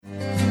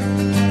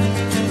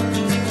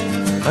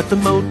At the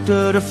mouth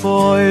of the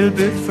foil,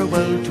 bid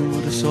farewell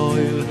to the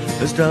soil,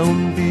 as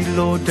down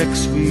below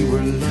decks we were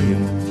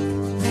lying.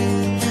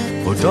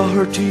 Oh,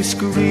 Doherty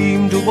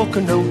screamed,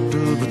 walking out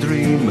of a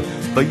dream,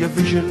 by a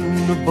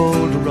vision of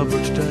bold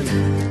Robert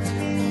dying.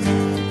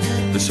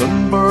 The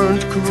sun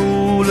burned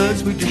cruel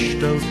as we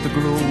dished out the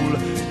gruel.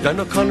 Dan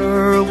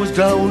O'Connor was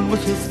down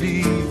with a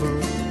fever.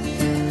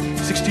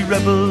 60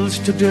 rebels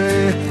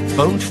today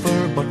bound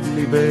for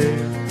Botany Bay.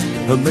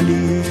 How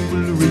many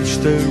will reach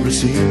their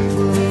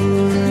receiver?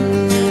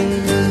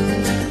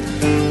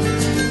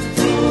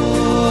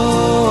 Oh,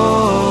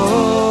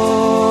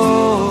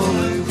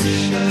 I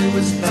wish I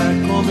was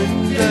back home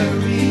in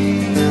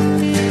Derry.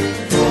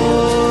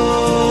 Oh,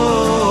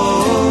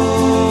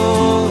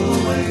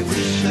 I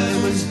wish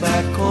I was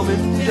back home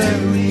in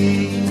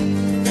Derry.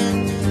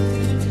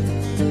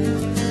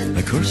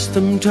 I cursed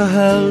them to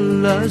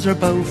hell as our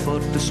bow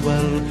fought the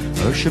swell.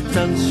 Our ship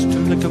danced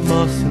like a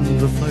moth in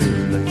the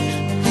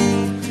firelight.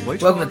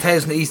 Welcome to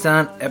Tales from the East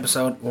End,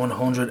 episode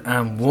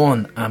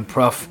 101. And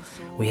Prof,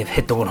 we have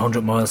hit the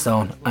 100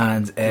 milestone.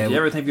 And did you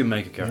ever think we'd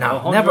make it, Gary?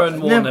 No,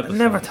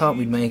 never thought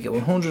we'd make it.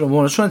 101.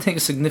 I was trying to think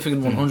of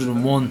significant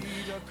 101.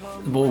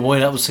 Why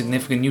that was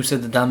significant. You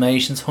said the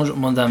Dalmatians,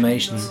 101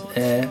 Dalmatians.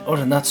 Other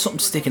than that, something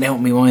sticking out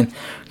in my mind.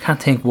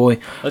 Can't think why.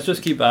 Let's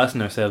just keep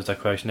asking ourselves that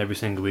question every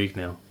single week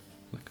now.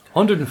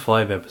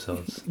 105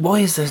 episodes. Why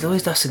is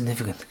that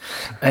significant?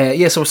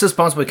 Yeah, so we're still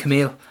sponsored by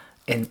Camille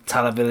in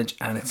Tala Village,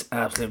 and it's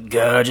absolutely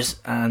gorgeous.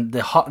 And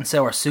the hot and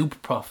sour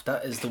soup, Prof,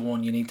 that is the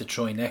one you need to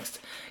try next.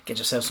 Get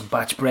yourself some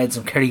batch bread,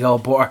 some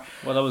Kerrygold butter.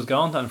 Well, I was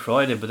going to on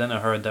Friday, but then I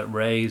heard that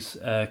Ray's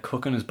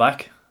cooking is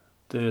back.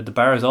 The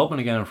bar is open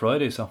again on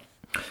Friday, so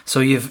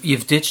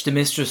you've ditched the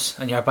mistress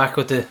and you're back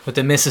with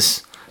the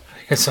missus.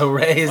 So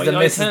Ray is the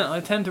missus.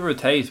 I tend to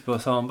rotate,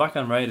 but so I'm back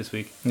on Ray this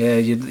week. Yeah,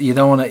 you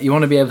don't want to. You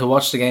want to be able to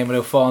watch the game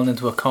without falling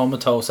into a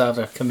comatose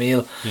after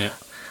Camille. Yeah,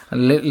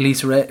 and at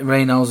least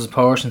Ray knows his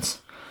portions.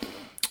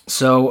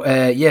 So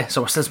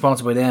so we're still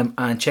sponsored by them,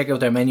 and check out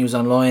their menus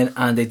online,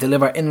 and they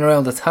deliver in and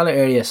around the Tala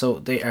area, so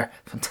they are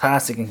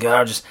fantastic and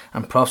gorgeous.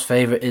 And Prof's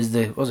favourite is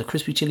the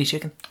crispy chili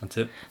chicken. That's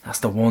it. That's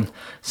the one.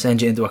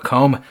 Send you into a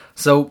coma.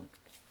 So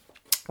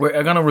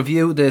we're going to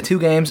review the two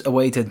games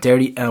away to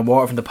Derry and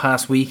Water from the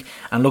past week,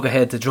 and look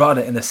ahead to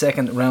Drogheda in the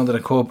second round of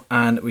the Cup.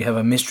 And we have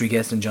a mystery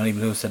guest in Johnny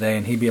Blues today,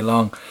 and he'll be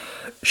along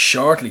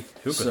shortly.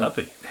 Who could that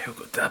be? Who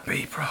could that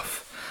be, Prof?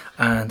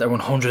 And our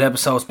 100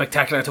 episode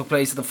spectacular took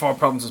place at the Four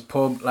Provinces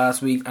pub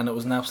last week, and it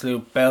was an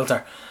absolute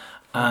belter.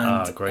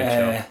 And great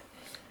show.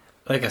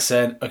 Like I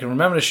said, I can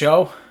remember the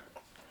show.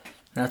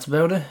 That's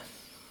about it.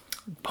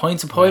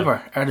 Pints of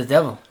Piper are the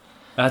devil.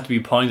 It had to be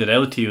pointed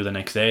out to you the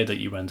next day that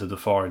you went to the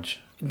Forge.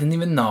 Didn't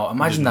even know.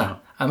 Imagine that.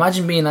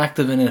 Imagine being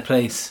active in a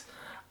place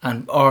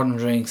and ordering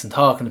drinks and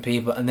talking to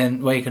people, and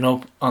then waking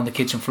up on the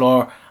kitchen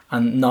floor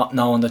and not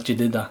knowing that you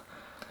did that.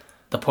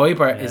 The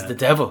Piper is the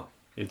devil.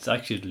 It's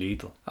actually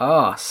lethal.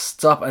 Ah,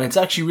 stop. And it's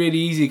actually really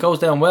easy. It goes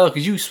down well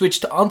because you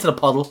switched onto the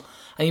puddle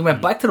and you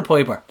went back to the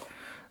Piper.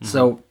 Mm-hmm.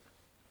 So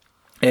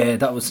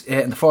that was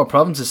in the Four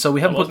Provinces. So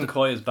we haven't wasn't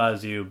quite as bad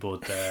as you,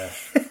 but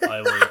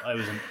I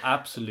was in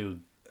absolute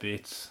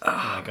bits when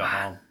I got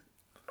home.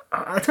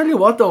 I tell you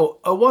what though,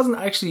 I wasn't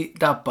actually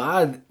that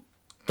bad.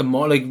 I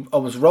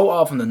was wrote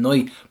off in the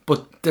night,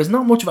 but there's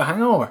not much of a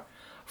hangover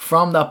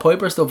from that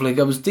Piper stuff. Like,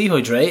 I was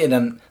dehydrated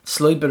and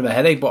slight bit of a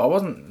headache, but I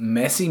wasn't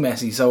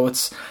messy. So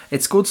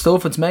it's good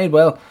stuff. It's made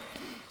well.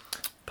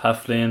 Pat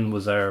Flynn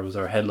was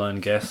our headline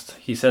guest.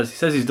 He says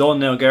he's done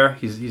now, Ger.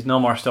 He's no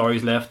more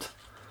stories left.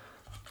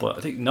 But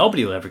I think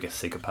nobody will ever get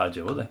sick of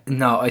Padjo, will they?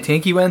 No, I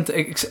think he went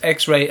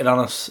X-rated on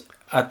us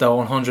at the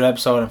 100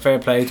 episode, and fair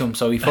play to him.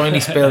 So he finally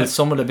spilled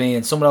some of the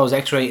beans, some of those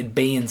X-rated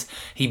beans.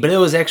 He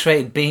blew his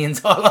X-rated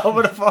beans all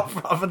over the Four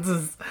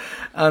Provinces,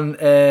 and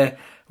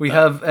we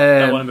have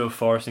that one about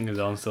forcing his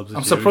own substitution.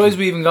 I'm surprised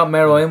we even got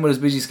Mero in with his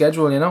busy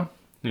schedule, you know.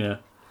 Yeah,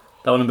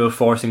 that one about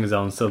forcing his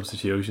own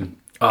substitution.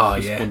 Oh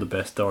it's yeah, one of the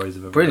best stories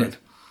I've ever brilliant,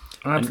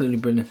 heard. Absolutely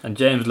brilliant. And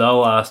James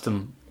Lowe asked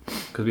him,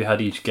 because we had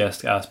each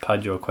guest ask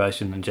Padjo a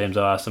question, and James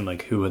Lowe asked him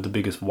like who had the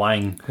biggest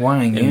wang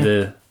in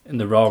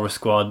the Rover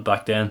squad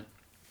back then.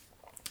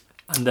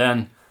 And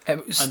then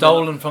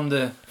stolen from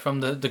the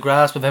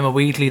grasp of Emma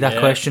Wheatley, that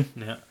question.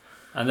 Yeah.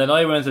 And then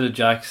I went to the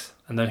Jacks,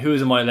 and then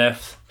who's on my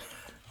left?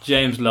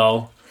 James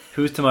Lowe.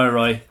 Who's to my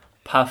right?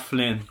 Pat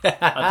Flynn at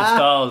the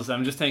stalls.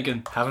 I'm just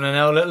thinking, having an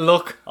old little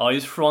look.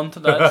 Eyes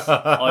front, lads.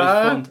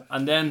 Eyes front.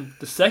 And then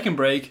the second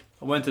break,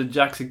 I went to the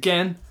Jacks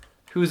again.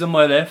 Who's on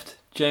my left?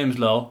 James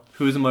Lowe.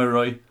 Who's on my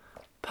right?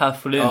 Pat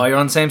Flynn. Oh, you're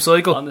on the same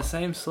cycle. On the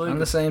same cycle.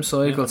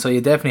 Yeah. So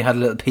you definitely had a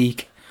little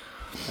peek.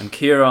 And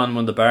Kieran,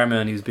 when the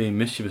barman, he was being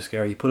mischievous,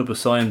 Gary, he put up a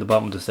sign at the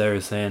bottom of the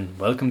stairs saying,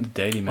 "Welcome to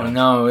Daily Mail." I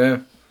know, yeah.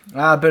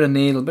 A bit of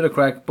needle, a bit of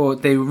crack,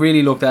 but they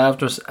really looked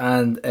after us,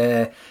 and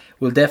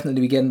we'll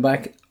definitely be getting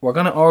back. We're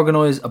going to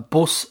organise a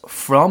bus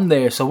from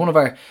there, so one of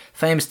our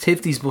famous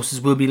Tifties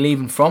buses will be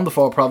leaving from the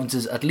Four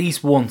Provinces at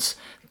least once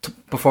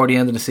before the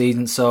end of the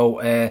season, so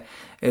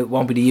it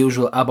won't be the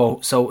usual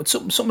abo. So it's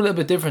something a little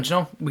bit different, you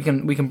know. We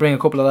can bring a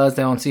couple of lads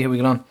down and see how we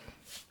get on.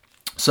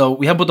 So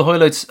we haven't put the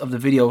highlights of the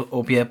video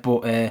up yet,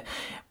 but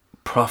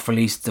Prof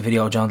released the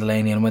video of John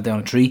Delaney and went down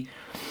a tree.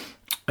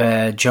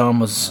 John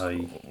was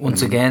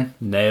once again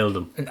nailed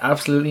him. And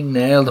absolutely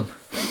nailed him.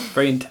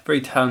 Very,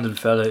 very talented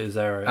fella is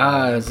our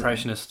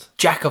impressionist.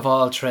 Jack of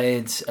all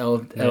trades,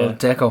 El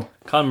Deco.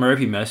 Colin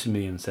Murphy messaged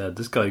me and said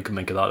this guy could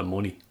make a lot of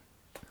money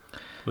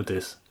with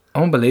this.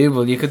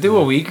 Unbelievable. You could do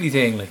a weekly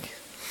thing, like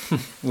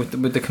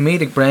with the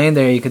comedic brain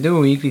there, you could do a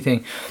weekly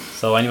thing.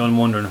 So anyone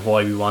wondering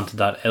why we wanted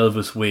that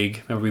Elvis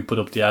wig, remember we put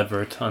up the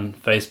advert on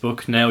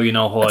Facebook, now you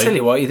know why. I tell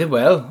you what, you did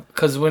well,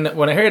 because when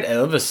I heard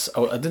Elvis,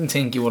 I didn't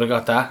think you would have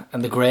got that,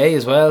 and the grey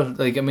as well.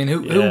 Like, I mean,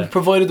 who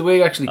provided the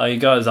wig actually? He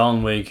got his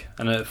own wig,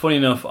 and funny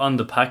enough, on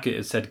the packet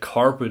it said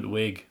corporate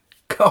wig.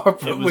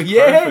 Corporate wig,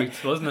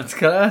 perfect, wasn't it? It's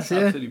class,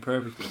 absolutely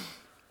perfect.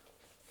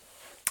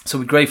 So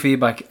with great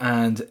feedback,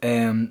 and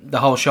the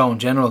whole show in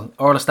general.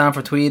 Orla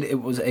Stanford tweeted, it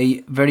was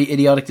a very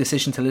idiotic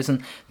decision to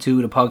listen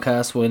to the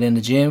podcast while in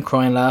the gym,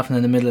 crying, laughing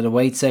in the middle of the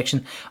weight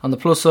section. On the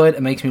plus side,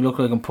 it makes me look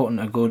like I'm putting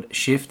a good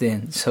shift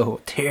in.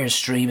 So tears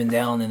streaming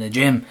down in the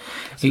gym.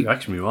 That's the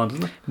reaction we want,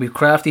 isn't it? We've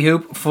Crafty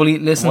Hoop fully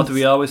listened. What do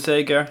we always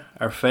say, Gar?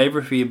 Our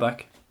favourite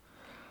feedback?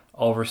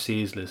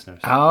 Overseas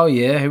listeners. Oh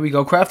yeah, here we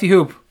go. Crafty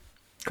Hoop.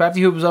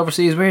 Crafty Hoop is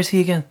overseas. Where is he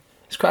again?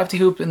 Is Crafty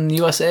Hoop in the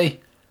USA?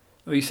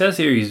 Well, he says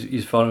here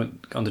he's following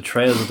on the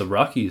trails of the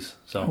Rockies.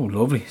 So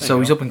lovely. So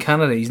he's up in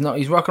Canada.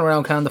 He's rocking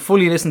around Canada.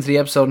 Fully listened to the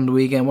episode on the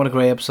weekend. What a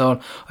great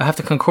episode. I have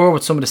to concur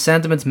with some of the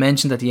sentiments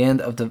mentioned at the end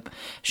of the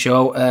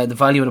show. The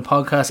value of the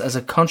podcast as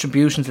a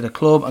contribution to the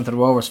club and to the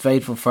Rovers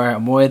faithful far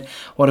and wide.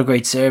 What a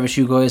great service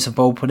you guys have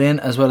both put in,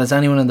 as well as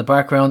anyone in the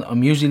background.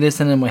 I'm usually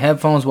listening in my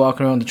headphones,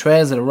 walking around the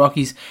trails of the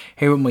Rockies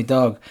here with my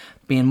dog.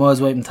 Being miles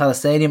away from Tallaght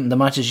Stadium, the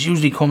matches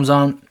usually comes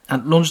on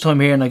at lunchtime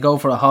here, and I go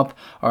for a hop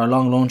or a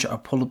long lunch or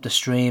pull up the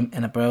stream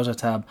in a browser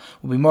tab.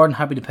 We'll be more than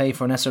happy to pay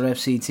for an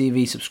SRFC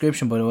TV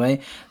subscription, by the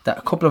way. That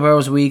a couple of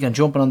hours a week and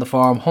jumping on the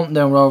forum, hunting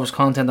down Rovers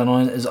content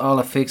online is all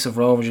a fix of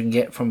Rovers you can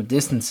get from a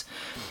distance.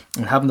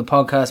 And having the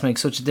podcast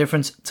makes such a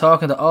difference.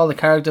 Talking to all the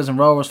characters and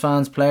Rovers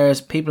fans, players,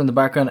 people in the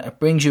background, it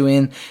brings you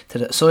in to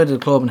the side of the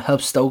club and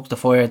helps stoke the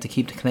fire to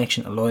keep the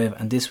connection alive.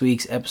 And this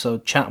week's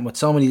episode, chatting with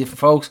so many different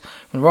folks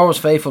from Rovers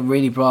faithful,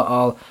 really brought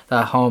all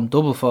that home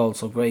double fold.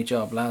 So great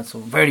job, lads. So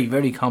very,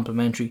 very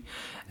complimentary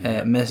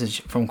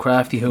message from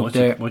Crafty Hoop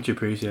there. Much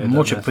appreciated.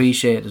 Much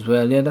appreciated as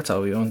well. Yeah, that's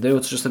all we want to do.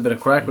 It's just a bit of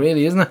crack,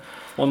 really, isn't it?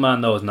 One man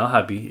though is not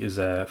happy is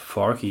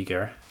Forky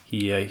Ger.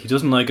 He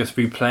doesn't like us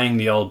replaying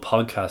the old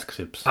podcast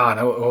clips.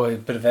 No, a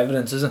bit of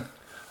evidence, is it?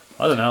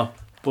 I don't know,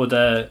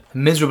 but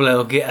miserable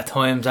he'll get at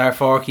times, our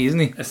Forky, isn't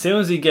he? As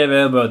soon as he gave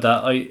out about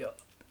that,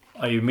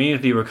 I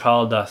immediately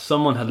recalled that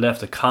someone had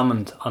left a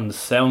comment on the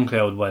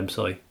SoundCloud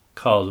website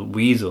called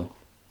Weasel.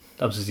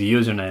 That was his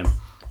username,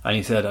 and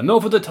he said,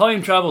 "Enough of the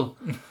time travel."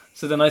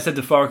 So then I said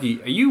to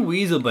Forky, "Are you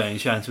Weasel by any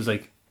chance?" He was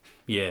like,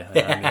 "Yeah, I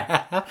am,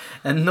 yeah."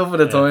 Enough of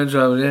the time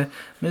travel, yeah.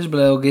 Miserable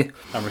Elgie.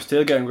 And we're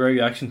still getting great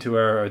reaction to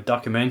our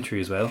documentary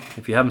as well.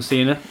 If you haven't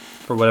seen it,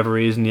 for whatever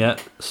reason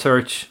yet,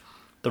 search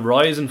The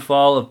Rise and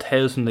Fall of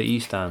Tales from the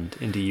East End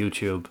into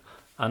YouTube.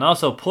 And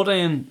also put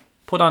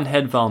on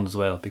headphones as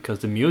well, because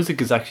the music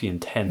is actually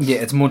intense. Yeah,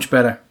 it's much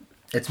better.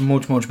 It's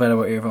much better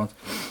with earphones.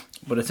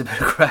 But it's a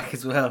bit of crack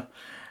as well.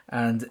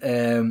 And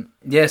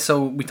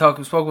so we spoke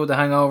about the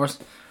Hangovers.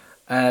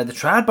 The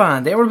trad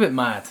band, they were a bit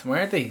mad,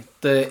 weren't they?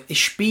 The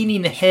Ishbini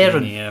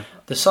Neheran,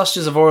 the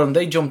Sausages of Ireland,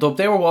 they jumped up.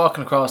 They were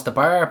walking across the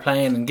bar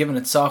playing and giving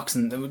it socks,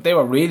 and they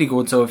were really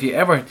good. So if you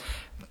ever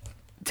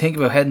think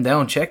about heading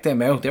down, check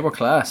them out. They were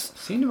class. I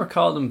seem to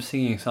recall them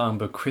singing a song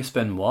about Chris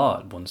Benoit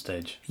at one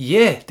stage.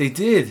 Yeah, they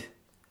did.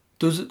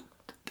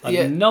 I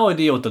had no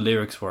idea what the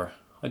lyrics were.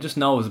 I just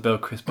know it was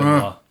about Chris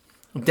Benoit.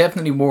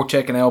 Definitely worth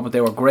checking out, but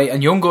they were great.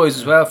 And young guys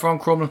as well from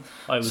Crumlin.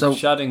 I was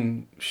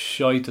chatting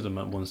shy to them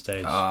at one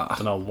stage. I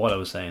don't know what I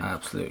was saying.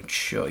 Absolute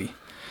shy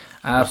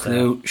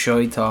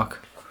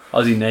talk.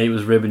 Ozzy Nate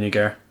was ribbing you,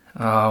 Gar.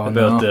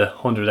 About the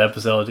 100th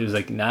episode. He was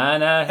like, nah,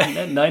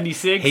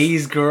 96.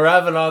 He's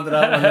grabbing onto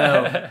that one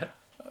now.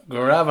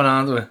 Grabbing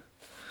onto it.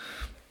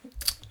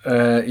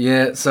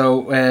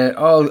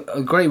 All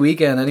a great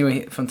weekend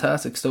anyway.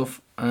 Fantastic stuff.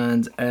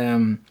 And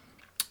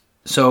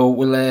so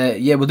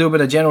we'll do a bit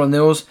of general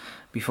news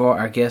before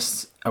our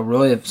guests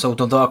arrive. So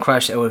Dundalk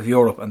crashed out of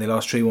Europe and they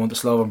lost 3-1 to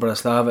Slovan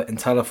Bratislava in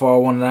Tallaght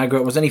 4-1 in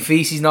aggregate. Was any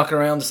feces knocking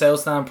around the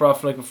South Stand,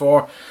 Prof, like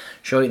before?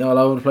 Shouting all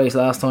over the place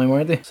last time,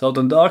 weren't they? So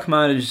Dundalk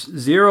managed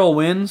 0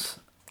 wins,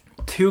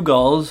 2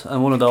 goals,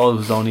 and one of those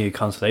was only a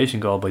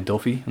consolation goal by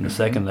Duffy in the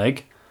second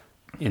leg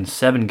in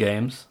 7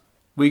 games.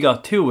 We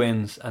got 2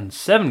 wins and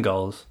 7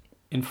 goals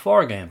in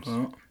 4 games.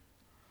 Oh.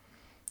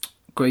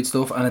 Great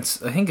stuff. And is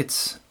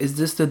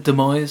this the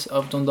demise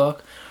of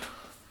Dundalk?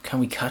 Can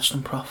we catch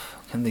them, Prof?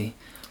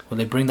 Will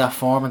they bring that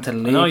form into the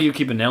league? I know you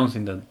keep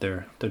announcing that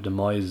their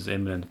demise is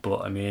imminent,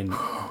 but I mean,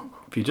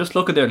 if you just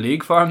look at their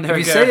league form,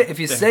 if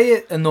you say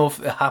it enough,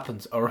 it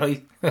happens. All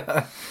right.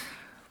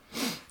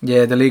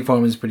 Yeah, the league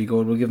form is pretty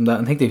good. We'll give them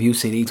that. I think they've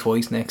UCD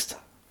twice next.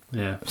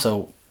 Yeah.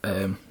 So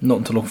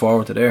nothing to look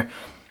forward to there.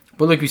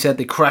 But like we said,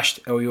 they crashed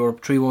out of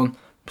Europe 3-1.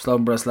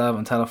 Slovan Bratislava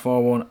and Tala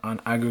 4-1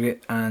 on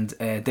aggregate. And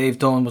Dave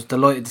Dunn was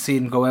delighted to see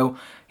them go out.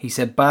 He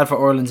said, bad for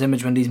Ireland's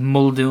image when these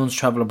Muldoons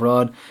travel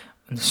abroad.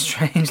 And the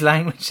strange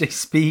language they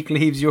speak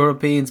leaves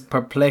Europeans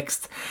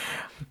perplexed.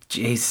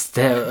 Jeez,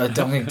 I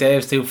don't think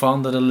Dave's too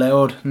fond of the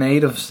loud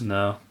natives.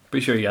 No,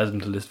 pretty sure he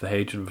hasn't a list for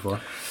hatred before.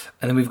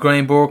 And then we've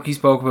Graham Burke. He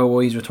spoke about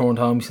why he's returned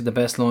home. He said the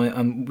best line,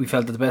 and we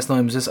felt that the best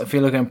line was this: I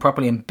feel like I'm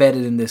properly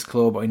embedded in this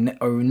club. I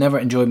never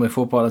enjoyed my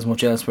football as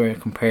much elsewhere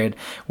compared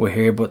with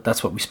here, but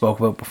that's what we spoke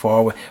about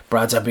before, with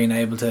Brad's being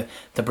able to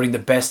bring the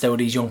best out of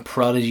these young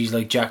prodigies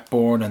like Jack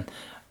Bourne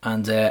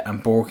and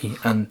Borky,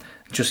 and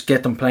just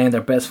get them playing their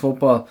best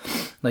football.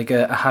 Like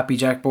a happy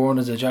Jack Bourne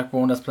is a Jack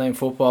Bourne that's playing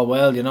football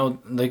well, you know,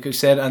 like I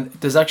said. And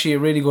there's actually a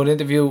really good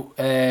interview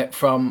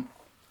from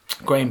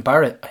Graham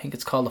Barrett. I think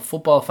it's called the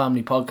Football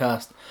Family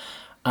Podcast,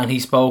 and he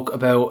spoke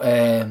about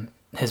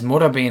his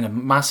mother being a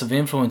massive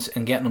influence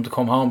in getting him to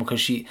come home, because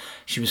she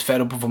was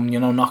fed up of him, you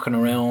know, knocking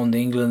around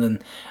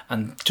England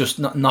and just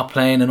not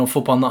playing enough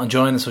football, not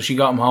enjoying it. So she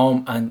got him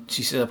home, and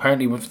she said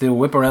apparently they would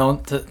whip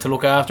around to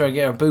look after her,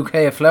 get her a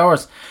bouquet of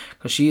flowers,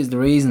 because she is the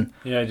reason.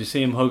 Yeah, did you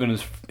see him hugging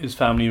his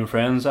family and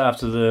friends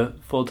after the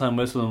full-time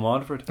whistle in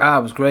Waterford? It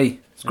was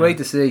great. It's great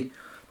to see.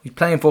 He's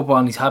playing football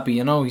and he's happy,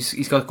 you know,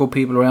 he's got good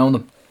people around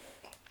him.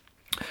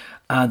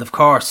 And of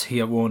course, he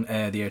had won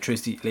the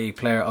Electricity League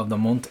Player of the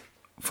Month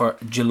for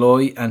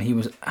July, and he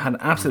had an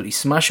absolutely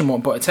smashing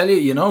one. But I tell you,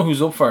 you know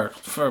who's up for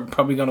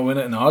probably going to win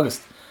it in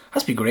August?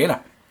 Has to be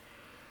Greener.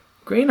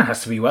 Greener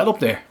has to be well up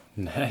there.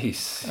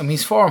 Nice. I mean,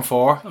 he's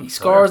 4-4. He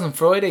scores on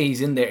Friday.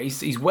 He's in there.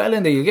 He's well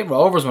in there. You'll get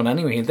Rovers one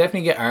anyway. He'll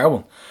definitely get our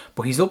one.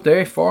 But he's up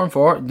there,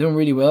 4-4, doing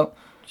really well.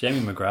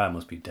 Jamie McGrath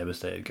must be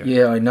devastated, Gary.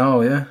 Yeah, I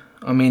know. Yeah,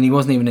 I mean, he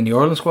wasn't even in the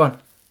Ireland squad.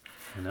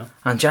 I know.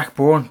 And Jack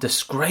Bourne,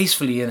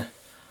 disgracefully in it,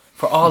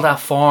 for all that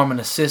form and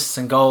assists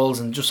and goals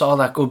and just all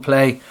that good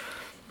play.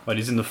 Well,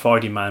 he's in the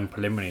 40-man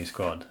preliminary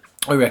squad.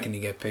 I reckon he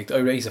get picked. I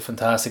reckon he's a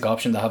fantastic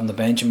option to have on the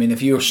bench. I mean,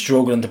 if you're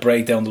struggling to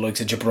break down the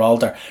likes of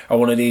Gibraltar or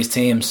one of these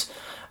teams,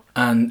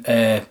 and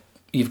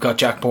you've got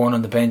Jack Bourne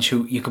on the bench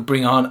who you could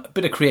bring on a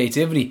bit of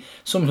creativity,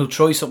 someone who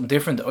tries something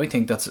different, I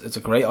think it's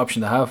a great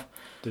option to have.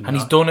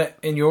 He's done it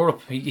in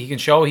Europe. He can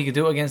show he can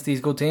do it against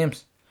these good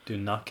teams. Do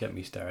not get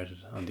me started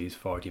on these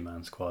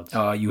 40-man squads.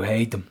 Oh, you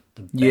hate them.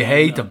 You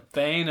hate them. The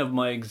bane of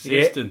my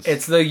existence. Yeah,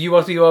 it's like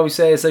what you always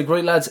say. It's like,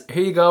 right lads,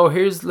 here you go.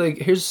 Here's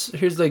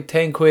like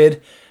 10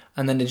 quid,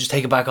 and then they just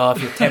take it back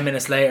off you 10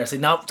 minutes later. Say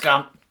no, it's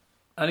gone.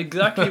 And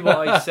exactly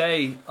what I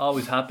say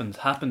always happened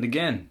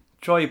again.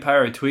 Troy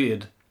Parrott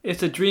tweeted,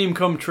 "It's a dream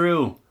come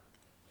true,"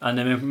 and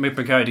then Mick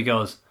McCarthy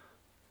goes,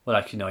 "Well,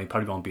 actually, no, he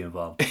probably won't be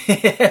involved."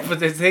 Yeah, but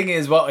the thing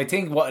is, what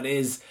it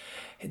is,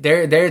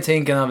 they're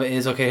thinking of it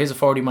is, okay, here's a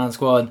 40-man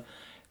squad.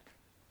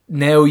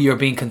 Now you're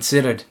being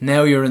considered.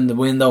 Now you're in the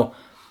window.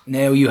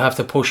 Now you have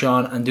to push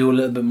on and do a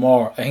little bit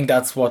more. I think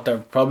that's what they're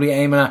probably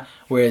aiming at.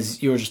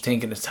 Whereas you're just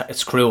thinking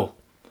it's cruel.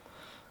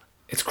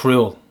 It's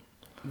cruel.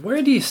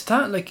 Where do you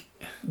stand? Like,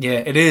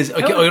 yeah, it is.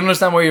 I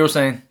understand what you're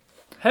saying.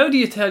 How do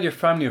you tell your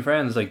family and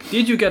friends, like,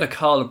 did you get a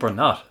call up or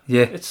not?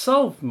 Yeah, it's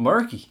so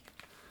murky,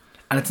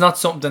 and it's not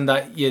something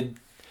that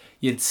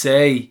you'd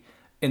say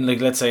in,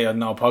 like, let's say, I don't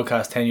know, a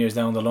podcast 10 years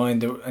down the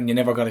line, and you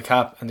never got a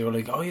cap, and they were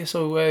like, oh yeah,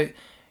 so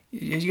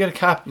you get a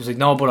cap? He was like,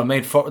 no, but I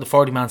made the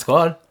 40-man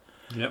squad.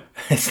 Yep.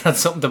 It's not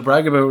something to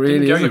brag about,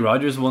 really. Didn't Gary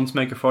Rogers once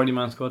make a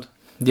 40-man squad?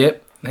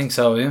 Yep, I think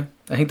so, yeah.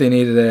 I think they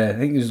needed I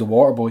think he was the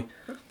water boy.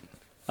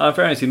 In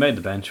fairness, he made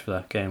the bench for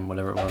that game,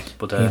 whatever it was.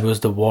 But he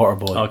was the water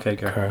boy. Okay,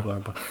 Gary. Water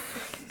boy.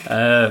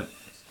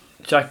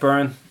 Jack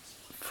Byrne,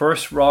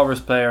 first Rovers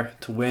player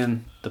to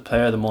win the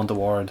Player of the Month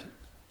award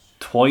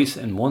twice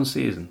in one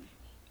season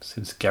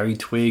since Gary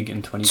Twigg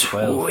in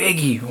 2012.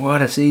 Twiggy,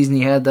 what a season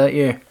he had that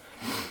year.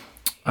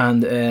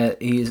 And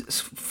he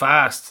is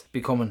fast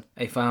becoming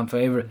a fan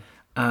favourite,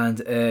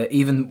 and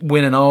even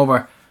winning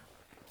over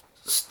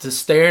the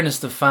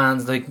sternest of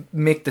fans like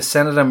Mick the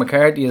Senator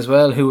McCarthy as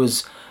well, who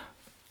was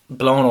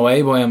blown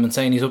away by him and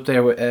saying he's up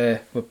there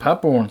with Pat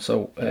Bourne.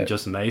 So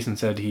Justin Mason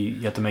said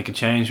he had to make a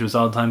change to his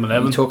all-time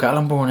 11. He took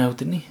Alan Bourne out,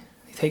 didn't he? Did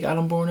he take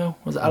Alan Bourne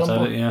out? Was it Alan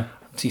Bourne? Yeah.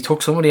 So he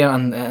took somebody out,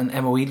 and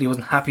Emma Wheatley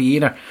wasn't happy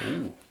either.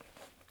 Ooh.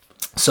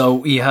 So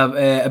we have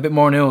a bit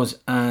more news,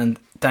 and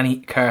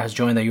Danny Carr has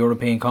joined the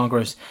European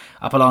Conquerors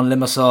Apollon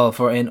Limassol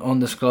for an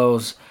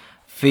undisclosed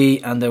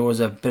fee, and there was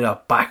a bit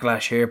of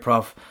backlash here,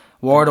 Prof.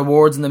 Ward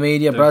awards in the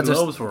media. The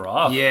clothes were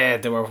off. Yeah,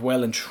 they were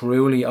well and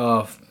truly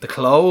off. The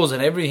clothes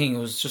and everything, it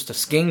was just a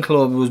skin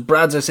club. It was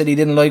Bradzer said he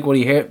didn't like what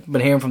he been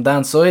hearing from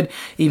Dan's side,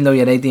 even though he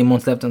had 18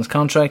 months left on his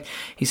contract.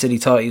 He said he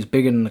thought he was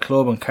bigger than the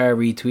club, and Carr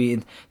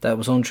retweeted that it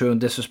was untrue and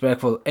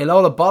disrespectful. A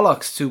load of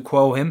bollocks, to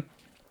quote him.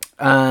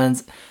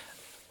 And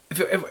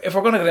if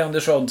we're going to go down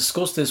this road and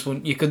discuss this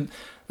one, you could,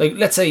 like,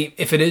 let's say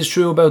if it is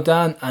true about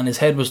Dan and his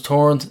head was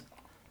turned,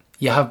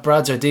 you have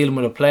Bradzer dealing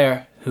with a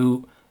player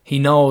who he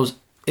knows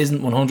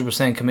isn't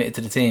 100% committed to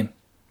the team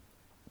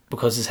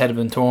because his head had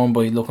been torn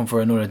by looking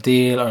for another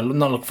deal, or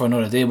not looking for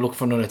another deal, but looking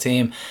for another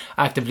team,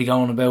 actively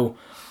going about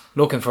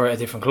looking for a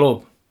different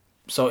club.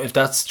 So if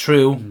that's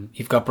true,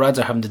 you've got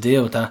Bradzer having to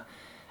deal with that,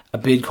 a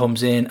bid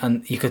comes in,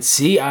 and you could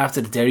see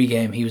after the Derry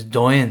game he was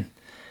dying,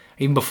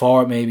 even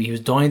before it maybe, he was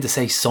dying to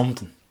say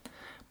something.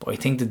 But I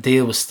think the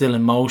deal was still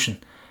in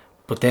motion.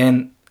 But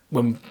then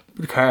when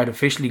the card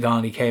officially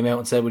gone, he came out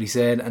and said what he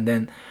said, and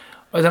then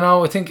I don't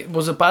know, I think it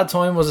was a bad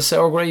time, was it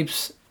sour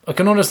grapes? I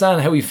can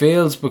understand how he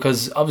feels,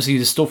 because obviously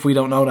the stuff we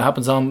don't know that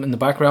happens on in the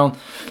background.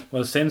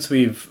 Well, since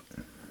we've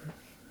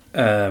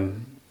sort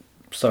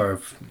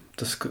of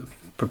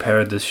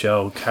prepared this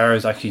show,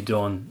 Carr's actually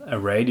done a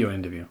radio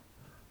interview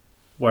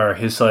where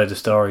his side of the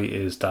story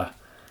is that,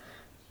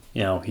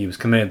 you know, he was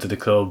committed to the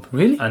club.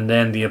 Really? And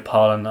then the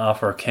Apollon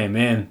offer came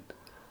in,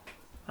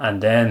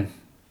 and then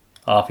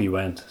off he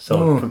went.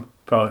 So,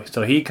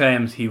 so he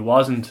claims he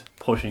wasn't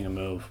pushing a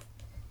move.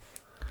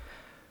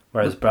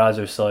 Whereas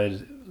Brazer's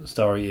side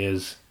story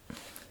is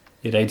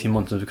he had 18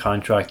 months of the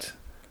contract,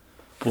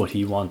 but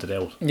he wanted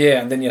out.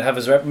 Yeah, and then you'd have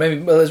his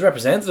his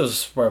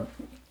representatives were.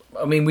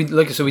 I mean, we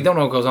don't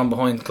know what goes on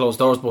behind closed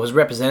doors, but his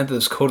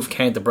representatives could have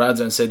came to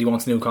Bradzer and said he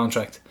wants a new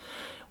contract,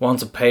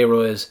 wants a pay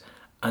rise,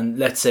 and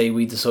let's say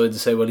we decide to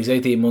say, well, he's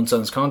 18 months on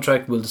his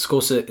contract, we'll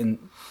discuss it in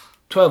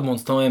 12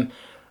 months' time,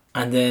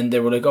 and then they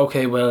were like,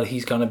 okay, well,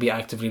 he's going to be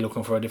actively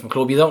looking for a different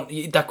club.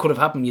 That could have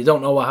happened. You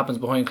don't know what happens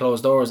behind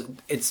closed doors.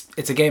 It's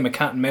a game of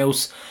cat and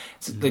mouse.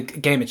 It's a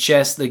game of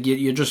chess. Like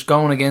you're just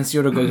going against the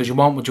other guy because you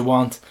want what you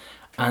want,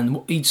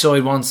 and each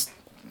side wants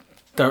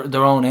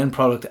their own end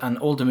product. And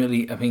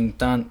ultimately, I mean,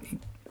 Dan,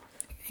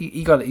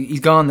 he's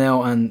gone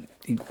now, and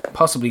he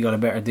possibly got a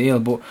better deal.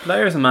 But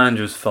players and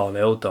managers fall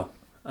out, though.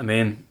 I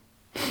mean,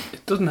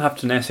 it doesn't have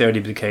to necessarily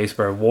be the case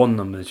where one of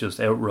them is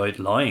just outright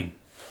lying.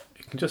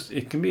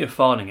 It can be a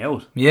falling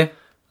out. Yeah.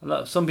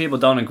 Some people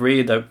don't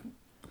agree that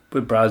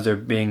with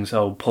Brazzer being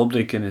so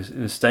public in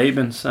his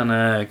statements, and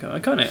I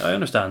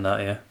understand that.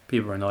 Yeah,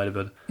 people are annoyed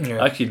about it. Yeah.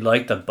 I actually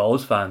like that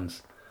Bows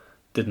fans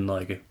didn't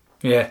like it.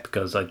 Yeah,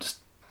 because I just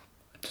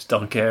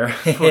don't care.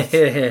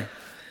 Yeah.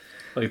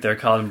 Like they're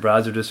calling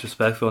Brazzer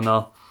disrespectful and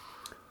all,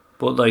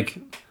 but like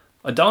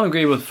I don't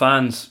agree with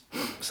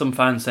some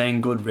fans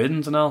saying good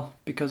riddance and all,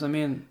 because I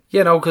mean,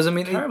 Carr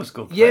was a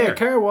good player. Yeah,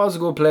 Carr was a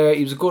good player.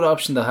 He was a good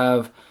option to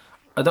have.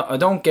 I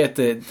don't get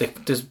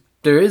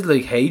there is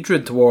like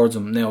hatred towards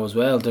him now as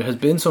well. There has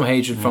been some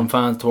hatred from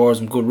fans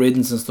towards him, good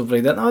riddance and stuff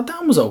like that. No,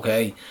 Dan was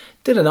okay.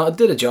 Did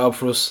a job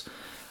for us.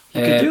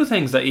 He could do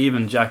things that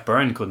even Jack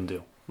Byrne couldn't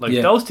do. Like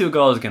those 2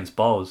 goals against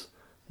Bows.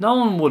 No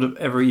one would have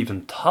ever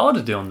even thought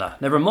of doing that.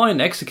 Never mind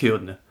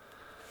executing it.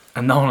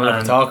 And no one will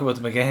ever talk about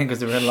them again because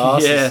they were in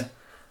losses.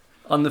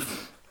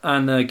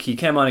 Yeah. He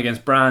came on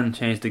against Brann,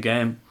 changed the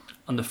game.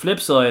 On the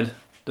flip side,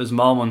 there's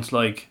moments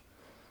like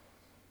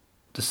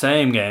the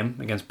same game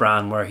against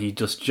Brann where he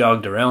just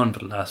jogged around for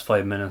the last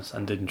 5 minutes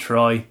and didn't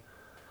try.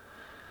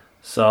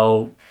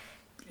 So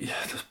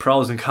there's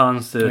pros and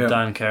cons to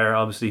Dan Carr,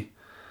 obviously,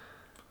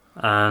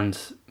 but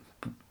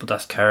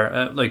that's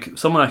Carr. Like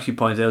someone actually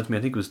pointed out to me,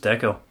 I think it was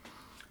Deco,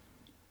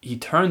 he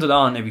turns it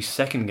on every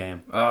second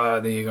game.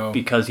 There you go.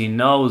 Because he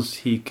knows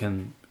he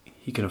can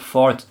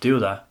afford to do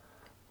that,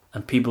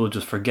 and people will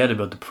just forget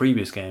about the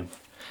previous game.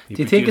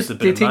 Do you think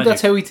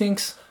that's how he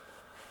thinks?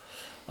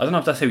 I don't know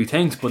if that's how he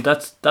thinks, but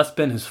that's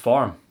been his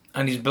form.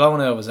 And he's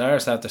blown out of his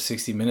arse after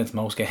 60 minutes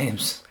most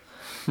games.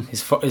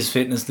 His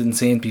fitness didn't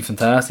seem to be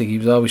fantastic. He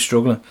was always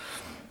struggling.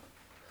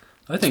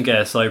 I think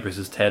Cyprus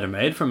is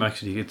tailor-made for him,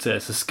 actually. It's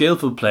a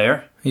skillful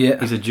player. Yeah.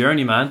 He's a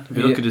journeyman, if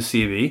you look at his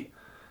CV.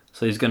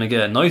 So he's going to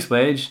get a nice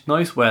wage,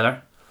 nice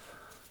weather.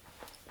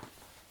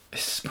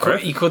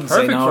 He couldn't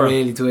say no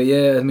really to it.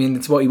 Yeah, I mean,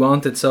 it's what he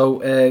wanted. So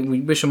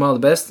we wish him all the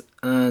best.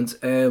 And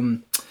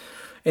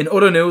in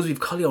other news, we've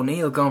Collie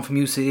O'Neill gone from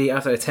UCD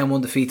after a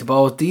 10-1 defeat to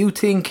Bows. Do you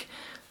think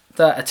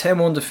that a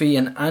 10-1 defeat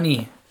in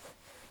any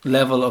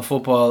level of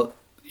football,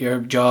 your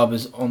job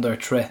is under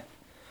threat?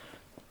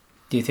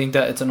 Do you think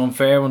that it's an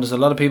unfair one? There's a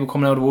lot of people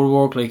coming out of the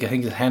woodwork, like I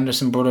think the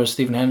Henderson brothers,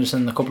 Stephen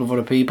Henderson, a couple of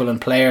other people, and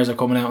players are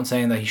coming out and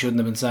saying that he shouldn't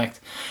have been sacked.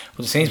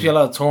 But there seems to be a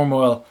lot of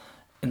turmoil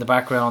in the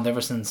background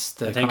ever since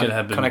the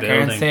Conor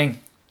Kearns thing.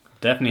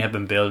 Definitely have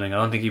been building. I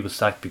don't think he was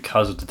sacked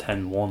because of the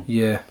 10-1.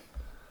 Yeah.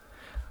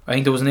 I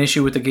think there was an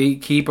issue with the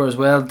keeper as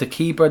well. The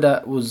keeper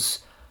that was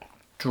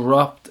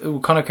dropped,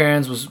 Conor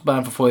Kearns was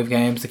banned for 5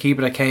 games. The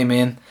keeper that came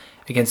in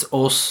against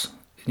us,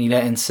 and he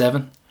let in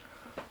 7.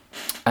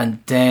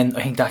 And then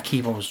I think that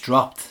keeper was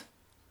dropped.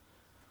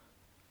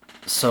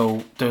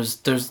 So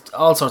there's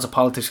all sorts of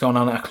politics going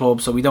on at a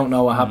club. So we don't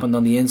know what happened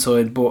on the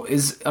inside. But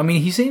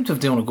he seemed to have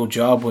done a good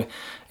job with.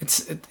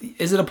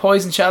 Is it a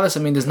poison chalice? I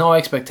mean, there's no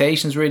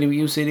expectations really with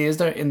UCD, is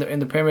there, in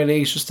the Premier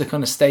League? It's just to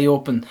kind of stay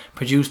up and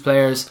produce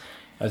players.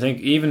 I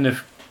think even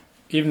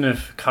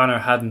if Conor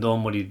hadn't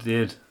done what he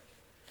did,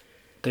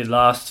 they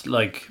lost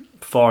like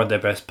 4 of their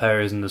best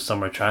players in the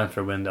summer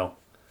transfer window.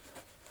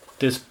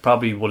 This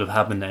probably would have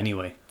happened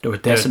anyway. They were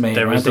decimated.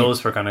 Their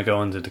results were going to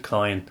go into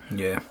decline.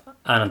 Yeah.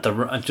 And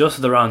at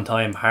just the wrong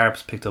time,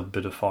 Harps picked up a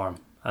bit of form,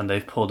 and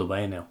they've pulled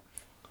away now.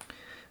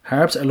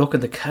 Harps are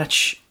looking to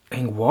catch, I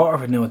think,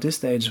 Waterford now at this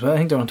stage as well. I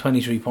think they're on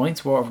 23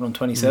 points. Waterford on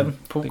 27.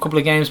 A couple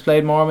of games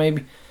played more,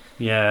 maybe.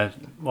 Yeah,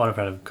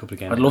 Waterford had a couple of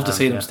games. I'd love to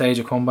see them stage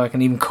a comeback,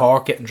 and even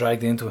Cork getting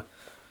dragged into it.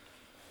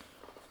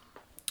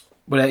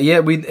 But yeah,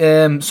 we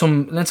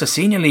some Leinster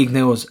Senior League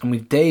news, and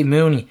we've Dave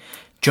Mooney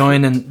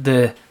joining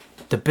the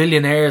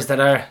billionaires that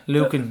are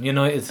Lucan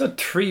United. The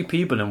 3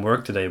 people in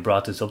work today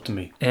brought this up to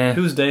me. Yeah.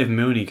 Who's Dave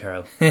Mooney,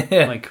 Carol?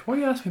 Like, why are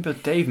you asking me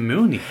about Dave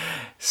Mooney?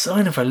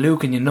 Signing for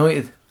Lucan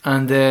United.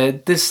 And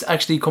this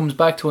actually comes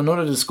back to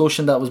another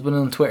discussion that was been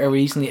on Twitter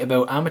recently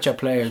about amateur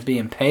players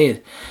being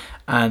paid.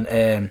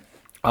 And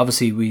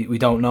obviously we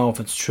don't know if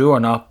it's true or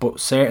not, but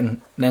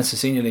certain Leinster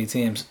Senior League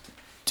teams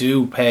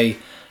do pay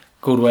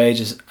good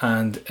wages,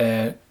 and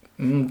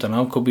don't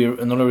know, could be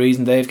another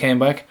reason Dave came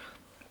back.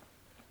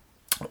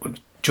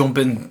 Jump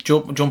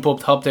up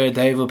top there,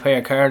 Dave will pay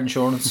your card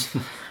insurance.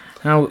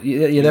 Now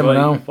you never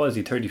know. What is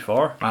he,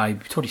 34?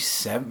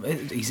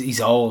 37.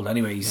 He's old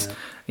anyway.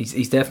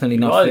 He's definitely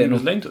not Well, fit he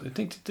was enough. linked. I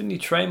think, didn't he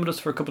train with us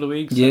for a couple of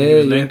weeks? Yeah, he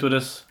was yeah. linked with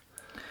us.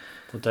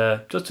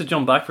 But just to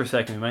jump back for a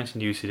second, we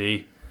mentioned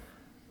UCD,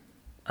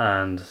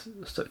 and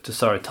to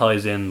sort of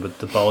ties in with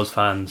the Bows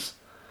fans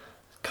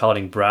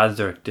calling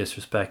Bradzer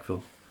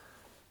disrespectful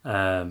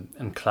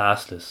and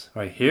classless.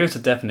 Right, here's the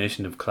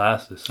definition of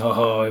classless.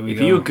 Oh, here we If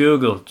go. you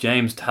Google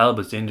James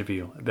Talbot's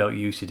interview about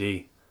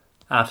UCD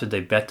after they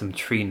bet them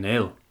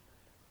 3-0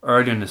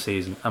 earlier in the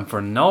season, and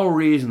for no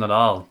reason at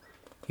all,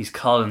 he's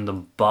calling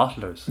them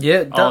bottlers.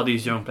 Yeah, all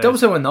these young players. That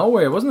was out of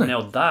nowhere, wasn't it?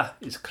 Now that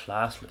is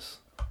classless.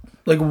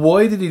 Like,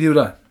 why did he do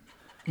that?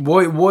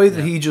 Why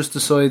did he just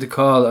decide to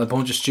call a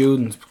bunch of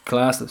students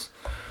classless?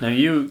 Now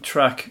you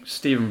track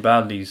Stephen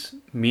Bradley's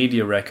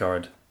media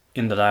record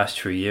in the last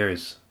 3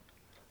 years.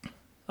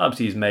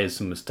 Obviously he's made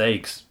some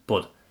mistakes,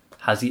 but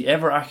has he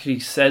ever actually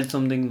said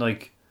something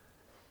like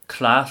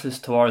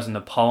classless towards an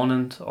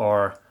opponent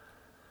or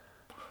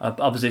an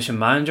opposition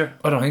manager?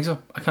 I don't think so.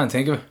 I can't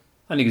think of it.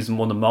 I think he's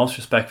one of the most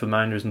respectful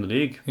managers in the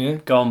league. Yeah,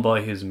 Going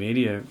by his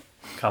media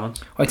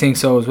comments. I think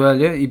so as well.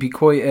 Yeah, he'd be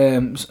quite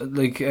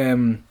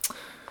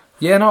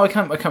yeah, no, I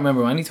can't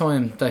remember any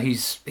time that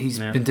he's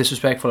been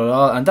disrespectful at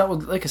all. And that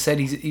was, like I said,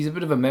 he's a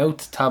bit of a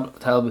mouth,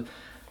 Talbot.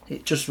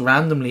 It just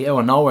randomly out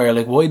of nowhere,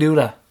 like, why do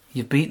that?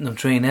 You've beaten them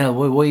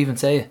 3-0. Why even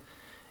say it?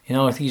 You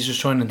know, I think he's just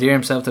trying to endear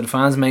himself to the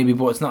fans, maybe,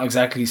 but it's not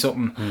exactly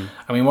something.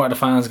 I mean, what are the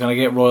fans going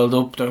to get roiled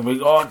up? They're going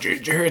to be, oh,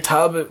 did you hear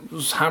Talbot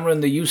was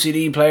hammering the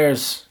UCD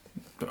players?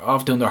 They're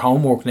off doing their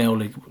homework now.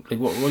 Like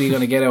what are you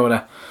going to get out of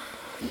that?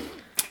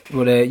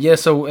 But yeah,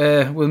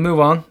 so we'll move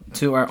on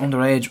to our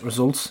underage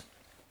results.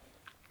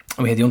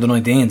 We had the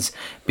under-19s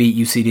beat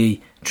UCD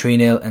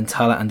 3-0 in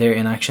Tala, and they're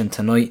in action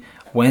tonight,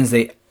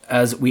 Wednesday,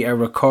 as we are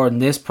recording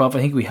this. Prof,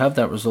 I think we have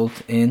that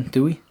result in,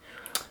 do we?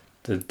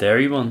 The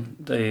Derry one,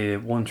 they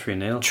won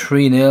 3-0.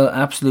 3-0,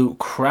 absolute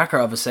cracker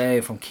of a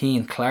save from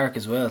Keane Clark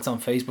as well. It's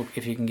on Facebook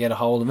if you can get a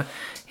hold of it.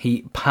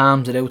 He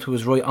palms it out to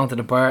his right onto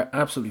the bar,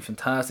 absolutely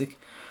fantastic.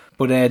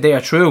 But they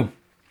are through,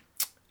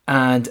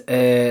 and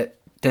then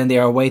they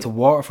are away to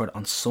Waterford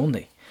on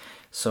Sunday.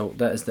 So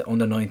that is the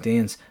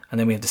under-19s. And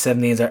then we have the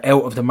 17s are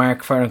out of the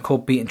Mark Farron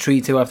Cup, beaten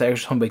 3-2 after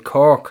extra time by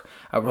Cork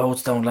at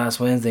Roadstone last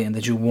Wednesday, and they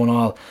drew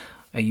 1-1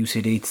 at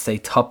UCD to stay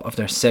top of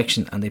their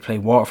section, and they play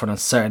Waterford on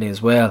Saturday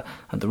as well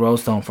at the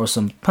Roadstone for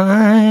some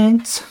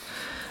pints.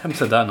 Haven't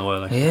said that in a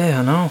while. Like. Yeah,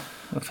 I know.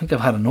 I think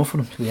I've had enough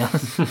of them, to be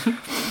honest.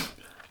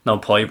 No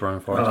Piper,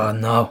 unfortunately. Oh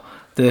no.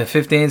 The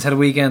 15s had a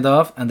weekend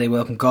off, and they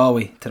welcomed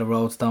Galway to the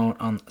Roadstone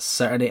on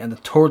Saturday, and the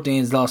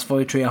 13s lost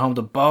 5-3 at home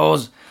to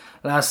Bows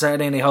last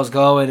Saturday, and they host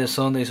Galway this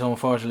Sunday, so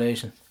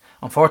unfortunately.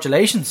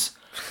 Unfortunations.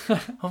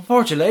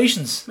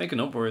 Making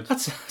up words.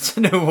 That's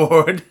a new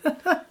word.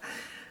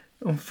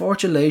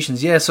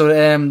 Unfortunations. Yeah, so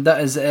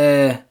that is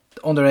the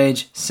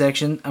underage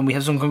section, and we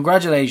have some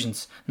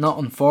congratulations, not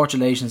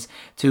unfortunations,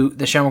 to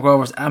the Shamrock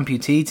Rovers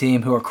amputee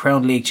team, who are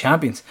crowned league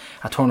champions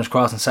at Turner's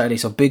Cross on Saturday.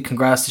 So big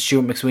congrats to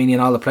Stuart McSweeney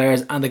and all the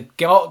players, and the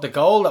goal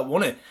that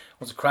won it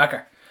was a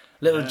cracker.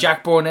 Little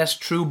Jack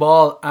Bourne-esque through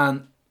ball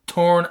and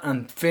turn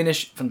and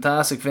finish,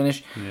 fantastic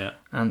finish. Yeah.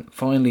 And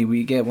finally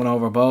we get one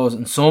over Bows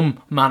in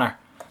some manner.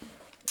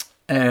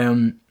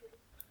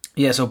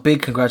 Yeah, so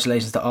big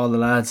congratulations to all the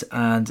lads,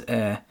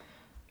 and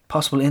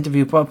possible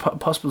interview,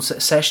 possible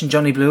session,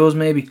 Johnny Blues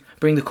maybe,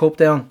 bring the cup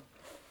down.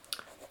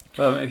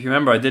 Well, if you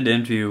remember, I did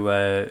interview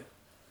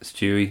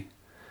Stewie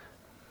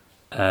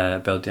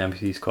about the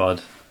amputee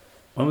squad.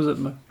 When was it?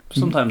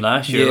 Sometime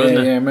last year, wasn't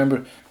it? Yeah, I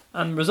remember.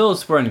 And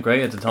results weren't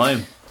great at the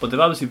time, but they've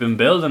obviously been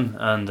building,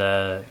 and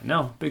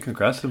big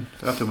congrats to them.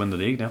 They have to win the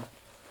league now.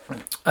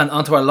 And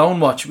onto our loan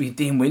watch, we have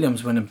Dean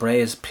Williams winning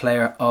Bray's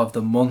Player of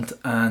the Month,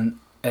 and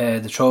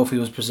the trophy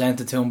was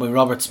presented to him by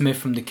Robert Smith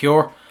from The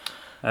Cure.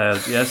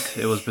 Yes,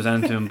 it was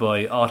presented to him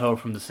by Otto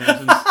from The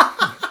Simpsons.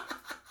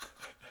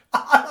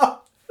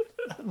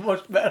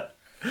 Much better.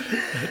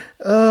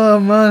 Oh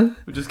man,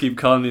 We just keep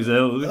calling these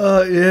out.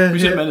 oh yeah. We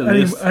should have made a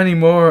list. Any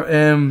more?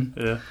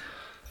 Yeah.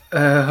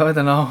 I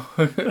don't know.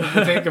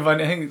 Think of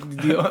anything.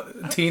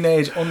 The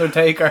Teenage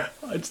Undertaker.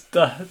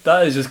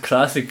 That is just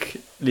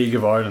classic League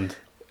of Ireland.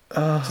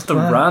 Just the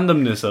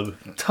randomness of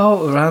it.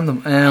 Total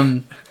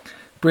random.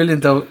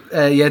 Brilliant though.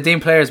 Yeah, Dean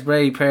Player's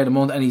Bray Player of the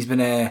Month, and he's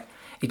been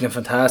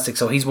fantastic.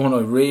 So he's one I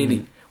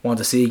really want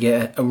to see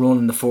get a run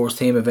in the first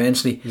team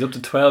eventually. He's up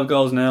to 12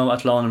 goals now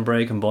at Lawn and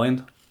Bray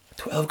combined.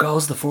 12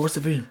 goals in the 4th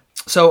division.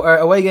 So our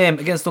away game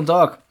against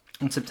Dundalk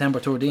on September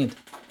 13th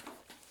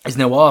is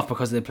now off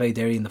because they played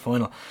Derry in the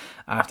final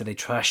after they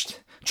trashed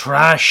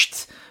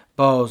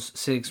Bows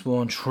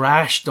 6-1,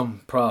 trashed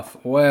them, Prof.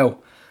 Wow.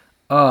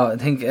 I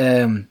think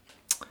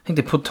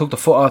they took the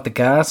foot off the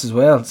gas as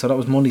well. So that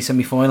was Monday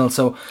semi-final.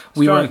 So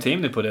strong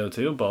team they put out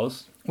too,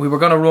 Bows. We were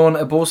going to run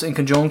a bus in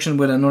conjunction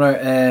with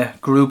another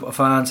group of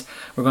fans.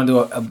 We're going to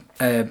do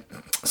a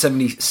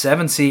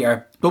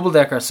 77-seater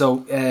double-decker,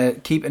 so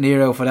keep an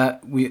ear out for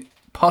that. We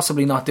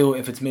possibly not do it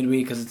if it's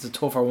midweek because it's a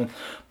tougher one.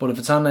 But if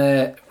it's on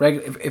a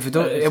regular, if it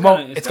does,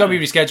 it's going to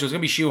be rescheduled. It's going to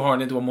be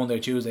shoehorned into a Monday or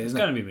Tuesday, isn't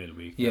it? It's going to be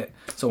midweek. Yeah.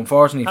 So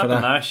unfortunately for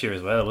that, last year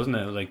as well, wasn't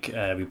it? Like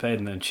we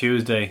played on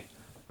Tuesday,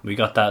 we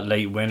got that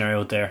late winner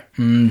out there.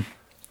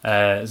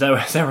 Is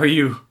that where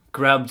you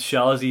grabbed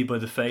Shawsey by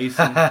the face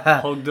and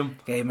hugged him?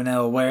 Gave him an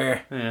L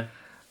where. Yeah.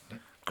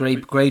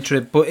 Great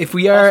trip. But if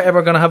we are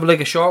ever going to have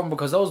like a short one,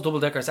 because those double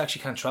deckers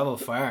actually can't travel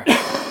far,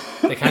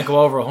 they can't go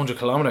over 100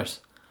 kilometres.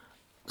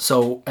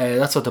 So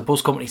that's what the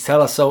bus companies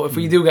tell us. So if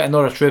we do get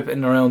another trip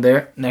in and around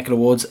there, neck of the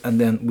woods, and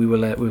then we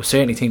will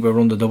certainly think we'll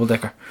run the double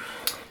decker.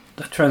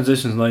 That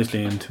transitions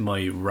nicely into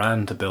my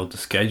rant about the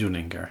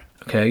scheduling, Gar.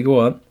 Okay, go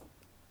on.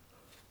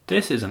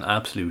 This is an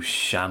absolute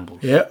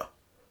shambles. Yeah.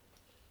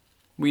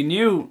 We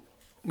knew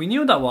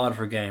that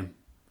Waterford game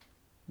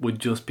would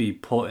just be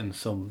put in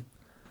some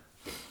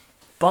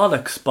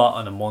bollock spot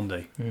on a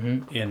Monday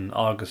in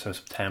August or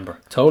September.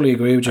 Totally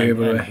agree with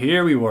you. And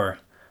here we were.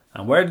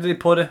 And where did they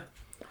put it?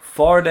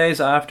 4 days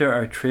after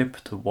our trip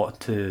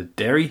to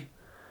Derry.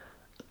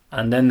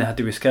 And then they had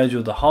to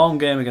reschedule the home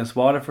game against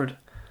Waterford.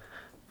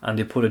 And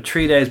they put it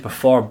 3 days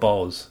before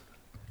Bows.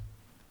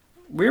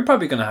 We're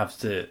probably going to have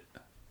to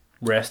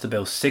rest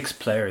about 6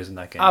 players in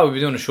that game. We'll be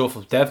doing a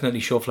shuffle. Definitely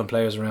shuffling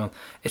players around.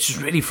 It's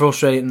just really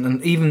frustrating.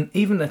 And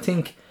even I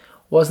think,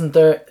 wasn't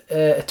there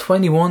a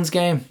 21s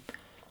game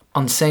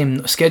on the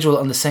same schedule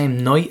on the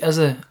same night as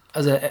a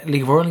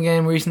League of Ireland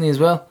game recently as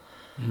well?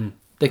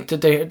 Like, do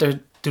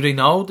they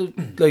know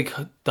like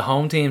the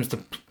home teams,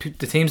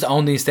 the teams that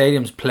own these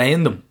stadiums,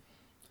 playing them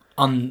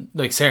on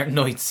like certain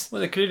nights?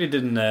 Well, they clearly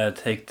didn't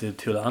take the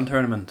Toulon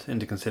tournament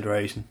into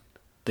consideration.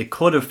 They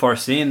could have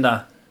foreseen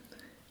that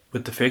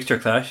with the fixture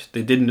clash.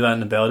 They didn't do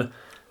anything about it.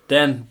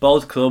 Then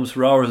both clubs,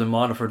 Rovers and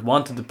Waterford,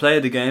 wanted to play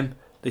the game.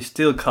 They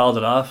still called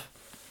it off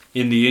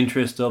in the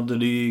interest of the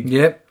league.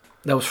 Yep,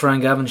 that was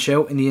Frank Gavin's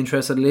shout, in the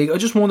interest of the league. I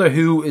just wonder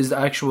who is the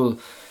actual,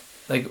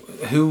 like,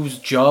 whose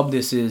job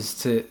this is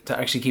to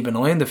actually keep an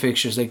eye on the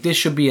fixtures. Like, this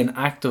should be an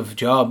active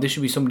job. This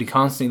should be somebody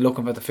constantly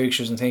looking at the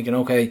fixtures and thinking,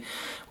 okay,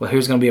 well,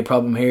 here's going to be a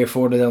problem here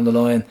further down the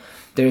line.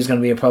 There's going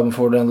to be a problem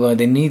further down the line.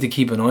 They need to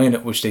keep an eye on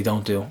it, which they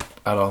don't do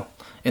at all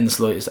in the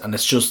slightest. And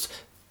it's just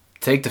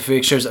take the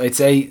fixtures. I'd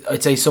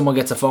say someone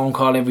gets a phone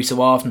call every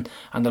so often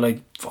and they're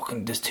like,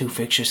 fucking, there's 2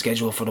 fixtures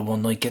scheduled for the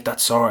one night, get that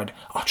sorted.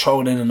 I'll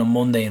throw it in on a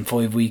Monday in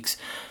 5 weeks.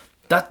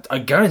 That, I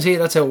guarantee you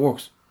that's how it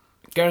works.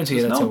 Guarantee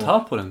you that's how it works. There's no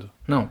top put into it.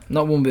 No,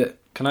 not one bit.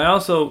 Can I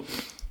also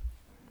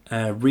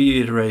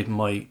reiterate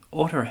my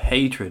utter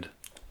hatred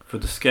for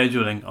the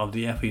scheduling of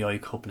the FAI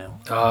Cup now?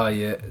 Ah,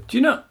 yeah. Do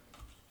you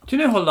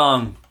know how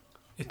long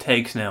it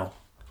takes now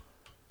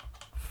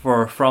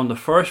from the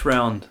first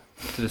round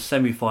to the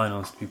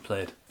semi-finals to be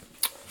played?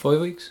 5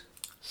 weeks?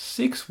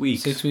 6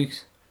 weeks. 6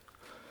 weeks.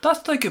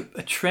 That's like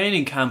a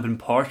training camp in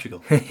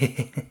Portugal.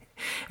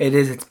 It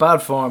is. It's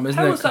bad form,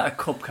 isn't it? How is that a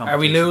cup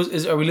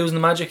competition? Are we losing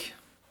the magic?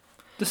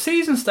 The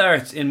season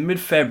starts in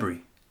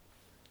mid-February,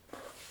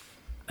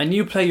 and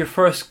you play your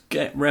first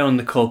round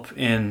of the cup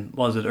in,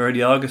 was it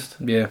early August?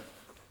 Yeah.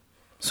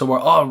 So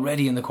we're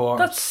already in the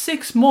quarters. That's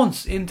 6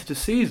 months into the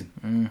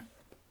season.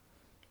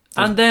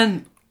 And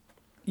then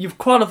you've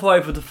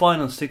qualified for the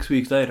final 6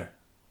 weeks later.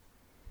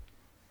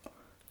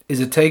 Is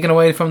it taken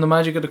away from the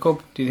magic of the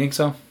cup? Do you think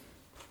so?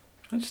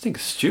 I just think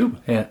it's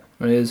stupid. Yeah,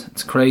 it is.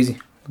 It's crazy.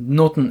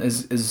 Nothing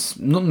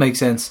makes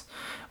sense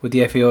with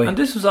the FAI. And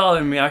this was all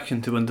in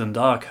reaction to when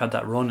Dundalk had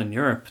that run in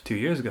Europe 2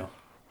 years ago.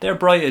 Their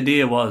bright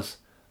idea was,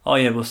 oh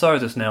yeah, we'll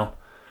start this now.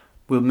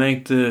 We'll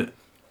make the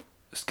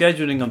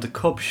scheduling of the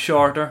cup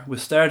shorter, we'll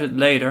start it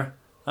later,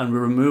 and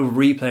we'll remove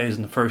replays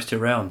in the first 2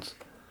 rounds.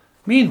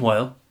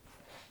 Meanwhile,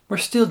 we're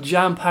still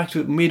jam-packed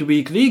with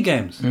midweek league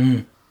games.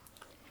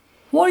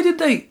 Why did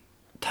they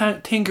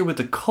tinker with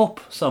the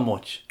cup so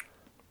much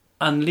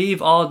and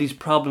leave all these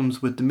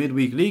problems with the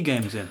midweek league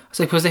games in? It's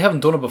like, because they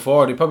haven't done it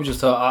before. They probably just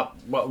thought,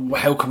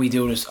 how can we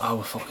do this?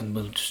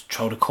 We'll just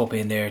throw the cup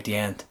in there at the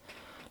end,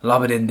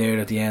 lob it in there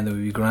at the end. It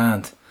would be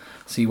grand.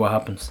 See what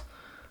happens.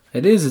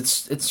 It is.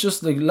 It's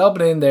just like lob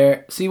it in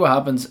there, see what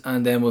happens,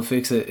 and then we'll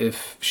fix it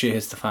if shit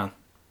hits the fan.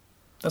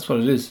 That's what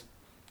it is.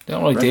 They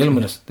don't like dealing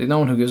with it. They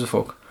know who gives a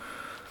fuck.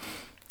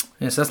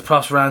 Yes, that's the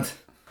Prof's rant.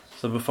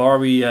 So before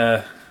we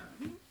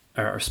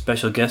our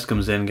special guest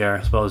comes in, Gar,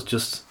 I suppose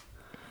just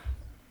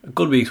a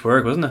good week's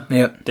work, wasn't it?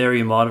 Yeah.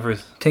 Derry and Waterford.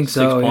 Think 6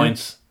 so,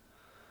 points.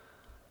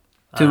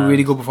 Yeah. 2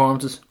 really good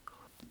performances.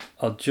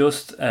 I'll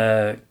just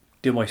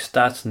do my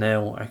stats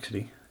now,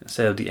 actually,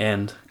 instead of the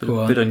end.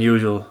 Go on. Bit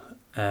unusual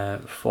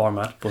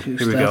format, but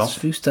here we go.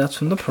 Few stats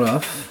from the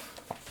Prof.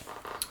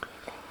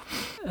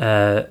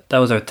 That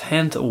was our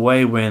 10th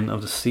away win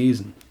of the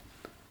season.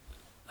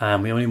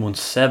 And we only won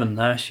 7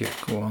 last year.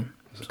 Go on.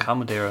 As a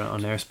commentator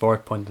on Air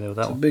Sport pointed out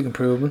that It's a one. big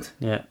improvement.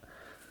 Yeah.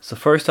 It's the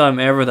first time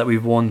ever that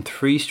we've won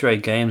 3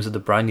 straight games at the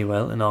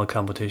Brandywell in all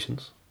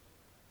competitions.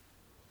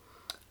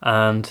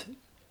 And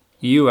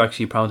you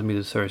actually prompted me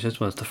to search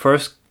this one. It's the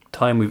first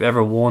time we've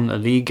ever won a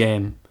league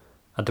game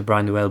at the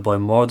Brandywell by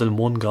more than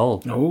 1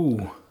 goal.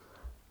 Oh.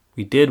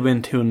 We did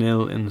win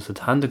 2-0 in the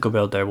Setanta Cup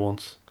out there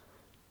once,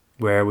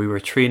 where we were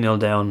 3-0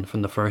 down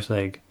from the first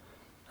leg,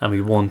 and we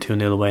won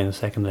 2-0 away in the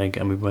second leg,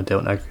 and we went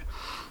out in aggregate.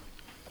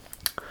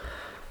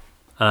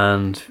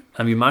 And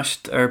we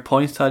matched our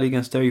points tally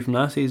against Derry from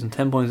last season,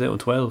 10 points out of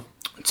 12.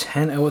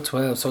 10 out of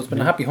 12. So it's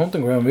been a happy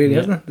hunting ground, really,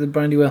 hasn't it? The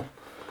Brandywell.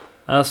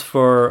 As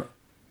for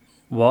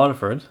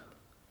Waterford,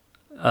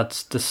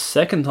 that's the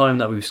second time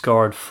that we've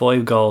scored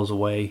 5 goals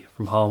away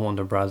from home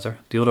under Brazzer.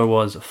 The other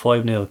was a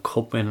 5-0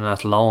 cup win in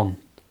Athlone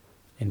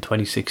in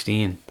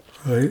 2016.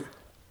 Right.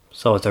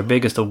 So it's our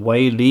biggest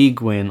away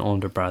league win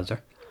under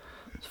Brazzer.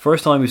 It's the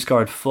first time we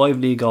scored 5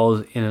 league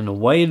goals in an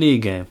away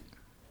league game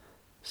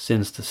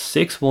since the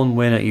 6-1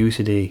 win at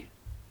UCD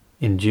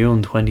in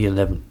June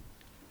 2011.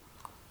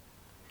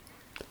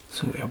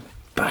 So we are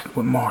back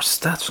with more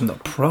stats from the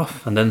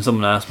prof. And then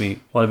someone asked me,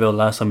 what about the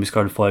last time we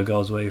scored 5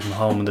 goals away from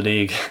home in the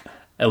league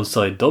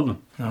outside Dublin?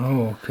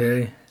 Oh,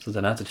 okay. So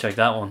then I had to check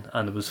that one,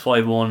 and it was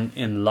 5-1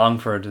 in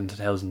Longford in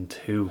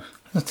 2002.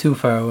 Not too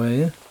far away,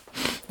 yeah.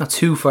 Not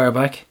too far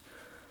back.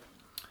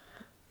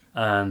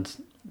 And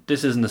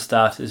this isn't a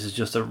stat, this is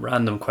just a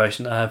random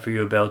question I have for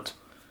you about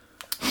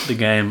the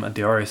game at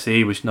the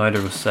RSC, which neither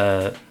of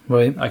us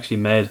Right. actually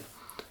made,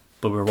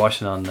 but we were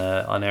watching on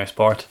Air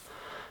Sport.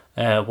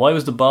 Why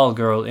was the ball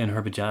girl in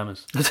her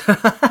pyjamas?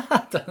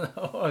 I don't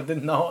know. I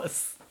didn't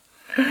notice.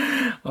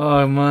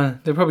 Oh man,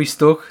 they're probably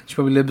stuck. She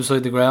probably lived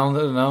beside the ground.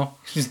 I don't know.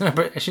 She's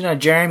not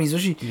Jeremy's,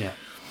 was she? Yeah.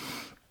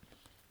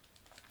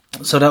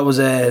 So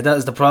that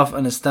is the prof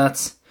and his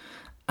stats,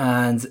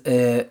 and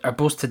our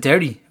bus to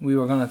Derry. We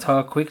were going to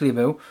talk quickly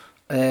about.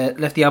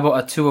 Left the Abbot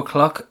at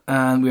 2:00,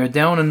 and we were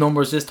down in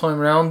numbers this time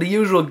around. The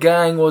usual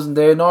gang wasn't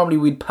there. Normally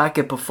we'd pack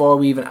it before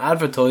we even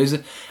advertise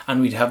it,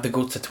 and we'd have the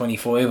guts of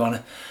 25 on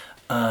it.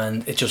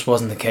 And it just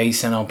wasn't the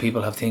case. You know,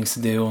 people have things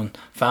to do, and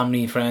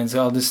family, friends,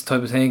 all this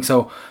type of thing.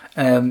 So,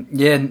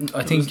 yeah,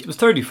 I think it was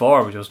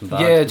 34, which wasn't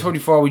bad. yeah,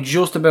 34. We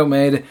just about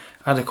made it.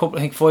 Had a couple,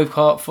 I think five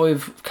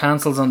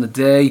cancels on the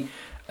day.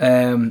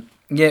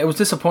 Yeah, it was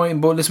disappointing,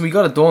 but listen, we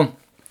got it done.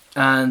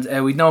 And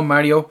we'd known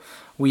Mario.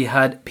 We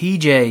had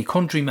PJ,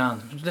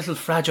 countryman, little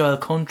fragile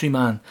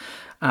countryman,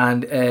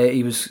 and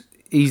he was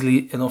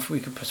easily enough. We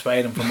could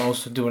persuade him from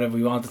us to do whatever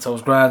we wanted. So it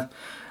was grand.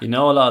 You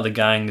know, a lot of the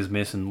gang is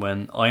missing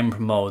when I'm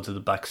promoted to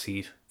the back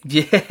seat.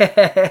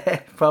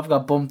 Yeah, Prof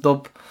got bumped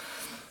up.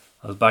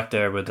 I was back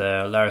there with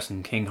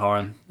Larson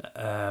Kinghorn,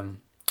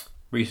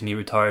 recently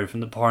retired from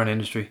the porn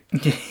industry.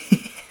 2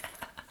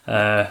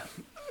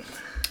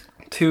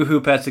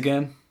 hoopettes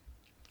again.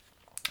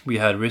 We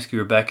had Risky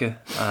Rebecca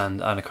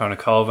and Anna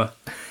Kornikova.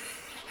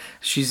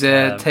 She's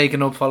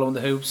taken up following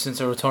the hoops since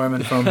her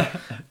retirement from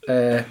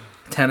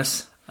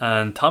tennis.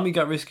 And Tommy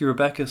got Risky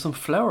Rebecca some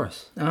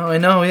flowers. Oh, I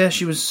know. Yeah,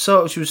 she was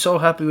so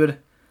happy with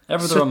it.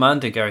 Ever the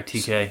romantic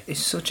RTK.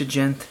 He's such a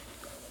gent.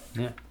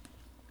 Yeah.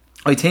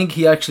 I think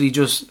he actually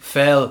just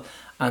fell,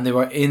 and they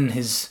were in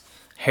his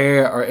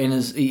hair or in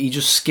his. He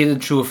just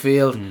skidded through a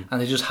field, and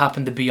they just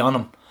happened to be on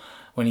him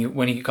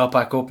when he got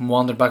back up and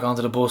wandered back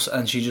onto the bus,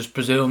 and she just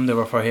presumed they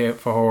were for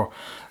her.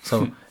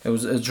 So it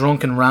was a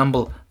drunken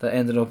ramble that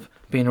ended up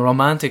being a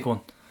romantic one.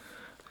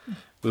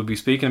 We'll be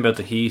speaking about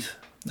the Heat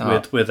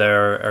with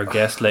our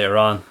guest later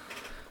on,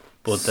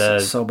 but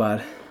so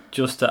bad.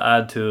 Just to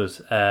add to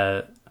it,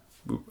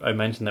 I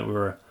mentioned that we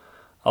were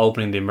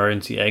opening the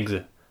emergency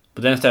exit,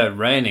 but then it started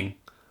raining,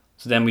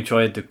 so then we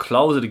tried to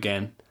close it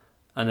again,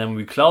 and then when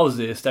we closed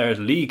it, it started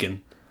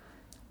leaking,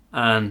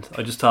 and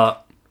I just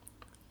thought,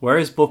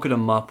 where's bucket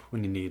and mop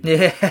when you need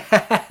it?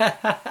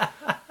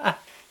 Yeah.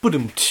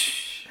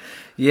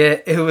 Yeah,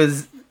 it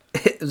was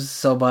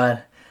so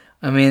bad.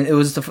 I mean, it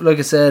was like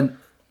I said,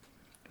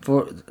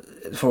 for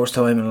first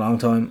time in a long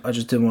time, I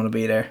just didn't want to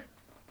be there.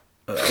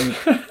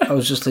 I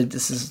was just like,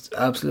 this is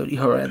absolutely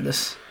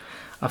horrendous.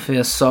 I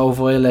feel so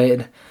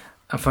violated,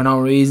 and for no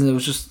reason. It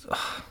was just,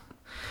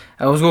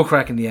 I was go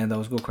crack in the end.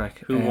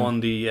 Who won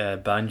the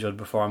Banjo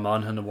Before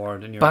Monaghan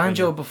award in your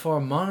Banjo opinion? Before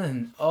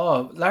Monaghan?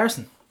 Oh,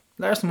 Larson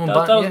won.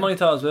 That was my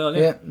thought as well.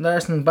 Yeah,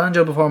 Larson,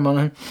 Banjo Before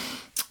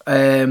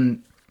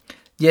Monaghan.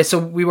 Yeah, so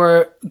we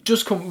were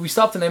we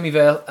stopped in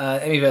Emmyvale.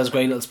 Emmyvale's a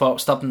great little spot. We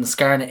stopped in the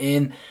Scarna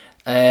Inn.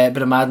 A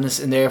bit of madness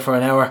in there for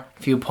an hour,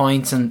 a few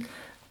pints, and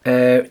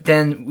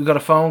then we got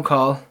a phone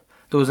call.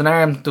 There was an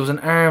armed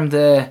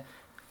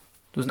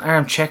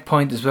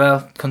checkpoint as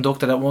well,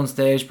 conducted at one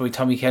stage by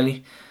Tommy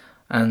Kelly,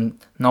 and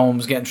no one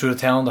was getting through the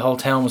town. The whole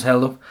town was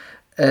held up.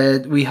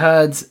 We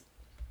had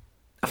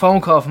a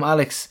phone call from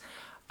Alex,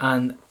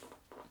 and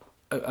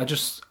I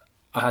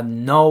had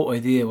no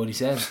idea what he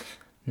said.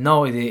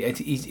 No idea.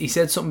 He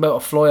said something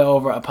about a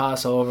flyover, a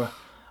passover,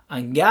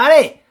 and got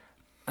it.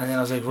 And then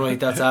I was like, right,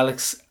 that's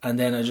Alex. And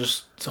then I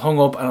just hung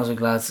up and I was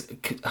like, lads,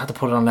 I had to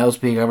put it on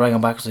loudspeaker. I rang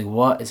him back. I was like,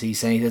 what is he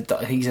saying?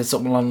 He said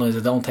something along the lines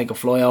of, don't take a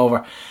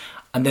flyover.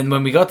 And then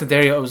when we got to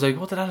Derry, I was like,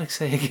 what did Alex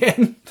say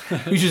again?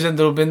 We just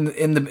ended up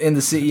in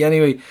the city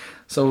anyway.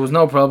 So there was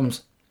no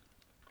problems.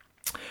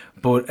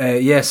 But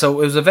yeah,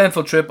 so it was an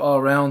eventful trip all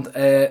around.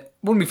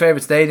 One of my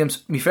favourite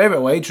stadiums. My favourite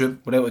away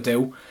trip, without a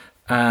doubt.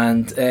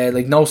 And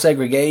like no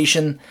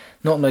segregation,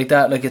 nothing like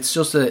that. Like it's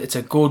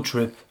a good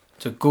trip.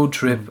 It's a good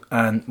trip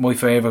and my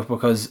favourite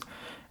because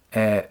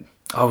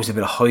always a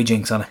bit of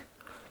hijinks on it.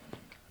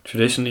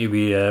 Traditionally,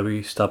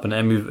 we stop in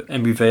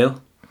Embry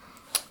Vale,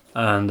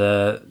 and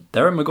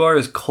Darren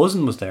Maguire's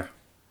cousin was there,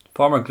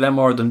 former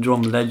Glenmore and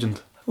Drum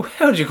legend.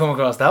 How did you come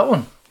across that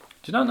one?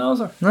 Do you not know,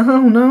 sir?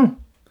 No.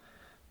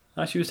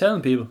 Actually, was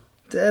telling people.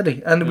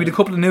 Deadly. And we had a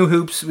couple of new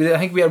hoops. I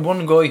think we had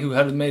one guy who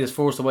had made his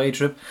first away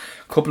trip.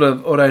 A couple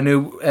of other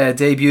new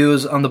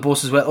debuts on the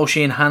bus as well.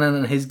 O'Shane Hannon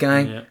and his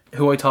gang,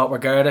 who I thought were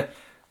Garda.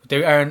 They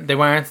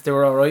weren't. They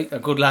were alright. They're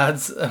good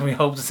lads, and we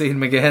hope to see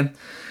them again.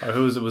 Or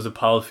who was it? Was it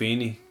Paul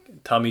Feeney?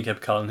 Tommy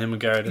kept calling him a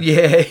Garda.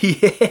 Yeah.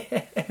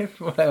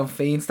 What a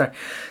fiendster.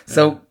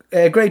 So,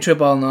 great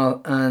trip all in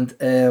all. And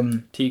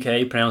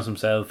TK pronounced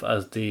himself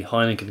as the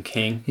Heineken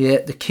King.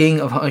 Yeah, the king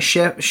of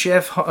Chef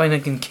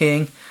Heineken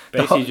King.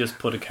 Basically just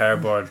put a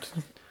cardboard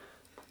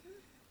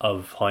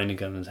of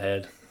Heineken on his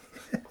head.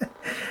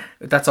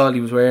 That's all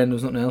he was wearing, there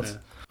was nothing else. Yeah.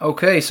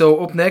 Okay,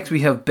 so up next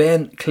we have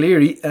Ben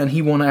Cleary, and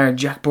he won our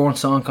Jack Bourne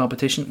song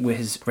competition with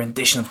his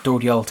rendition of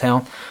Dirty Old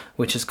Town,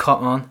 which is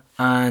caught on.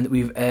 And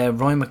we've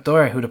Ryan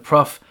McDowell, who the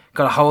prof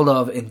got a hold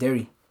of in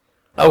Derry.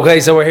 Okay,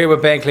 so we're here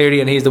with Ben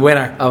Cleary, and he's the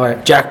winner of our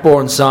Jack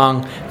Bourne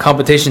song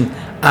competition.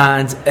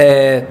 And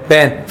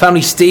Ben,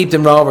 family steeped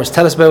in Rovers.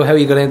 Tell us about how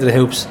you got into the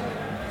hoops.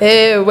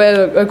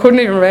 Well, I couldn't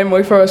even remember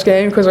my first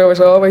game because I was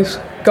always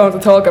going to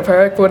Talca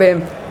Park,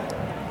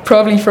 but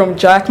probably from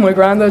Jack, my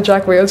granddad,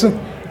 Jack Wilson,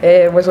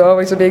 was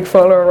always a big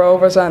follower of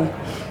Rovers, and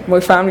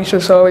my family's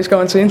just always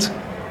gone since.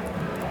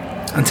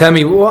 And tell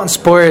me, what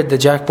inspired the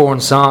Jack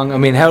Bourne song? I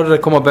mean, how did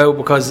it come about?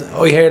 Because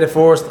I heard it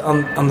first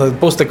on the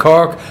bus to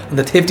Cork, on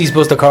the Tifties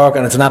bus to Cork,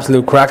 and it's an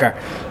absolute cracker.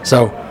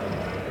 So,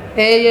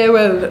 yeah,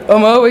 well,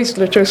 I'm always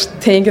just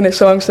thinking of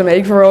songs to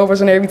make for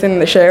Rovers and everything in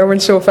the shower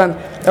and stuff. And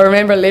I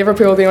remember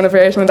Liverpool doing a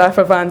version of that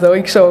for Van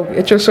Dijk, so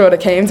it just sort of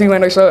came to me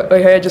when I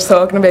heard just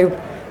talking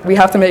about we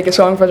have to make a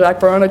song for Jack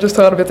Bourne. I just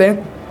thought of it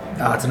then.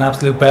 Oh, it's an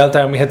absolute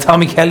belter, and we had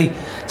Tommy Kelly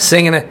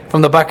singing it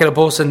from the back of the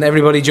bus and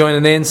everybody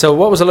joining in. So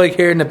what was it like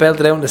hearing it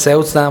belted out in the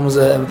South Stand? Was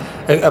it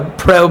a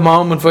proud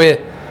moment for you?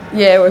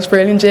 Yeah, it was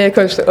brilliant, yeah,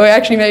 because I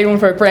actually made one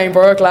for Graham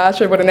Burke last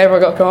year, but I never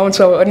got going,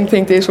 so I didn't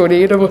think this would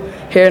either, but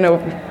hearing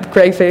a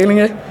great feeling,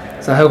 yeah.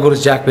 So how good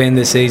has Jack been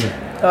this season?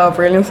 Oh,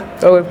 brilliant.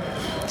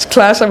 It's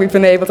class that we've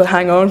been able to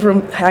hang on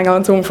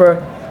to him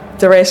for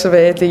the rest of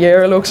the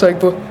year, it looks like,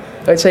 but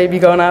I'd say be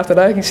gone after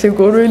that. He's still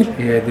good, really.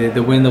 Yeah,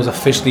 the window's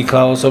officially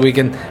closed, so we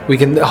can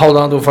hold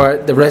on to him for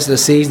the rest of the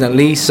season at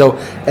least. So,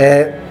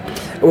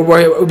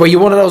 were you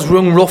one of those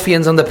young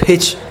ruffians on the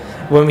pitch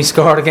when we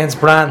scored against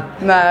Bran?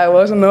 Nah, I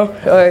wasn't. No.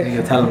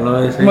 You tell them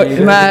lies. To be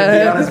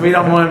honest, we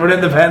don't mind. We're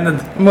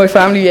independent. My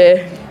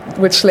family,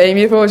 would slay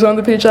me if I was on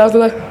the pitch after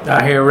that.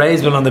 I hear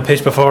Ray's been on the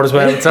pitch before as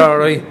well. It's all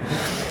right.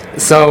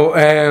 So.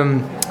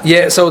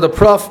 Yeah, so the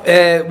prof,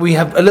 we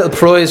have a little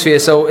prize for you.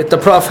 So the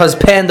prof has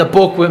penned a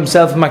book with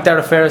himself and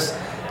McDarragh Ferris,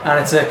 and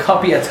it's a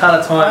copy of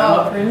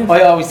Talatine.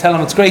 I always tell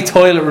him it's great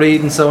toilet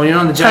reading, so when you're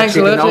on the jack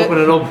you can open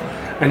it up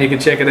and you can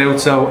check it out.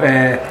 So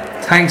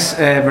thanks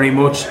very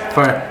much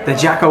for the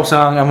Jacko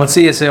song, and we'll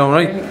see you soon,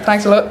 right?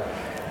 Thanks a lot.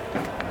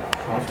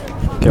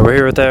 Okay, we're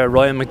here with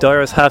Ryan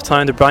McDowell. It's half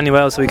time to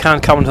Brandywell, so we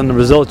can't comment on the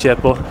result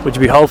yet, but would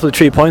you be hopeful of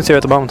 3 points here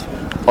at the moment?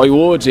 I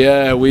would,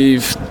 yeah.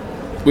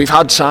 We've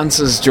had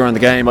chances during the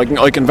game.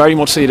 I can very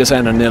much see this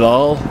ending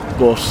 0-0,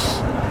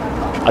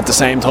 but at the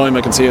same time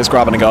I can see us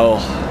grabbing a goal.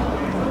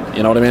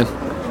 You know what I mean?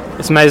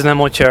 It's amazing how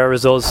much our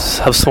results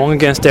have swung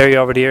against Derry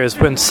over the years.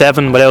 Went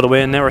 7 without a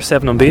win, now we're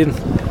 7 unbeaten.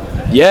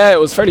 Yeah, it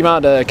was fairly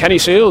mad. Kenny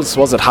Shields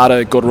had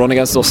a good run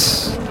against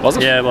us, was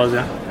it? Yeah, it was,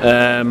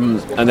 yeah.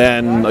 And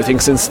then I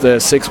think since the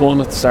 6-1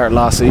 at the start of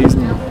last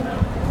season,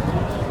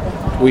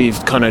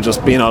 we've kind of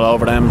just been all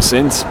over them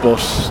since,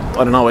 but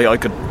I don't know, I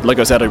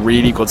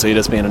really could see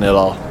this being a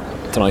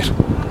 0-0 tonight.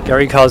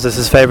 Gary calls this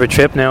his favourite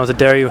trip now. Was it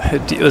Derry?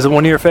 Was it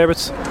one of your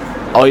favourites?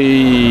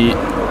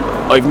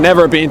 I've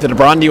never been to the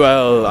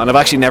Brandywell, and I've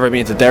actually never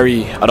been to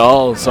Derry at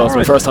all, so it's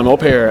my first time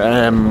up here.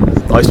 I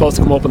was supposed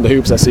to come up on the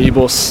Hoops SE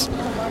bus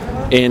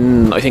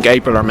in I think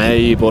April or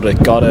May, but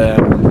it got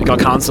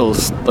cancelled.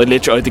 I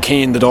literally had the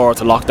key in the door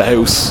to lock the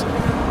house,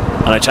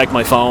 and I checked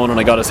my phone and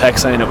I got a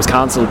text saying it was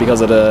cancelled because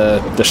of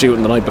the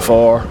shooting the night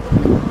before.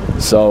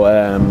 So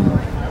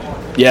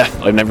yeah,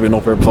 I've never been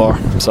up here before.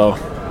 So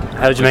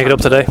how did you make it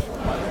up today?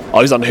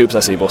 I was on the Hoops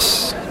SE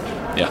bus.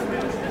 Yeah.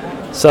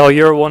 So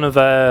you're one of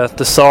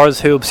the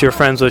Swords Hoops. You're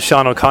friends with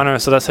Sean O'Connor,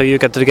 so that's how you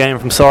get to the game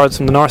from Swords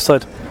from the north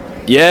side.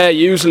 Yeah,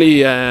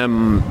 usually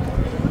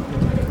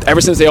ever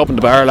since they opened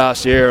the bar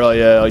last year,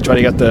 I try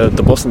to get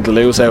the bus into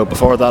Lewis out.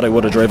 Before that I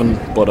would have driven,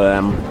 but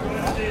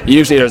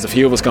Usually there's a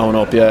few of us going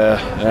up, yeah.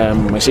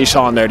 I see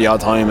Sean there the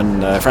odd time,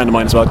 and a friend of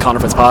mine as well, Conor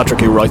Fitzpatrick,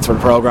 who writes for the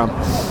programme.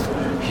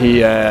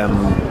 He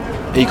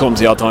comes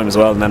the odd time as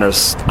well, and then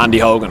there's Andy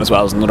Hogan as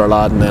well as another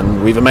lad, and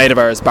then we've a mate of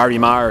ours, Barry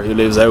Marr, who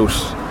lives out.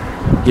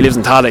 He lives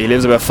in Tala. He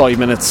lives about 5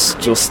 minutes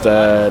just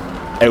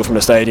out from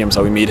the stadium,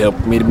 so we meet up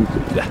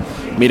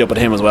with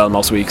him as well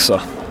most weeks. So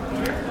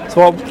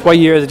what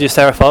year did you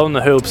start following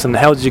the hoops, and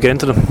how did you get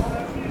into them?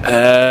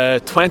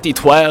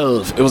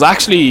 2012. It was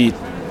actually,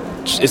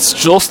 it's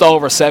just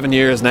over 7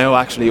 years now.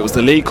 Actually, it was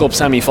the League Cup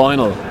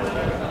semi-final.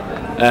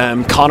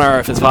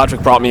 Conor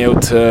Fitzpatrick brought me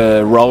out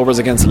to Rovers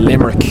against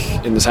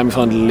Limerick in the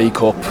semi-final of the League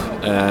Cup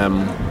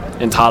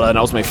in Tala, and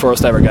that was my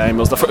first ever game.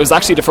 It was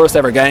actually the first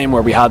ever game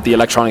where we had the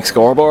electronic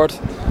scoreboard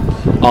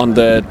on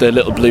the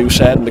little blue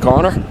shed in the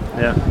corner.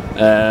 Yeah.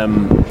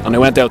 And I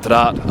went out to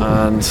that,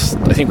 and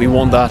I think we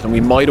won that, and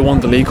we might have won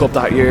the League Cup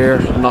that year.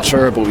 I'm not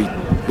sure, but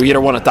we either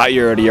won it that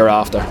year or the year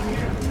after.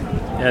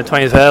 Yeah,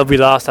 2012 we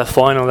lost that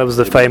final. That was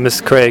the famous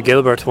Craig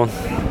Gilbert one.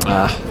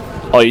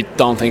 I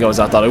don't think I was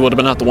at that. I would have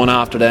been at the one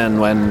after then,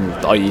 when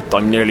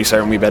I'm nearly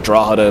certain we bet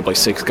Drogheda by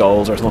 6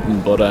 goals or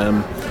something. But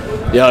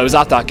yeah, I was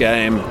at that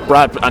game.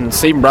 And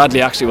Stephen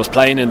Bradley actually was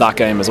playing in that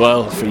game as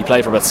well. He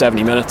played for about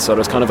 70 minutes, so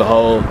there's kind of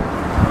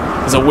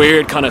there's a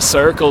weird kind of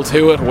circle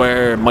to it,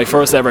 where my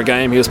first ever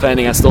game he was playing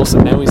against us,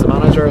 and now he's the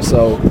manager.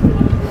 So,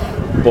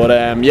 but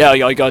yeah,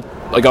 I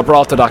got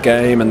brought to that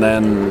game, and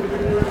then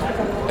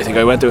I think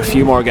I went to a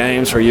few more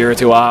games for a year or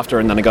two after,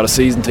 and then I got a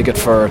season ticket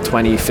for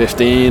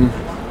 2015,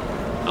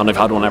 and I've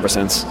had one ever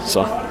since.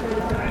 So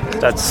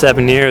that's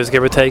 7 years,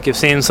 give or take. You've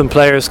seen some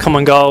players come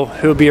and go.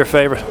 Who would be your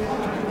favourite?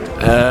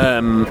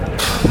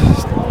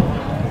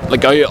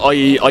 Like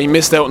I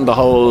missed out on the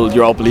whole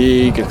Europa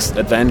League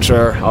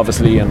adventure,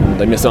 obviously, and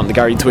I missed out on the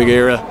Gary Twigg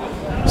era,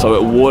 so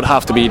it would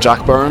have to be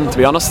Jack Byrne, to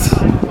be honest.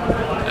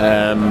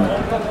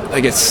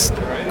 Like it's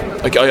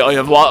like I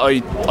have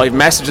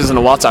messages in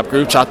a WhatsApp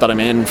group chat that I'm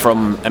in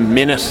from a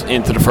minute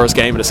into the first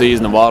game of the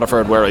season in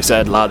Waterford, where I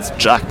said, lads,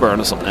 Jack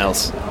Byrne is something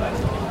else.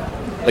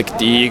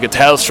 Like you could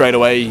tell straight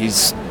away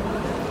he's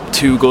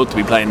too good to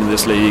be playing in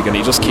this league, and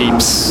he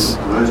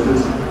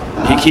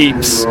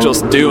keeps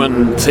just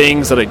doing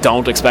things that I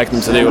don't expect him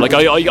to do. Like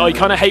I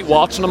kind of hate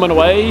watching him in a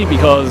way,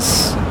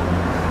 because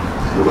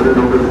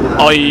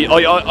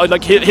I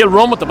like he'll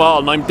run with the ball,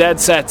 and I'm dead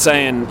set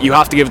saying you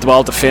have to give the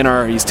ball to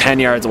Finner. He's 10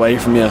 yards away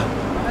from you,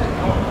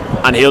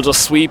 and he'll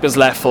just sweep his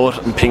left foot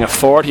and ping a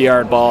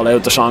 40-yard ball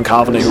out to Sean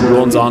Kavanagh, who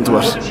runs onto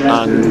it,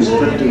 and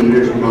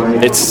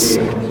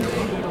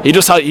he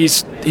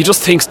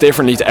just thinks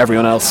differently to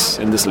everyone else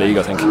in this league,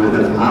 I think.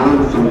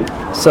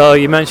 So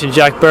you mentioned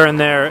Jack Byrne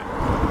there.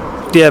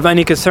 Do you have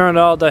any concern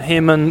at all that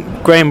him and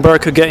Graham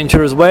Burke could get into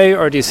his way,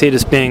 or do you see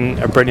this being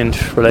a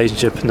brilliant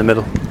relationship in the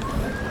middle?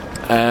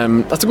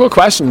 That's a good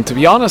question. To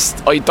be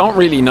honest, I don't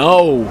really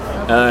know.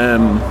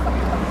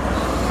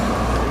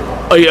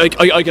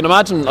 I can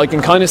imagine, I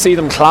can kind of see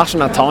them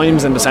clashing at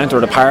times in the centre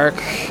of the park,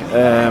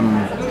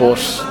 but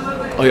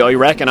I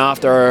reckon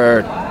after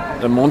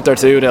a month or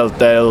two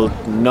they'll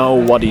know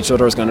what each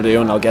other is going to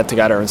do, and they'll get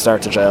together and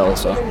start to gel.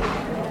 So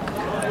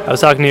I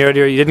was talking to you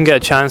earlier, you didn't get a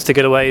chance to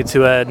get away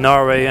to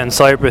Norway and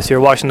Cyprus. You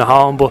were watching the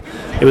home, but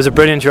it was a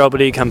brilliant Europa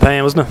League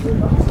campaign, wasn't it?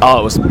 Oh,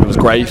 it was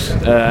great.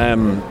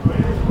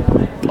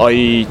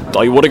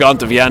 I would have gone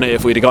to Vienna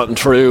if we'd have gotten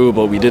through,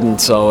 but we didn't,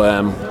 so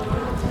I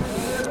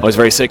was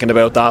very sickened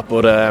about that.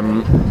 But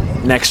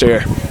next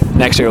year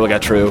we'll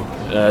get through.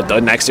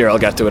 Next year I'll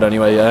get to it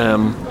anyway.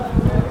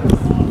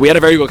 We had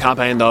a very good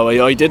campaign though.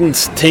 I didn't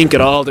think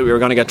at all that we were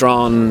going to get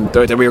drawn,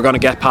 that we were going to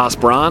get past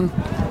Brann.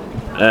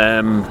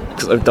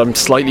 Because I'm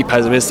slightly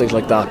pessimistic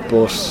like that,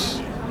 but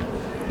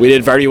we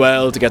did very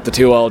well to get the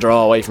 2-2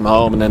 draw away from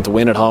home, and then to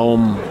win at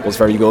home was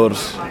very good.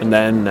 And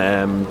then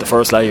the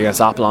first leg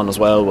against Apollon as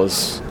well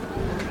was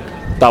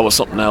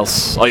something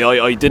else.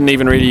 I didn't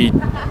even really,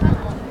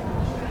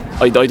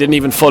 I didn't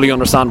even fully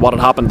understand what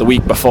had happened the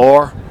week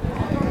before.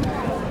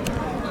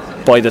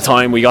 By the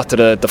time we got to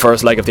the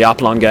first leg of the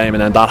Apollon game,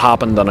 and then that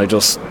happened, and I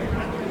just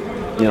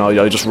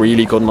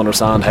really couldn't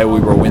understand how we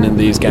were winning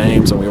these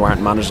games, and we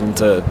weren't managing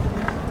to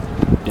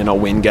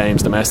win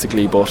games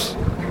domestically, but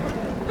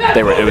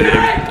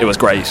it was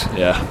great.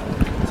 Yeah.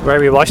 So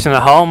were you watching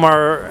at home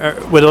or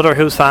with other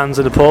Hoops fans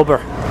in the pub? Or?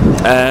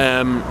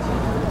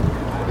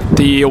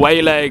 The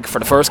away leg for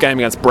the first game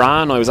against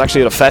Brann, I was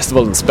actually at a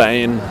festival in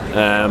Spain,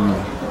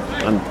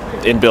 and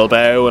in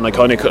Bilbao, and I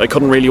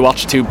couldn't really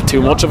watch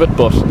too much of it,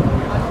 but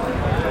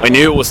I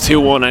knew it was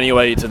 2-1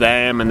 anyway to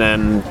them, and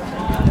then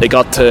they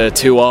got to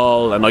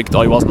 2-2, and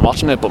I wasn't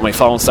watching it, but my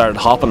phone started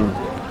hopping,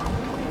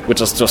 which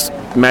was just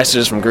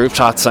messages from group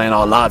chats saying,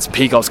 "Oh lads,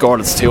 Pico scored,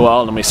 it's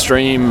 2-2," and my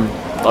stream,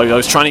 I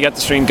was trying to get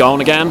the stream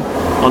going again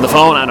on the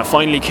phone, and it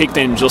finally kicked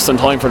in just in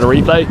time for the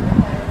replay,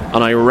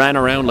 and I ran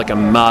around like a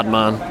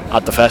madman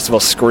at the festival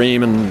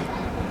screaming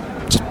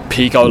just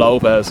Pico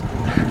Lopez,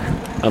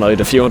 and I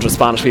had a few hundred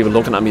Spanish people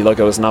looking at me like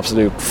I was an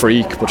absolute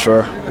freak. But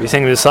sure. Are you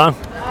singing the song?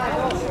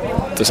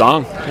 The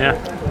song? Yeah.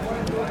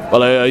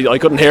 Well, I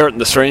couldn't hear it in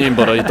the stream,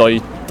 but I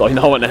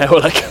know it now.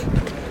 Like,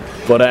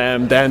 But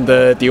then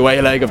the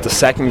away leg of the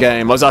second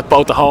game, I was at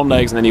both the home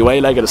legs, and then the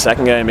away leg of the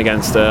second game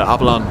against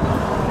Apollon.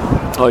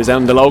 I was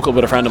down in the local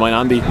with a friend of mine,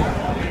 Andy,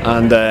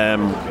 and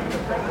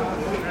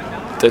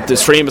the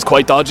stream was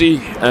quite dodgy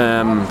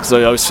because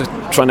I was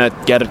trying to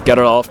get it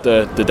off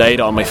the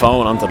data on my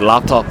phone onto the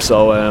laptop.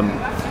 So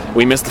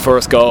we missed the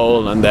first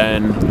goal, and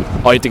then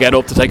I had to get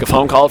up to take a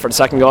phone call for the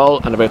second goal.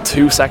 And about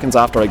 2 seconds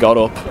after I got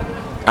up,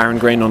 Aaron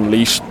Green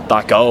unleashed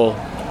that goal,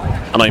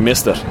 and I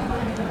missed it.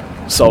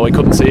 So I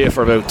couldn't see it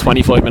for about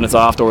 25 minutes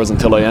afterwards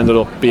until I ended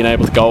up being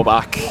able to go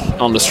back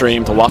on the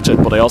stream to watch it.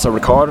 But I also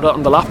recorded it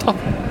on the laptop,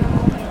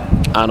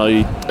 and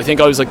I think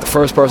I was like the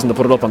first person to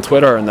put it up on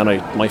Twitter, and then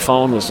my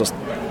phone was just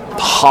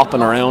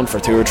hopping around for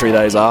 2 or 3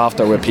 days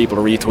after, with people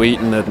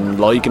retweeting it and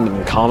liking it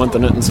and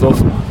commenting it and stuff.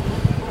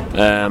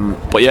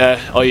 But yeah,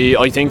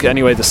 I think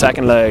anyway the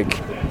second leg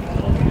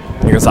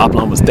against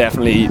Apollon was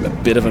definitely a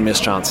bit of a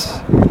mischance.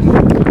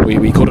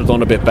 We could have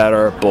done a bit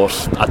better, but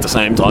at the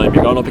same time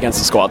you're going up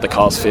against a squad that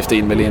cost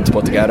 15 million to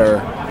put together,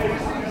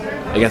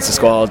 against a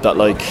squad that,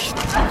 like,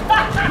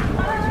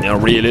 you know,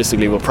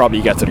 realistically will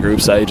probably get to the group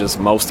stages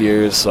most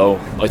years. So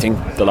I think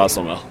the lads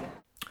done well.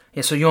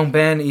 Yeah, so young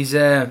Ben, he's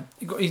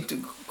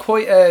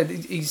quite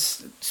he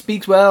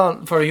speaks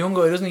well for a young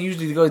guy, doesn't he?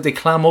 Usually the guys, they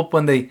clam up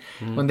when they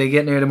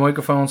get near the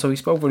microphone, so he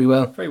spoke very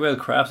well. Very well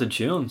crafted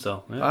tune,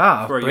 so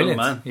yeah, for a brilliant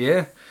young man.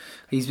 Yeah,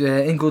 he's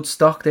in good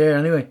stock there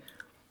anyway.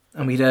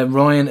 And we had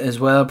Ryan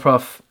as well,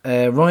 Prof.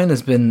 Ryan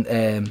has been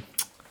a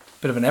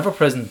bit of an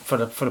ever-present for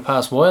the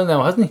past while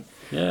now, hasn't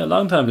he? Yeah, a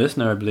long time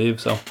listener, I believe.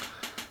 So,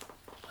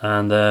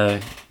 and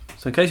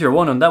so in case you're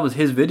wondering, that was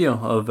his video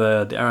of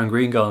the Aaron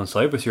Green goal in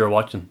Cyprus you were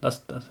watching.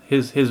 That's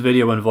his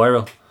video went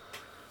viral.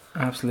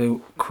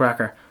 Absolute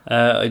cracker.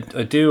 I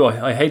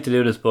hate to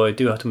do this, but I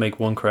do have to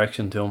make one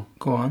correction to him.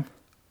 Go on.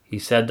 He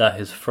said that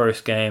his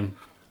first game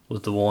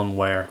was the one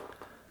where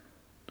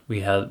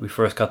we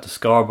first got the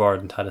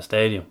scoreboard in Tata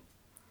Stadium,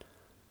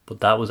 but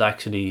that was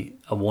actually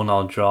a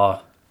 1-1 draw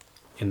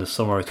in the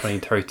summer of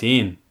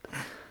 2013.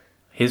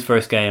 His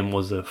first game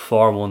was a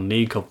 4-1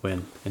 League Cup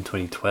win in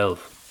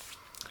 2012.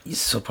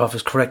 So Prof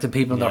is correcting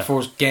people in their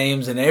first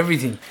games and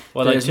everything.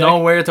 Well, there's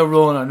nowhere to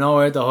run or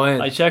nowhere to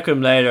hide. I checked with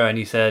him later and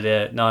he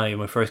said, no,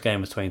 my first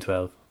game was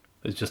 2012.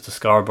 It's just a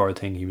scoreboard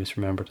thing he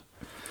misremembered.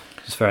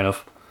 Just fair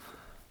enough.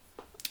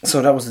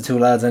 So that was the two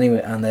lads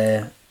anyway,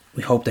 and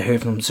we hope to hear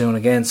from them soon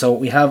again. So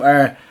we have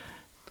our...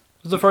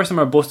 It was the first time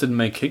our bus didn't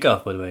make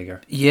kick-off, by the way,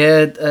 Gar.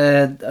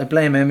 Yeah, I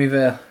blame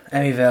Emmyvale.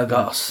 Emmyvale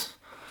got us.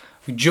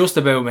 We just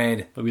about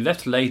made it. But we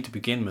left late to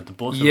begin with. The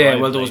bus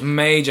well, there was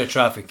major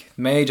traffic.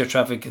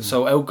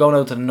 So going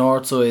out to the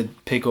north side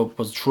pick-up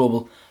was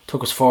trouble.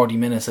 Took us 40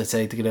 minutes, I'd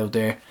say, to get out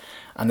there.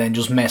 And then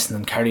just messing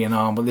and carrying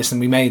on. But listen,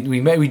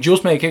 we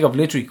just made kick-off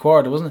literally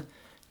quarter, wasn't it?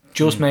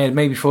 Just made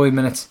maybe 5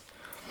 minutes.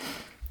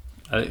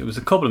 It was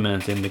a couple of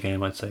minutes in the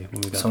game, I'd say,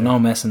 when we got so there. No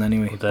messing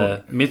anyway.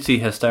 But Mitzi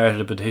has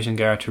started a petition,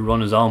 Gar, to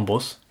run his own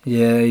bus.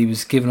 Yeah, he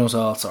was giving us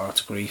all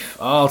sorts of grief.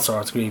 We're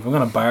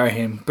going to bar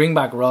him. Bring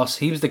back Ross.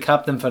 He was the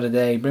captain for the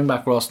day. Bring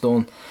back Ross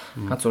Dunn.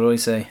 That's what I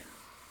say.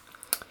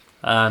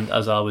 And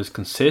as always,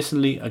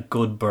 consistently a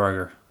good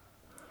burger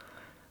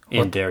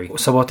in Derry.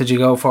 So what did you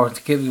go for?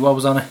 What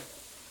was on it?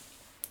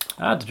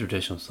 The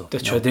traditional stuff.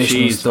 Traditional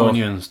cheese, stuff.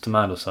 Onions,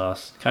 tomato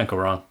sauce. Can't go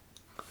wrong.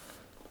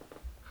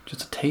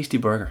 Just a tasty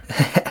burger.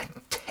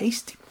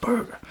 Tasty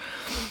burger.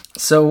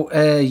 So,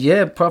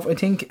 Prof, I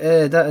think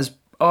that is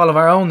all of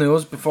our own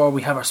news before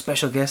we have our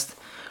special guest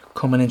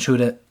coming in through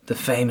the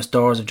famous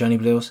doors of Johnny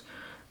Blues.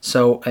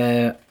 So,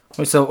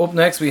 so up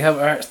next we have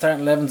our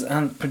starting 11s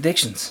and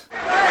predictions.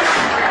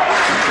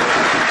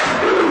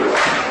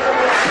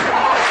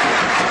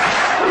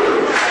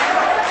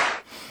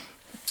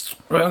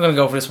 Right, I'm going to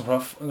go for this one,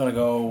 Prof. I'm going to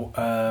go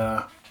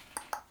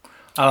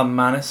Alan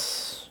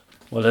Manis.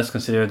 Well, let's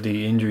consider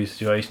the injury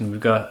situation.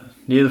 We've got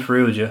Neil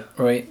Ferrugia,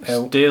 right,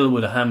 still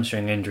with a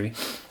hamstring injury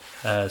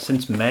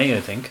since May, I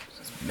think.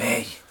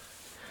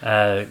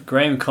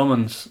 Graham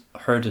Cummins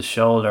hurt his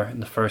shoulder in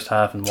the first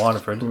half in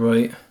Waterford.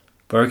 Right.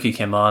 Berkey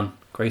came on,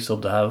 great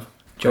sub to have.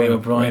 Joey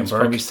O'Brien's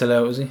probably still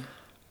out, is he?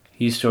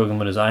 He's struggling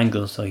with his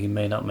ankle, so he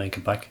may not make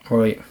it back.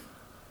 Right.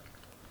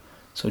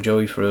 So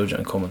Joey, Ferrugia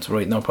and Cummins.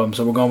 Right, no problem.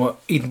 So we're going with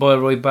Ethan Boyle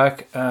right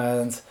back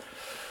and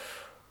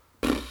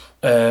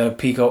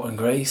Pico and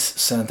Grace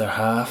centre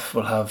half.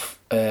 We'll have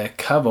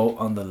Cabo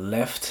on the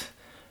left,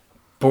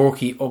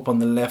 Borky up on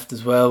the left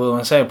as well. When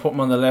I say I put him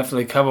on the left,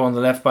 like Cabo on the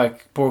left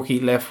back,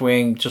 Borky left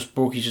wing.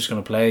 Borky's just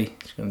going to play.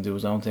 He's going to do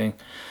his own thing.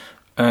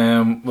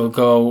 We'll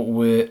go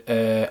with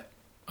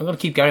I'm going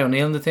to keep Gary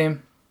O'Neill in the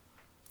team.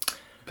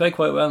 Played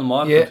quite well in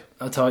Waterford.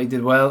 Yeah, I thought he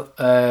did well.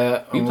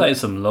 He played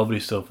some lovely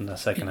stuff in that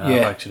second half,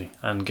 actually.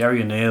 And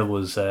Gary O'Neill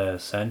was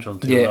central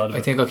to a lot of it.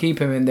 I think I'll keep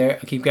him in there.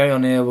 I'll keep Gary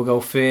O'Neill. We'll go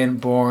Finn,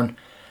 Bourne,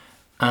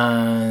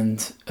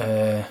 and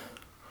oh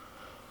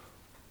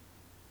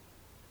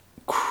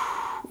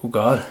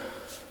God,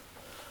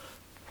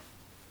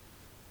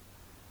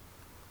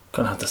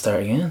 gonna have to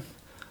start again.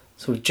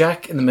 So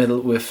Jack in the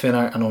middle with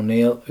Finnar and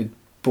O'Neill, with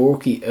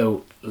Borky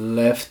out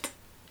left.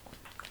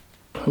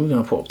 Who are we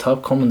gonna put up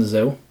top? Cummins is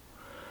out.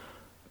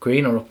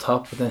 Greener up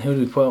top, but then who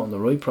do we put out on the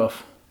right,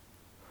 Prof?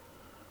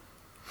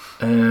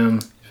 He's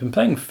been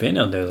playing Finn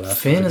out there the last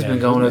Finn couple has of been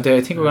games, going hasn't out there.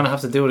 I think we're going to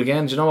have to do it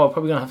again. Do you know what?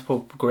 Probably going to have to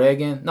put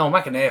Greg in. No,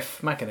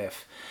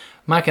 McAneff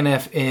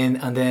in,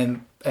 and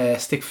then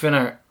stick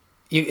Finner.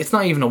 It's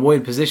not even a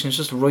wide position, it's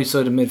just the right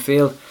side of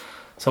midfield.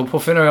 So we'll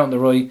put Finner out on the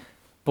right,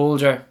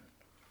 Bulger.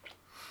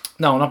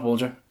 No, not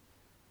Bulger.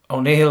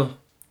 O'Neill,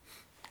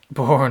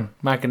 Bourne,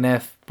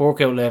 McAneff, Bork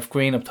out left,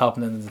 Green up top,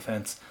 and then the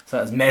defence. So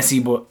that's messy,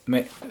 but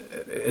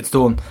it's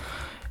done.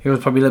 Here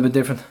was probably a little bit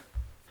different.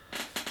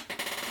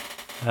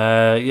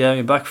 Yeah,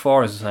 your back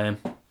four is the same,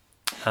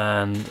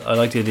 and I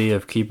like the idea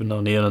of keeping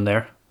O'Neill in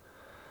there.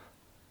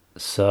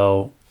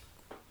 So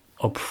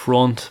up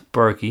front,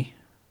 Berkey.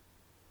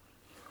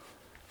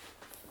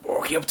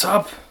 Borky up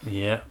top.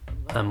 Yeah,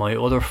 and my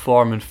other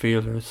four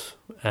midfielders,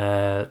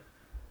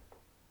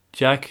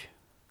 Jack,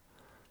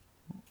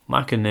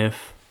 McAneff.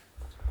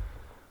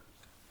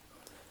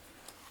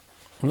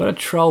 I'm going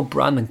to throw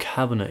Brandon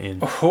Kavanagh in.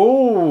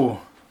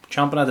 Oh,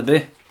 chomping at the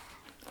bit.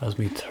 That's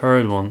my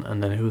third one,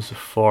 and then who's the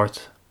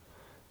fourth?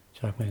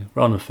 Jack,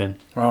 Ronan Finn.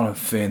 Ronan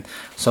Finn.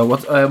 So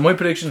what? My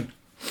prediction.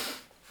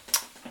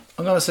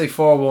 I'm gonna say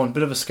 4-1.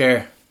 Bit of a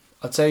scare.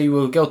 I'd say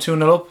we'll go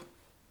 2-0 up,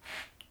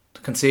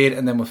 to concede,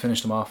 and then we'll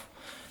finish them off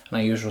in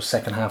our usual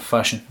second half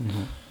fashion.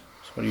 Mm-hmm.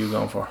 So what are you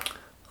going for?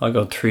 I'll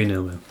go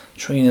 3-0 win.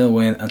 3-0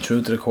 win and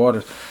through to the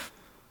quarters.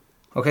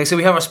 Okay, so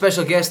we have our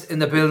special guest in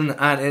the building,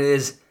 and it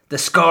is the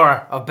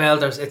scorer of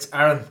Belters. It's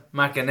Aaron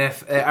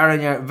McAneff.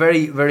 Aaron, you're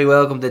very, very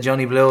welcome to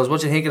Johnny Blues.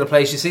 What do you think of the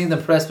place? You seemed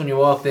impressed when you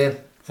walked in.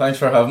 Thanks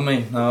for having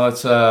me. No,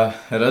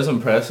 it is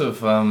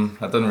impressive. I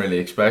didn't really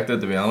expect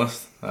it, to be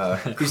honest.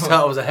 You just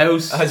thought it was a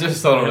house? I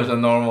just thought it was a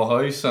normal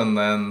house, and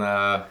then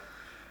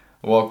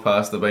walked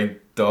past the big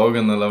dog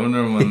in the living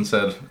room and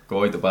said,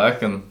 go out the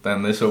back, and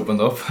then this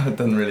opened up. I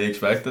didn't really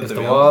expect it. If to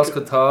the be walls honest.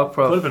 could talk,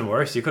 bro. Could have been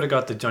worse. You could have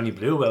got the Johnny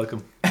Blue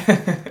welcome.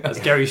 As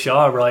Gary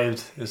Shaw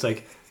arrived, it was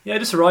like, yeah, I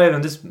just arrived,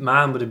 and this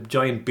man with a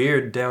giant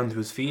beard down to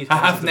his feet,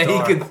 Half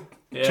naked,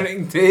 yeah.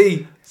 drinking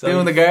tea, So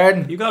doing the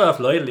garden. You got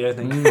off lightly, I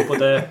think.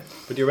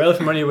 But you're well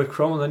familiar with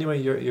Crumlin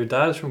anyway. Your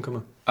dad's from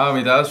Crumlin.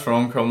 My dad's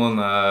from Crumlin.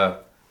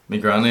 My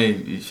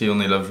granny, she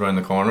only lives around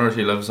the corner.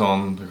 She lives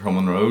on the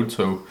Crumlin Road,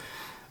 so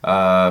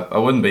I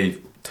wouldn't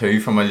be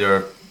too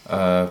familiar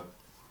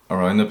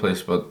around the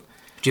place, but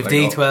Do you have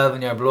D12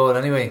 in your blood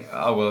anyway?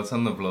 well, it's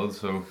in the blood,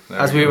 so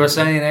as we were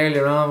saying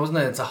earlier on, wasn't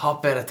it? It's a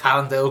hotbed of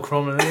talent, Old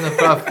Crumlin, isn't it,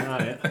 Prof?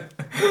 Yeah.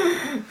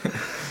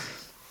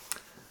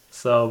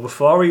 So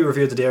before we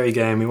review the Derry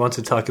game, we want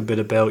to talk a bit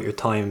about your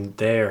time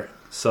there.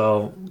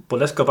 So, but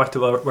let's go back to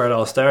where it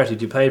all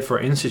started. You played for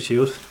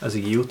Institute as a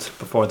youth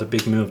before the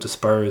big move to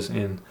Spurs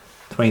in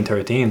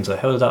 2013. So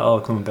how did that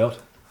all come about?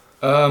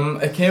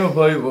 It came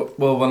about,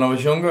 well, when I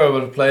was younger I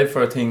would have played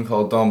for a team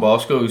called Don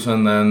Bosco's,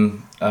 and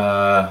then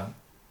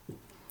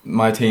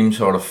my team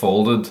sort of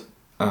folded,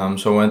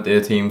 so I went to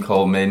a team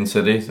called Maiden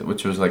City,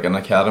 which was like an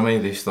academy.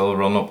 They still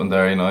run up in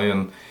Derry now,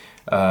 and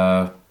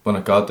when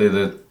it got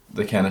to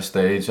the kind of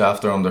stage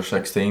after under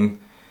 16,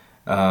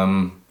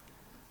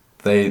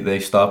 they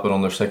stopped at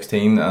under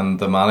 16, and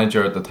the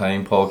manager at the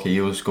time, Paul Key,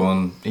 he was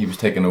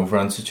taking over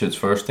Institute's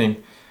first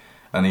team,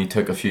 and he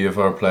took a few of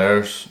our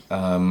players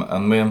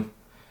and me.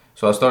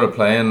 So I started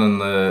playing in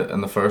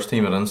the first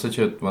team at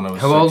Institute when I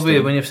was 16. How old were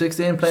you when you were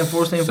 16, playing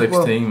first team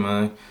football? 16,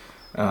 man.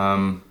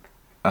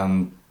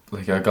 And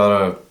like I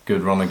got a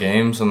good run of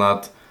games and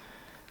that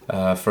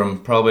from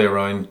probably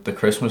around the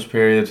Christmas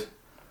period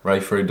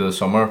right through to the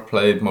summer.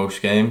 Played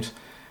most games,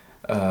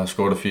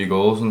 scored a few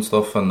goals and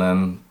stuff, and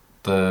then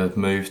the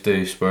move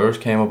to Spurs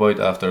came about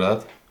after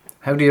that.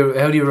 How do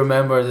you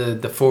remember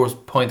the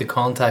first point of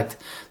contact?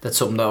 That's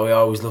something that I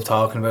always love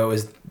talking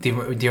about. Do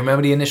you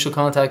remember the initial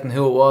contact and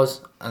who it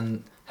was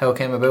and how it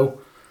came about?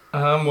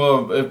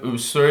 Well, it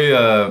was through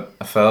a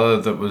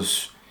fella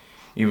that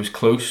he was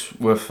close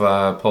with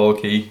Paul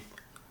Key,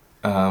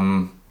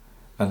 and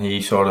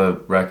he sort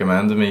of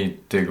recommended me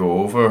to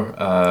go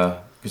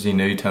over because he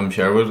knew Tim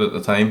Sherwood at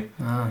the time,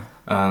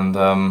 and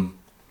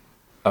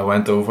I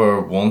went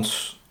over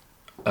once,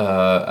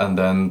 and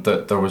then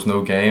there was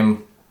no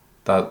game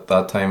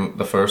that time.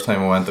 The first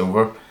time I went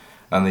over,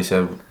 and they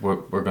said we're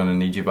going to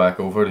need you back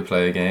over to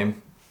play a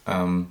game.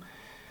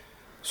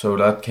 So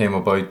that came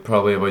about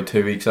probably about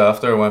 2 weeks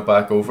after I went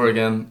back over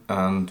again,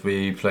 and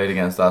we played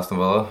against Aston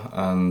Villa,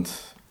 and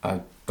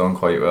I done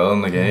quite well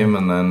in the game,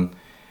 and then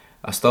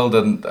I still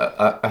didn't.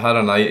 I had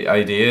an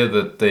idea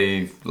that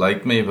they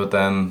liked me, but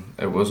then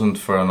it wasn't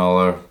for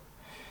another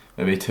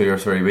maybe 2 or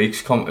 3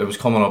 weeks. It was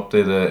coming up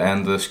to the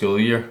end of the school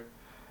year,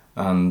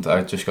 and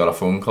I just got a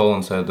phone call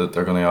and said that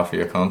they're going to offer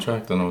you a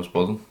contract, and I was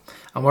buzzing.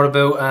 And what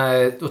about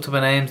what type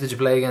of names did you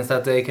play against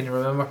that day? Can you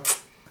remember?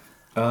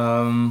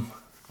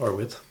 Or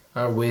with?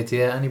 Or with,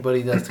 yeah,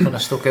 anybody that's kind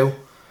of stuck out?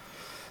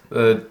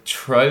 The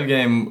trial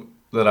game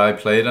that I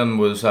played in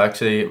was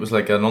actually, it was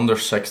like an under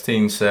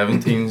 16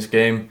 17s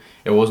game.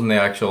 It wasn't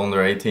the actual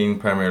under 18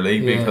 Premier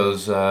League,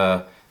 because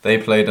they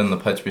played in the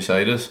pitch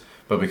beside us,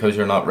 but because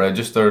you're not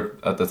registered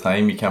at the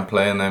time you can't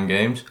play in them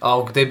games.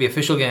 Oh, they'd be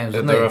official games,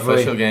 wouldn't They're they?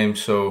 official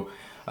games, so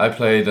I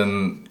played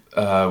in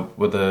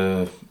with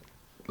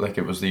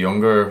it was the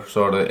younger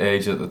sort of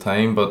age at the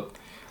time, but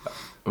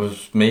it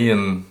was me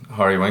and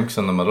Harry Winks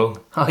in the middle.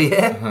 Oh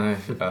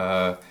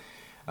yeah.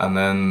 And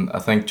then I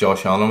think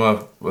Josh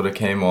Onema would have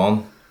came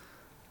on.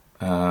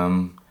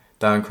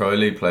 Dan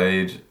Crowley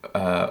played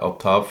up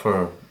top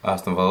for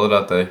Aston Villa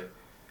that day.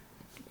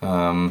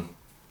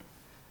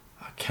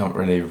 I can't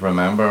really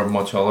remember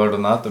much other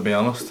than that, to be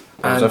honest.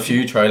 There was a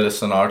few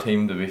trialists in our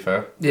team, to be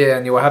fair. Yeah,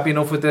 and you were happy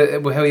enough with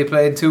how you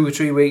played 2 or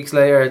 3 weeks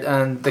later,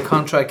 and the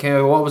contract came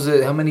out. What was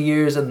it? How many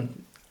years?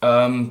 And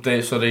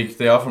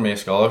they offered me a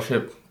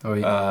scholarship,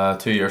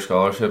 2-year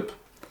scholarship,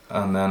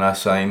 and then I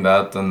signed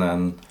that, and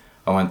then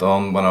I went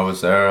on. When I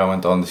was there, I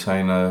went on to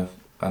sign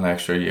an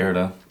extra year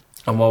then.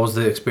 And what was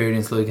the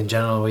experience like in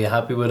general? Were you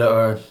happy with it,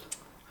 or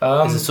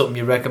is it something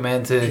you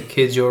recommend to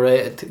kids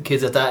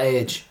kids at that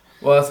age?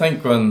 Well, I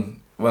think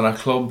when a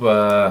club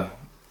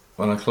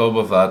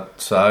of that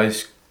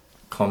size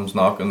comes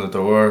knocking the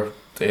door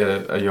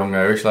to a young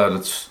Irish lad,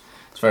 it's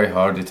very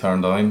hard to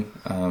turn down.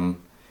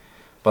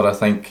 But I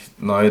think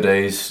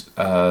nowadays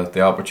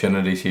the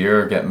opportunities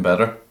here are getting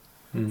better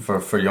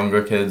for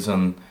younger kids,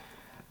 and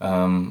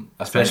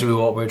especially with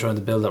what we're trying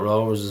to build at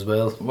Rovers as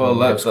well. Well,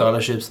 we have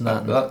scholarships and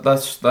that.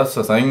 That's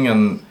the thing,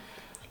 and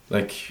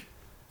like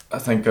I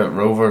think that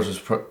Rovers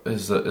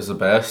is the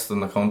best in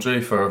the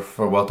country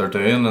for what they're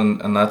doing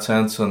in that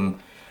sense, and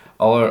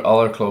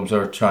other clubs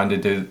are trying to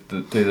do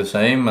the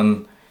same,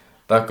 and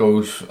that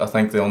goes. I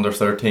think the under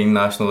 13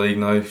 National League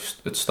now,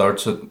 it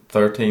starts at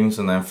 13s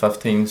and then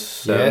 15s,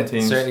 17s.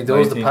 Yeah, certainly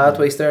does. The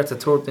pathway starts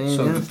at 13.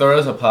 So there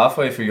is a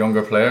pathway for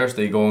younger players.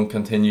 They go and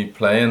continue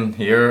playing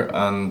here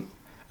and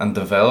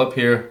develop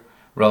here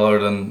rather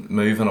than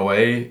moving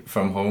away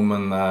from home,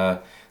 and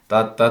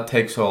that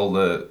takes all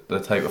the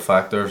type of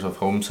factors of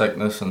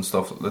homesickness and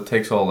stuff. That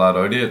takes all that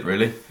out of it,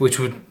 really. Which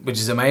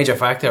is a major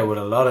factor with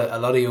a lot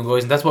of young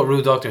guys, and that's what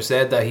Ruud Doctor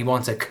said, that he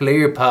wants a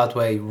clear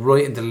pathway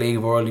right into the League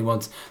of Ireland. He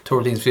wants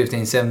 13s,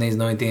 15s, 17s,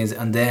 19s,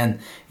 and then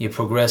you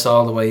progress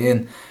all the way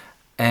in.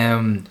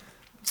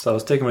 So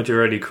sticking with your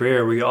early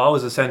career, were you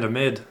always a centre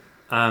mid?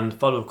 And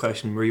follow-up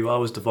question: were you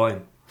always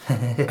divine?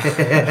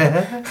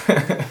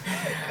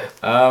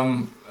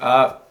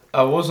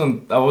 I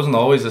wasn't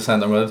always a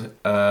centre mid.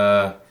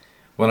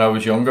 When I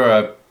was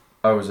younger,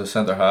 I was a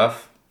centre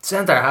half.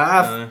 Centre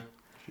half.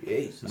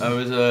 Jesus. I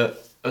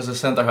was a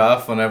centre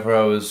half whenever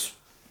I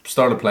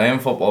started playing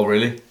football,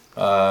 really,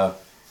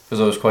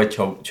 because I was quite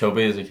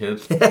chubby as a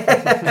kid.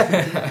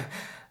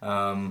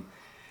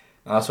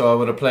 So I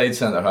would have played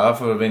centre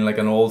half. I would have been like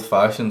an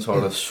old-fashioned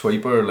sort of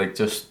sweeper, like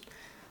just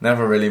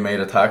never really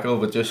made a tackle,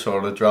 but just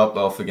sort of dropped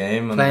off the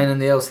game and playing in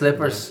the old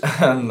slippers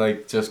and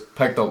like just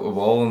picked up the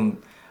ball, and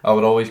I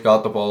would always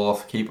got the ball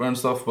off the keeper and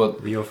stuff.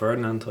 But Rio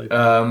Ferdinand type.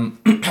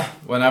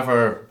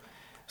 Whenever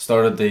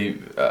started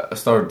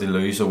to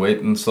lose the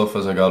weight and stuff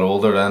as I got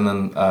older, then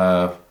and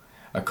a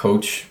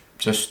coach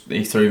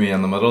he threw me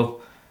in the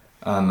middle,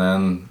 and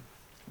then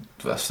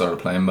I started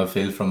playing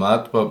midfield from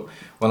that. But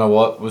when I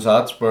was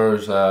at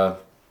Spurs, I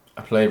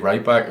played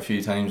right back a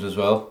few times as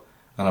well,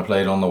 and I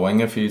played on the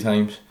wing a few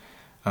times.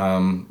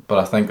 But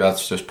I think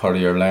that's just part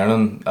of your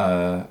learning.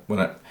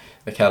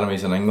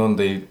 Academies in England,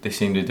 they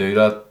seem to do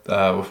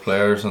that with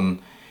players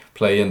and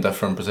play in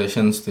different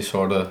positions to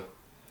sort of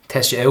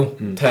test you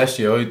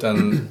out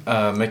and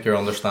make your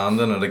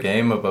understanding of the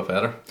game a bit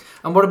better.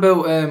 And what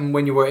about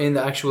when you were in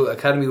the actual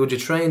academy? Would you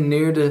train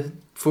near the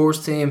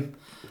first team?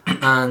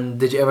 And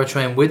did you ever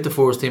train with the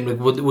first team? Like,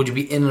 would you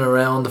be in and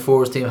around the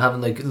first team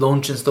having like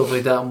lunch and stuff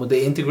like that? And would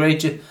they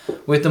integrate you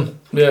with them?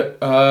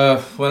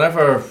 Yeah.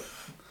 Whenever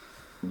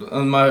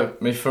in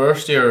my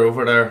first year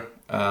over there,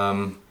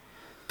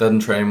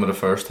 didn't train with the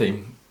first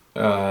team,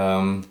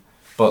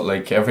 but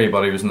like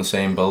everybody was in the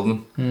same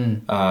building.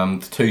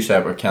 The 2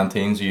 separate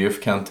canteens, a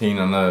youth canteen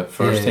and a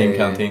first team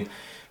canteen.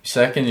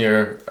 Second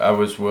year I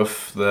was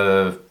with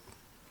the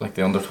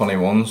under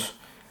 21s,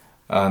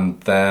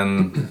 and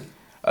then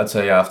I'd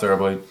say after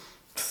about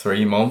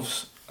 3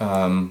 months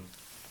I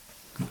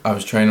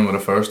was training with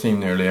the first team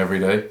nearly every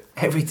day.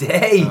 Every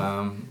day?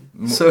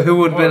 So who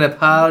would have been a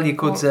pal, you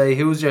could say?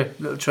 Who was your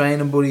little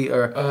training buddy?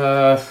 Or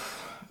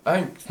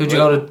who'd you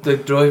go to the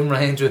driving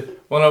range with?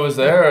 When I was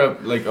there,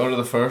 like out of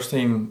the first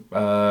team,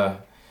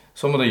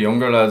 some of the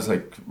younger lads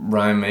like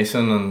Ryan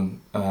Mason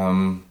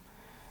and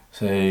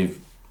say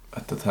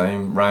at the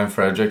time Ryan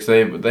Fredericks,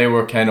 they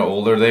were kind of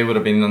older. They would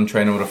have been in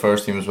training with the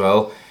first team as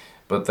well,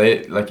 but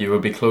they you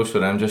would be close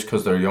with them just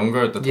because they're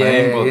younger at the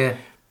time. But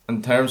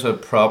in terms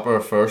of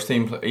proper first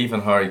team,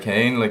 even Harry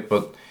Kane,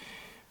 but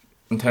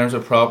in terms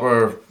of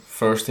proper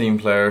first team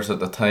players at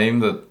the time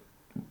that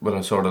would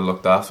have sort of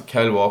looked after,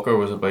 Kyle Walker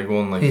was a big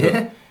one.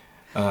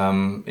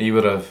 He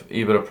would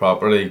have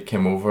properly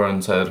came over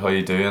and said how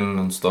you doing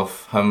and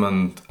stuff. Him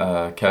and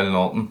Kyle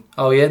Naughton.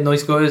 Oh yeah,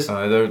 nice guys.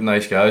 They're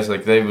nice guys.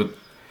 Like they would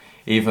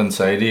even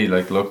say to you,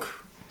 like, look,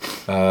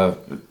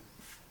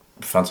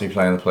 fancy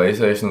playing the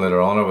PlayStation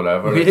later on or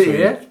whatever.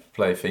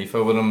 Play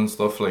FIFA with them and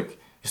stuff. Like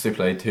used to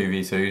play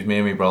 2v2s, me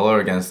and my brother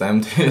against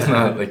them too.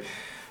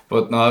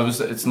 But no,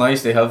 it's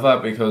nice to have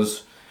that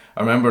because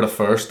I remember the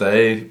first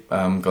day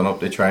going up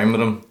to train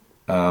with him,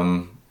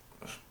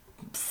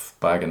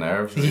 bag of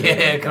nerves. Really.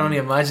 Yeah, I can only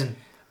imagine.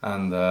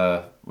 And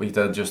we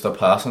did just a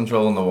passing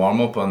drill in the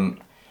warm-up, and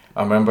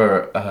I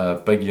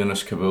remember big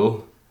Yunus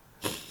Kabul,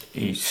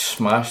 he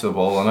smashed the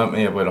ball in at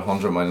me about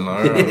 100 mile an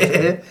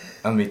hour,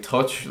 and we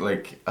touch,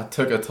 like, I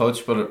took a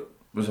touch, but it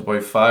was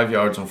about 5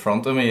 yards in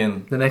front of me,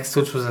 and the next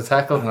touch was a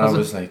tackle, and I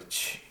was like,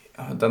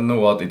 I didn't know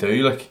what to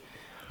do, like,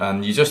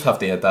 and you just have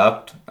to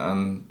adapt.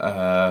 And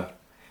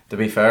to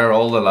be fair,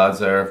 all the lads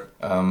there,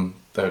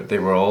 they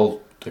were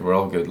all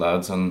good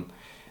lads, and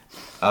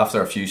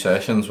after a few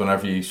sessions,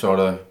 whenever you sort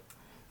of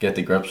get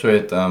the grips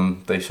with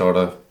it, they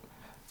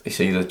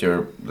see that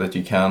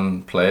you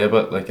can play a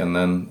bit, like, and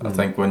then I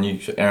think when you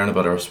earn a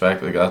bit of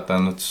respect like that,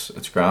 then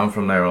it's grand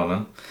from there on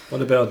in.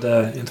 What about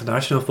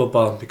international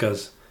football?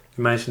 Because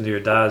you mentioned your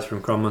dad's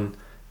from Crumlin,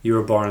 you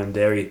were born in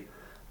Derry.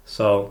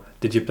 So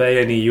did you play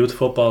any youth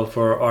football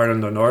for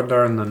Ireland or Northern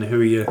Ireland, and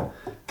who are you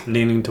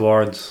leaning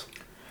towards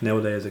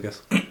nowadays, I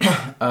guess?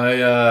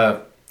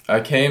 I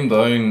came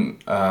down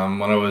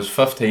when I was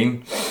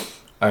 15.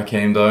 I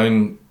came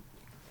down.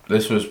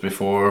 This was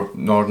before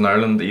Northern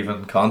Ireland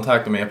even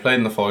contacted me. I played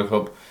in the Foyle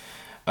Cup,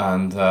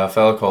 and a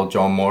fella called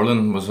John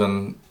Moreland was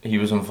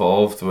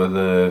involved with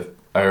the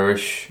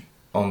Irish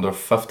under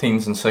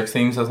 15s and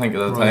 16s, I think, at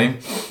the time,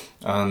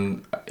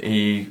 and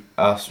he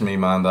asked me,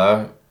 man,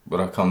 would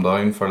I come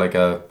down for it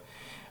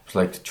was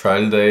like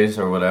trial days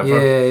or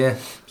whatever. Yeah.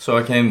 So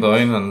I came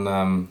down, and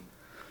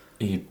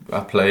I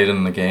played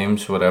in the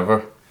games,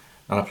 whatever,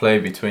 and I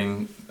played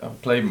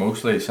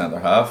mostly centre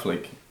half,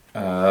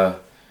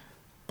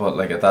 but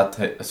like at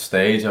that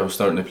stage, I was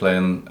starting to play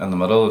in the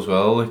middle as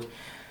well. Like,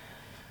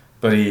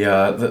 but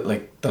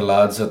the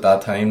lads at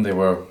that time,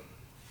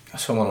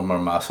 some of them were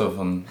massive,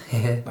 and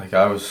like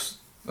I was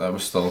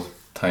still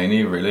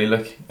tiny, really,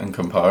 like in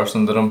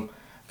comparison to them.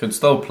 Could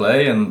still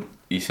play, and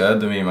he said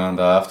to me, man,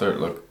 after,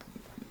 look,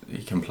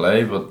 he can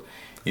play, but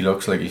he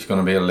looks like he's going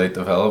to be a late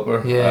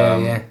developer.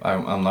 Yeah.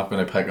 I'm not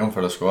going to pick him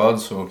for the squad,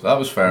 so that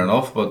was fair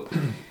enough. But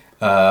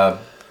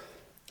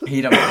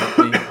he didn't pick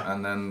me,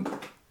 and then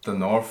the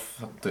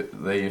North,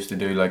 they used to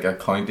do like a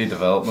county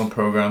development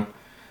program,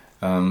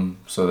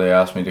 so they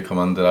asked me to come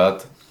into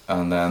that,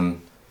 and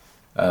then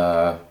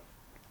I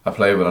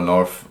played with a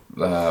North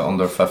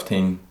under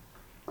 15,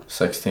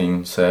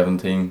 16,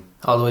 17,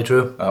 all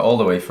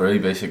the way through,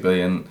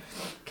 basically, and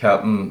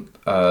captain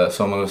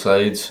some of the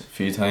sides a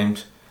few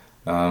times,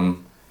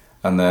 and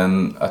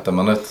then at the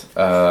minute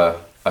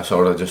I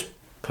sort of just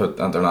put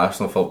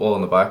international football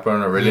on the back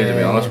burner, really, to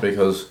be honest,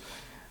 because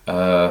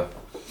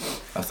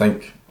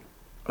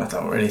I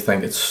don't really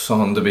think it's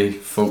something to be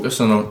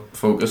focusing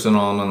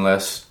on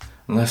unless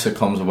it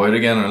comes about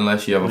again, or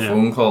unless you have a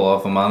phone call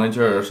off a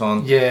manager or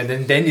something. Yeah,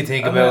 then you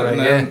think about it.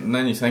 And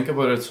then you think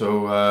about it.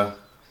 So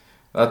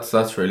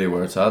that's really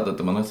where it's at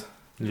the minute.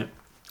 Yeah.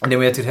 And then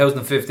we had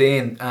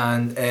 2015,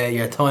 and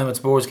your time at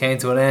Spurs came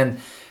to an end.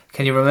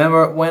 Can you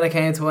remember when it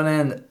came to an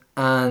end,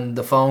 and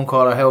the phone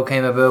call, or how it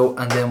came about,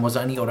 and then was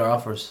there any other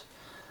offers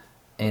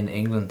in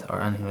England or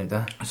anything like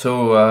that?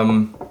 So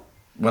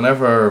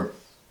whenever,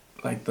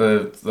 like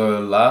the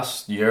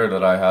last year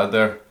that I had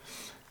there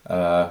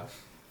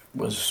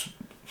was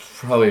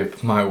probably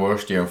my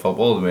worst year in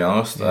football, to be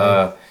honest.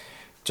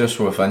 Just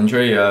with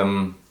injury,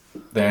 the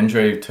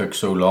injury took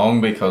so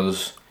long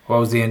because... What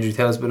was the injury?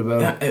 Tell us a bit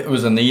about it. It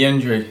was a knee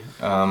injury,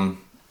 and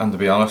to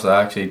be honest,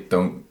 I actually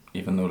don't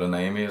even know the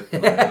name of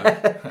it.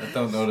 I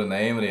don't know the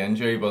name of the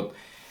injury, but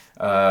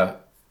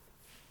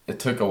it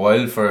took a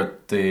while for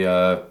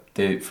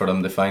for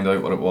them to find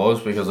out what it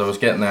was, because I was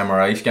getting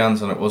MRI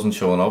scans and it wasn't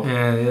showing up.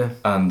 Yeah.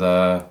 And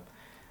at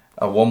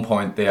one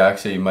point they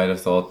actually might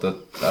have thought that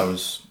I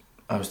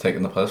was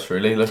taking the piss,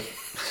 really, like.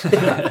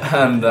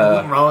 And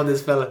what's wrong with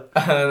this fella?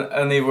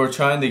 And they were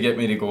trying to get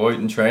me to go out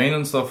and train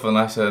and stuff, and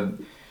I said,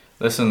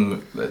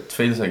 listen, it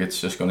feels like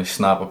it's just going to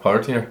snap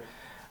apart here.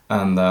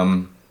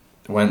 And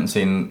went and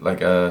seen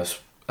like a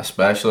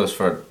specialist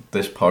for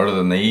this part of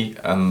the knee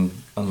in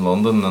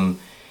London, and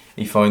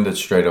he found it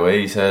straight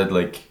away. He said,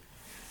 like,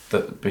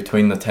 that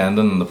between the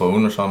tendon and the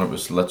bone or something, it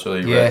was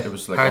literally it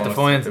was like hard to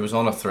find. It was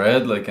on a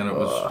thread, like, and it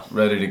was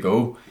ready to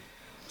go.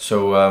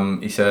 So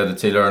he said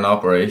it's either an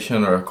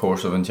operation or a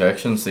course of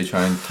injections to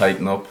try and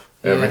tighten up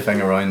everything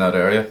around that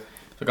area.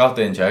 So I got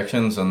the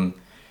injections, and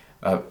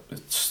it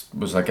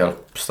was like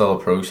still a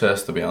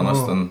process, to be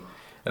honest. And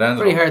it ended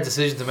pretty hard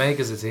decision to make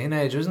as a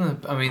teenager, isn't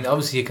it? I mean,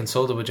 obviously you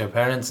consulted with your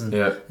parents, and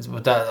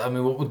but that, I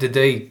mean, what, did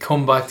they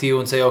come back to you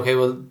and say, okay,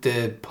 well,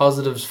 the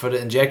positives for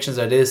the injections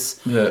are this,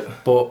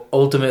 but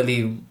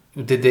ultimately,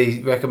 did they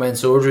recommend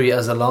surgery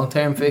as a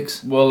long-term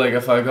fix? Well, like,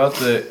 if I got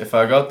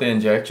the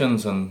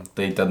injections and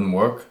they didn't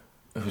work,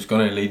 it was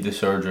going to lead to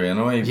surgery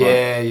anyway.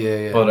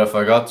 But if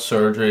I got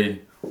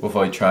surgery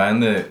without trying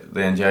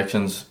the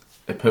injections,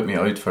 it put me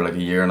out for like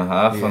a year and a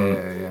half,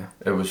 and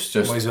it was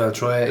just, might as well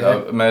try it.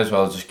 I may as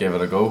well just give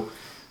it a go.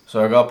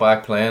 So I got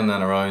back playing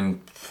then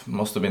around,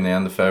 must have been the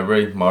end of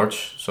February,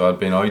 March. So I'd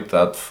been out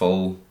that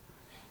full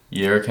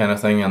year kind of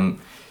thing, and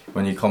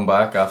when you come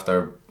back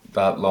after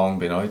that long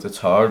been out, it's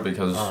hard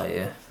because Oh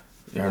yeah.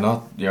 you're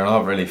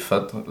not really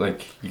fit.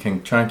 Like, you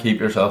can try and keep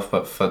yourself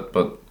fit,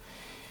 but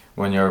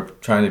when you're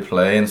trying to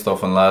play and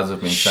stuff, and lads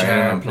have been training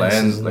and Sharpness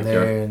playing, isn't like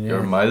there,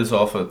 you're miles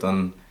off it.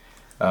 And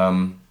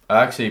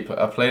I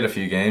played a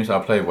few games. I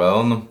played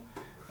well in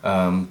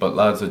them, but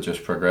lads had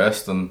just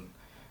progressed, and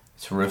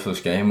it's a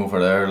ruthless game over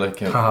there.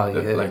 Like,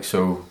 like,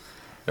 so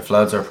if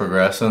lads are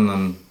progressing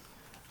and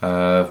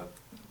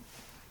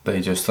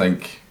they just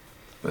think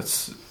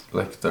it's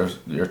like there's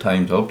your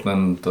time's up,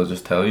 then they'll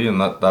just tell you,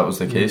 and that was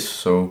the case.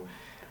 So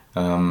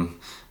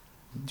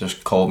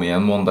just called me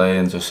in one day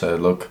and just said,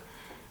 look,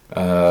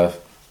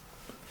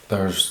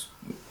 there's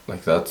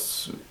like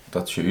that's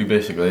you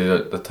basically,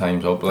 the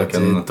time's up, like,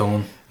 and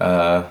done.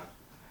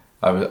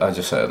 I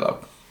just said,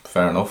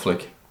 fair enough,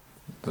 like,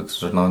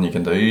 there's nothing you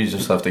can do, you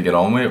just have to get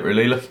on with it,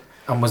 really, like.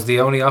 And was the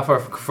only offer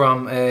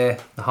from the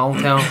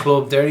hometown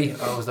club Derry,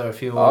 or was there a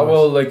few others?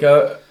 Well, like,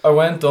 I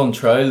went on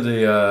trial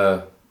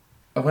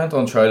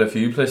a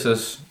few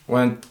places.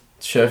 Went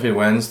Sheffield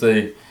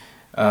Wednesday,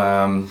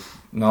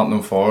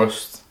 Nottingham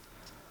Forest,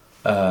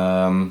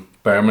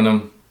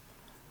 Birmingham,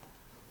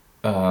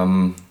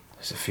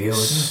 there's a few,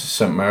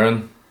 St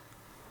Mirren,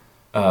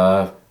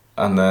 and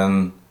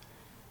then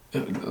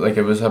like,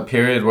 it was a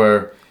period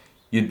where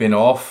you'd been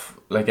off,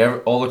 like,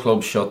 all the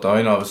clubs shut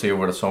down obviously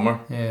over the summer.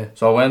 Yeah.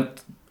 So I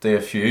went to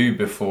a few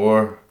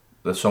before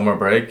the summer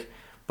break,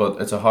 but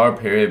it's a hard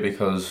period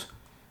because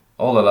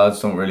all the lads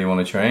don't really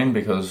want to train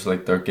because,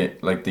 like,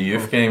 like the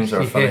youth games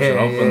are finishing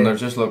up, and they're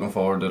just looking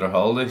forward to their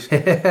holidays.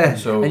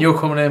 So, and you're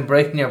coming in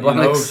breaking your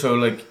backs. so,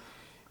 like,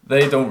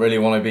 they don't really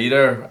want to be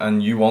there,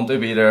 and you want to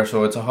be there,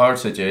 so it's a hard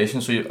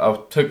situation. So I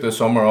took the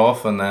summer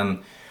off and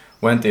then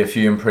went to a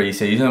few in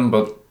pre-season,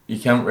 but you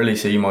can't really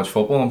see much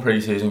football in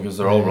pre-season because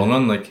they're all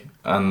running, like,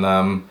 and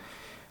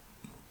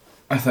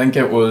I think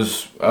it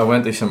was, I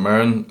went to St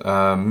Mirren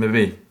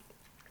maybe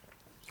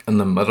in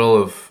the middle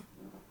of,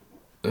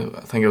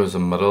 I think it was the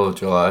middle of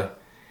July,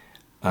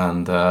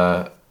 and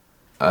I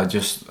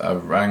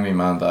rang me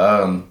man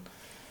dad, and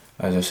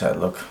I just said,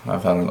 look,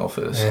 I've had enough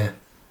of this. Yeah.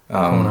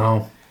 Coming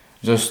home.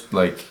 Just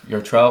like,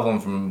 you're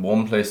travelling from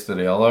one place to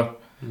the other,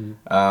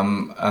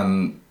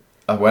 and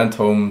I went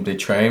home to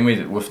train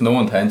with no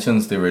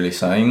intentions to really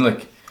sign,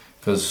 like,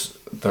 because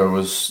there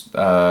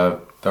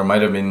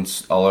might have been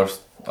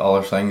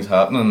other things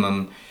happening,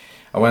 and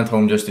I went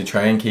home just to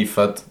try and keep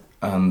fit.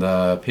 And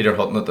Peter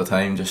Hutton at the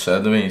time just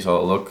said to me, he said,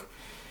 look,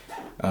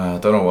 I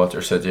don't know what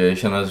your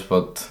situation is,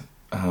 but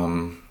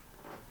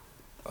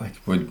like,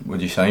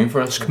 would you sign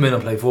for us? Just come in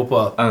and play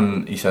football.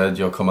 And he said,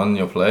 you'll come in,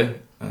 you'll play.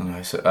 And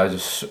I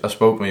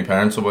spoke to my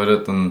parents about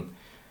it, and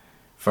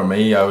for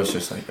me, I was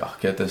just like,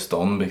 get this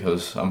done,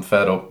 because I'm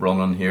fed up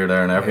running here,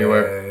 there and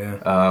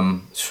everywhere.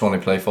 Just want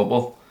to play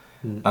football.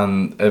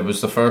 And it was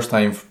the first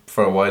time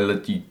for a while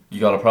that you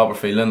got a proper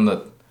feeling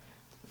that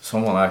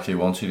someone actually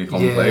wants you to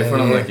come and play for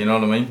them, like, you know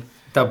what I mean?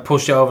 That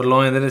pushed you over the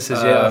line, then it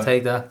says, I'll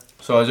take that.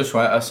 So I just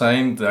went, I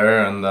signed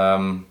there,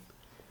 and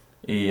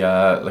he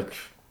like,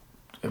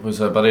 it was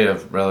a bit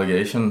of a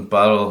relegation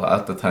battle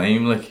at the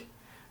time, like,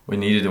 we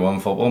needed to win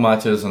football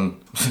matches,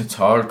 and it's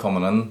hard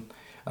coming in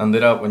and do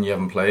that when you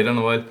haven't played in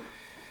a while.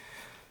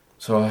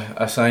 So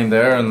I signed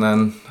there, and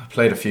then I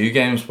played a few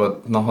games,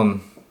 but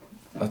nothing,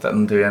 I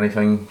didn't do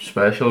anything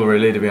special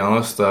really, to be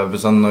honest. I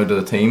was in and out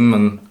of the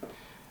team,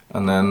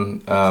 and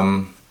then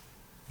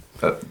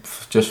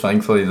just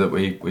thankfully that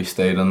we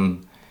stayed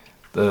in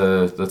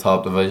the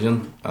top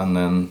division, and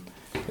then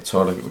it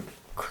sort of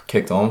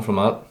kicked on from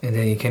that. And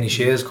then Kenny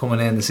Shea's coming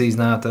in the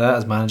season after that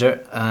as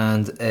manager,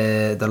 and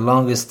the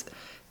longest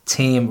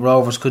team,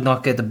 Rovers, could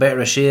not get the better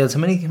of Shields. How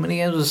many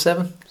games was it?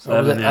 7?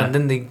 7, yeah. And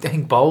then I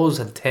think Bowes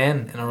had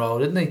 10 in a row,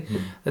 didn't they?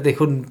 That they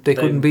couldn't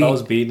beat.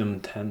 Bowes beat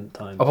them 10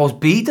 times. Oh, Bowes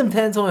beat them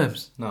 10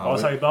 times? No, Oh,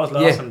 sorry, Bowes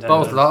lost them 10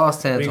 Bowes times.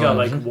 lost 10 we times. got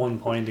like 1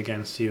 point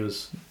against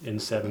Hughes in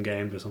 7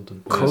 games or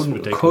something. It was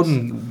ridiculous.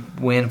 Couldn't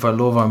win for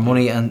love or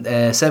money,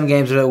 and 7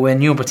 games without a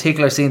win. You in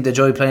particular seemed to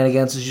enjoy playing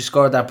against us. You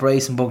scored that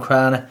brace in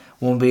Buncrana,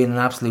 one being an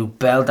absolute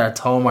belter.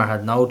 Tomer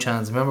had no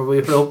chance. Remember,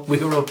 we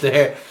were up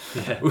there.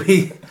 Yeah.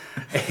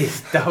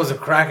 That was a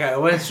cracker. I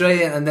went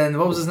straight in, and then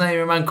what was his name?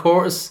 Your man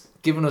Curtis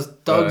giving us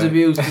dogs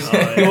abuse.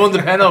 He won the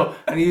penalty,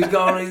 and he was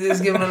going like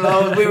this, giving a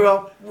load. We were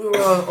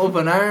all up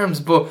in arms.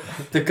 But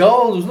the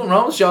goal, there was nothing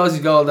wrong with Shaw's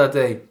goal that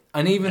day.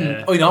 And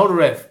even I know the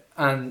ref,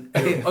 and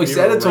I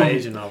said it to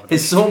him.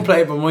 His son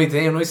played for my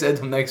team, and I said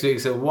to him next week, I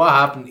said, what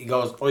happened? He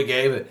goes, I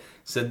gave it. I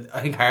said,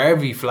 I think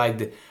Harvey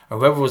flagged it, or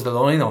whoever was the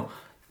line,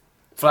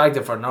 flagged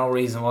it for no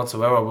reason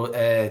whatsoever.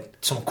 But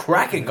some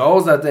cracking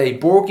goals that day.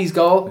 Borky's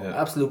goal,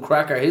 absolute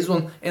cracker. His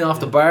one in off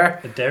the bar.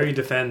 A Derry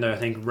defender, I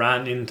think,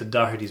 ran into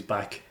Doherty's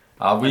back.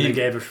 And they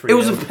gave it free. It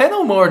was a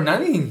penalty more than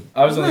anything.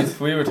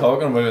 We were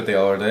talking about it the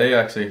other day,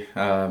 actually,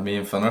 me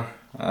and Finner,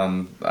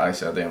 and I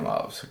said to him, it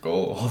was a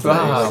goal.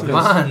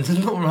 Man, there's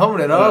nothing wrong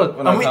with it at all.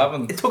 When it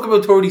happened, it took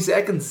about 30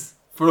 seconds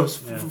for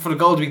us Yeah. for the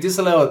goal to be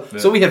disallowed. Yeah.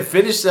 So we had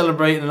finished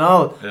celebrating and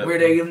all. Yeah. We're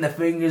there giving the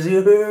fingers,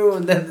 yoo-hoo,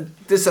 and then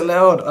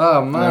disallowed.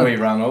 Oh And then man. we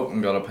ran up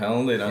and got a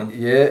penalty then.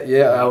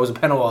 Yeah. It was a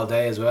penalty all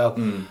day as well.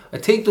 Mm. I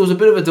think there was a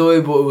bit of a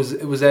dive, but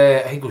it was I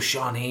think it was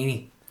Sean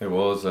Heaney. It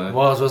was. It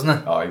was, wasn't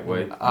it? Aye,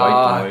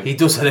 wait. He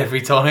does it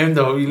every time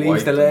though. He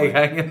leaves Wiped the them leg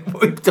out. hanging,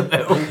 wiped them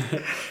out.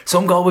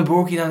 Some goal with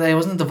Borky that day,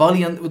 wasn't it? The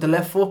volley with the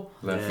left foot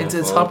Left into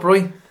foot the top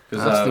right.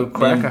 Absolute Because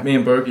cracker. me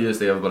and Berkey used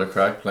to have a bit of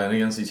crack playing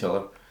against each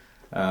other.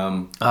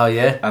 Oh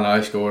yeah. And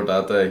I scored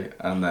that day,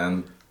 and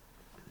then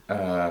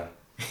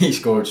he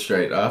scored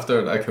straight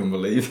after. I couldn't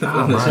believe it.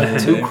 Oh man,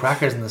 two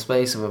crackers in the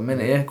space of a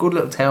minute. Yeah, good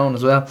little town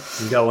as well.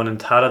 You got one in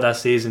Tala that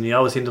season. You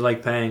always seem to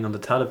like playing on the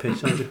Tala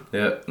pitch, don't you?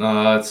 Yeah,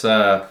 no, it's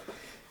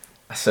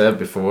I said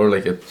before,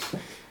 like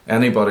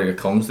anybody that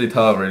comes to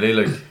Tal really,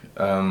 like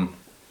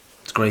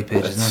It's a great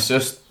pitch, it's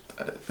isn't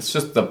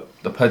just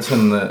the pitch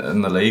in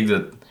the league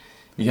that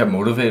you get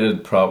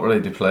motivated properly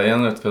to play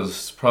in it, because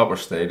it's a proper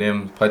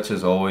stadium. Pitch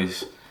is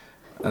always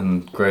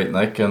in great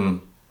nick,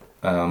 and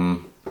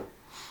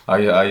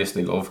I used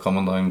to love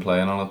coming down and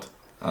playing on it,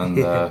 and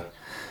it?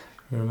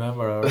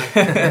 Remember?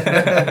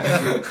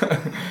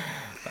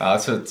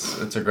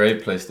 it's a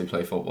great place to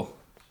play football.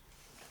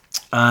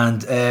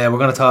 And we're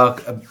going to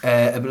talk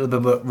a little bit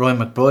about Ryan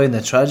McBride and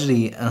the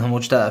tragedy and how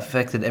much that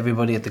affected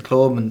everybody at the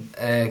club.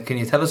 And can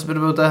you tell us a bit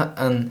about that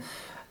and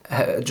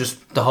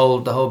just the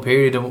whole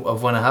period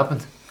of when it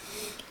happened?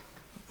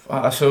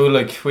 So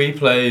like we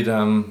played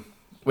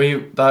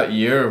that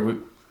year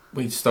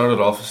we started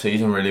off the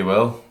season really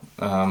well.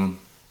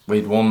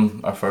 We'd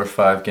won our first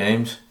 5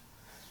 games,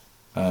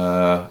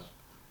 and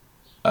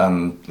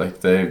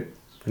like And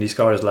he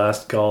scored his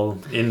last goal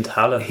in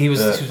Tala. He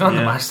was on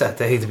the match that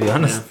day, to be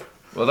honest.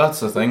 well, that's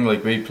the thing.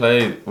 Like we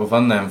played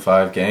within them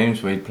 5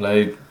 games. We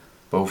played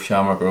both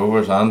Shamrock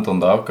Rovers and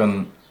Dundalk,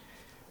 and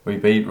we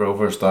beat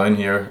Rovers down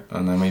here,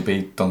 and then we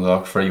beat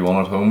Dundalk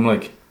 3-1 at home.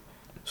 Like,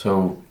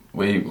 so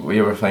we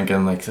were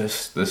thinking like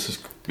this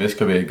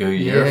could be a good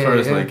year for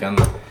us. Like,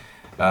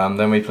 and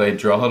then we played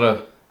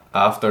Drogheda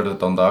after the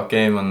Dundalk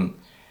game, and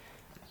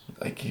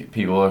like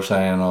people are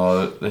saying,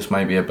 oh, this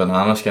might be a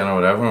banana skin or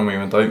whatever, and we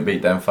went out and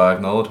beat them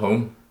 5-0 at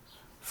home,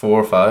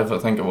 4-5 I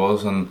think it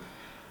was, and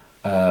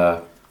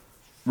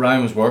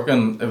Ryan was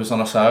working. It was on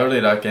a Saturday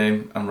that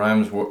game, and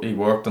Ryan he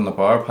worked in the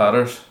bar,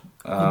 Patter's.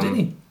 Did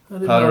he?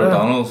 Patter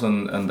O'Donnell's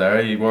and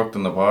there he worked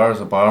in the bar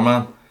as a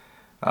barman.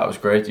 That was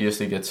great. You used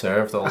to get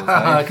served all the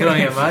time. I can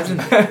only imagine.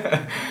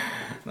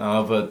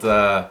 No,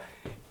 but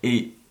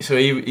he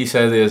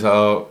said this.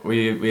 Oh,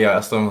 we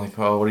asked him like,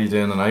 oh, what are you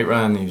doing tonight,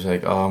 Ryan? He was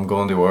like, oh, I'm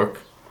going to work.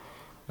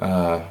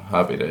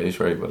 Happy days,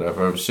 right?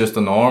 Whatever. It was just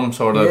the norm,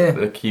 sort of. Yeah.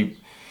 Like he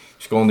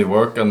was going to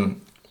work,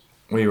 and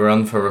we were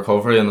in for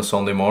recovery on the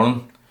Sunday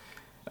morning.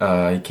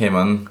 He came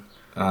in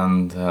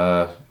and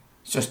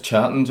just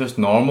chatting, just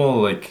normal,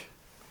 like.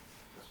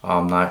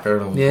 I'm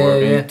knackered. I'm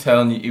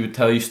working. He would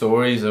tell you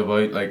stories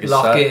about like his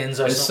lock-ins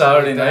or his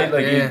something Saturday like night.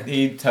 that, Like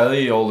he'd tell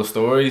you all the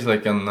stories.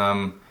 Like, and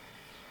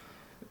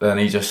then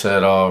he just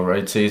said, "Oh,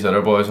 right, see, these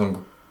other boys,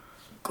 I'm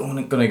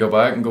gonna go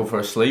back and go for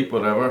a sleep,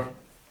 whatever."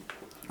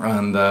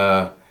 And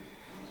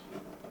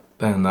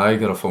then I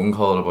got a phone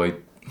call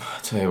about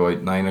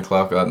 9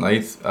 o'clock at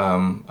night.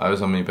 I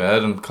was on my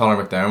bed, and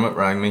Conor McDermott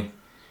rang me.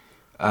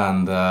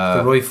 And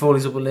the Roy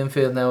Foley's up at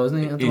Linfield now, isn't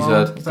he? At the he's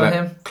moment? at Is that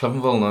him?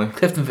 Cliftonville now.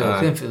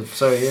 Cliftonville.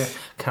 Sorry, yeah.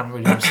 Can't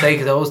really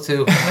mistake those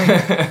two.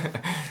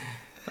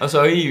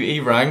 So he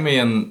rang me,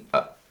 and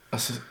I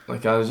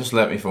just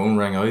let my phone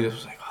ring out. I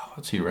was like, oh,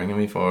 what's he ringing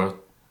me for?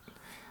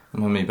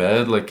 I'm on my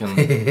bed, like, and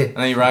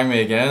and he rang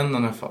me again,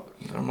 and I thought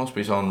there must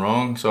be something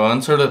wrong. So I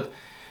answered it,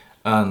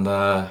 and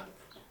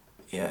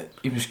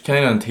he was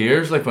kind of in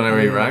tears, like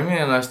whenever he rang me,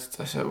 and I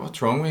said,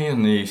 what's wrong with you?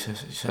 And he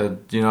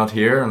said, do you not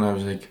hear? And I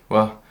was like,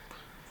 what?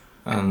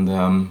 And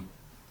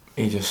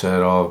he just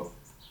said, oh,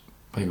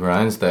 Big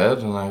Ryan's dead.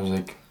 And I was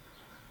like,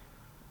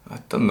 I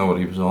didn't know what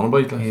he was on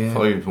about. Like, I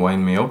thought he was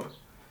winding me up.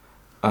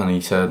 And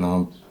he said, no,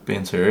 I'm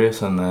being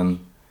serious. And then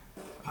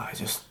I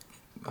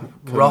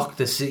rocked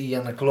the city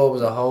and the club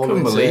as a whole.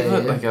 Couldn't believe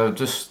it. Like, I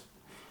just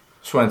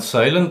went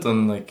silent,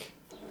 and like,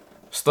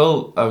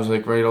 still, I was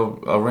like, right,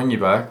 I'll ring you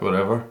back,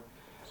 whatever.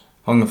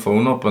 Hung the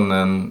phone up, and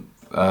then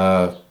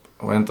I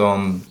went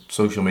on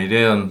social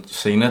media and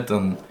seen it,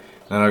 and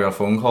then I got a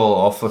phone call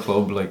off the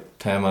club like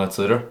 10 minutes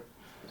later,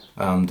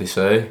 they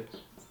say,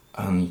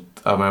 and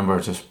I remember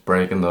just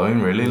breaking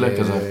down really, like,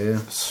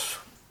 cause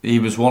he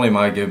was one of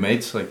my good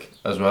mates, like,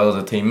 as well as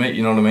a teammate,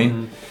 you know what I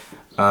mean?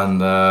 And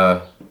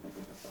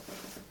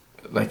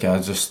like,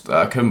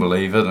 I couldn't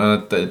believe it,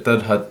 and it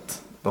did hit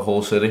the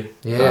whole city.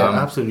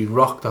 Absolutely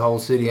rocked the whole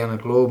city and the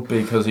club,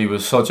 because he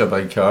was such a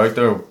big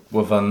character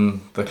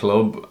within the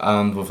club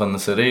and within the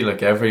city.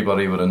 Like,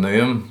 everybody would have knew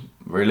him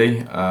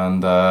really,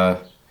 and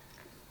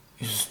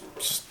he's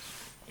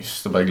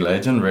just a big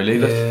legend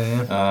really.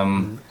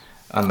 And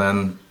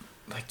then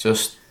like,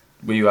 just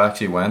we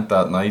actually went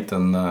that night,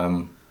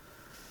 and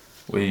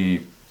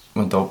we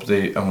went up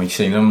and we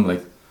seen him,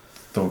 like,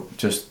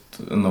 just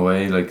in the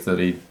way like that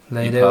he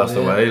passed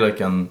away, like,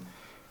 and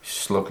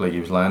just looked like he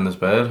was lying in his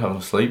bed having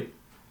a sleep.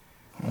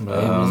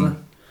 Unbelievable, isn't it?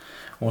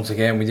 Once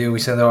again, we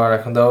send our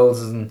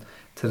condolences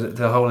to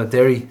the whole of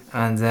Derry,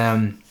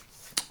 and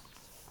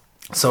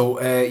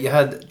so you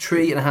had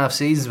 3.5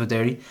 seasons with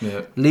Derry,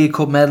 League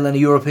Cup medal and a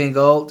European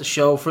goal to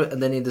show for it,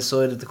 and then you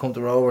decided to come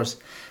to Rovers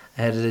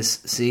ahead of this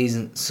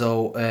season.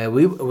 So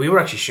we were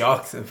actually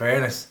shocked, in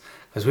fairness,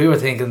 because we were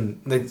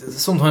thinking like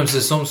sometimes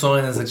there's some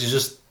signings that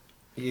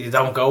you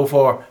don't go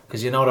for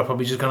because you know they're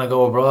probably just going to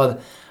go abroad.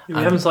 We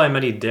haven't signed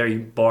many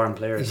Derry-born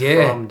players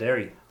from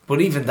Derry. But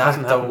even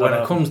that, though, when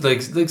it comes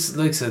let's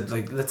say I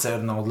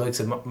don't know, like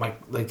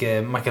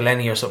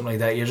McElhenney or something like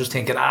that, you're just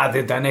thinking,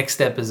 their next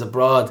step is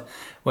abroad.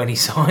 When he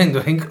signed,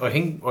 I think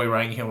I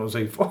rang him. I was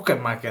like, fucking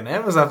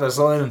McElhenney was after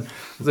signing. It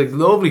was like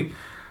lovely.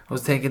 I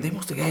was thinking they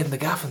must have given the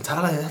gaff and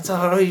Tala. That's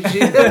all right.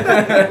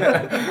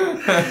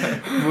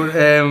 But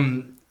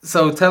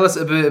so tell us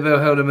a bit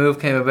about how the move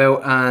came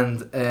about,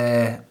 and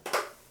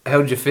how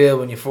did you feel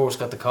when you first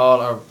got the call?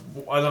 Or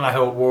I don't know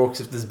how it works,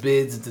 if there's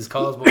bids, if there's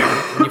calls, but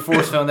when you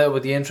first found out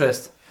about the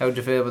interest, how did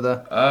you feel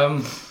about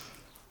that?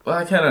 Well,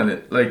 I kind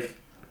of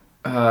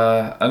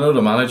I know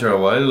the manager a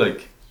while.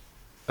 Like,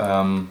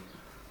 I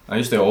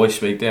used to always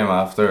speak to him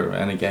after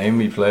any game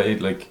we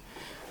played. Like,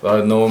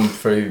 I'd know him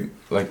through,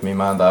 like, my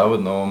man and dad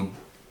would know him,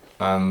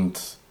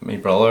 and my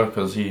brother,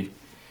 because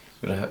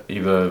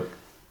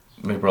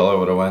my brother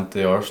would have went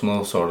to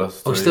Arsenal sort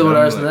of. Oh, still with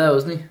Arsenal now,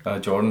 isn't he?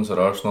 Jordan's at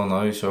Arsenal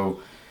now, so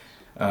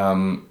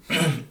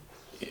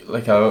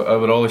like I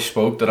would always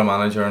spoke to the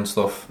manager and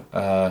stuff,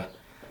 and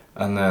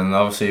then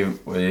obviously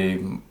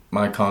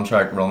my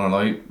contract running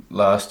out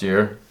last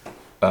year.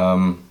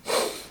 I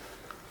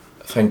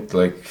think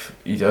like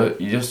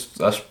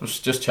I was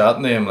just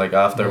chatting to him like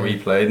after we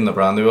played in the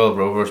Brandywell.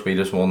 Rovers beat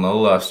us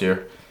 1-0 last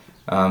year.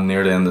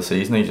 Near the end of the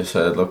season, he just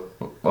said, "Look,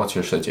 what's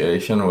your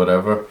situation or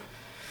whatever?"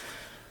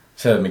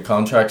 Said my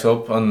contract's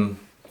up and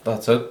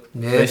that's it,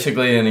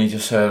 basically. And he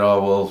just said,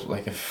 "Oh well,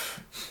 like if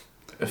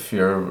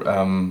you're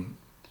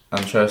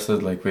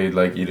interested, like we'd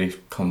like you to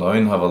come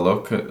down, have a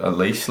look at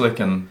least, like,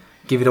 and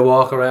give you the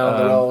walk around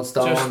the road,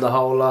 stone, the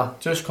whole lot.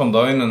 Just come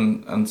down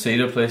and see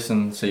the place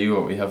and see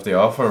what we have to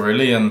offer,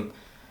 really." And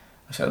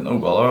I said, "No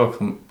bother, I'll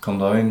come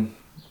down,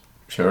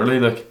 surely."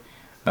 Like,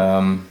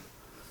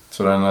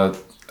 so then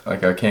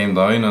I came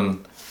down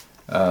and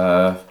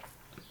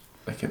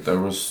like there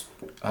was.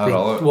 They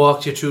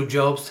walked you through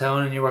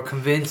Jobstown and you were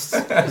convinced. You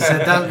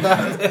said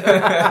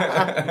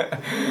that.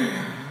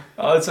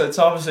 Oh, it's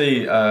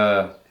obviously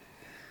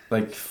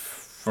like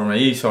for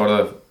me, sort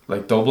of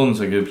like Dublin's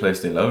a good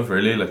place to live,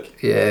 really.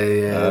 Like, it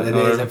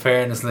is. In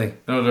fairness,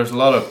 like, there's a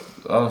lot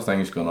of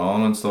things going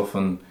on and stuff,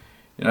 and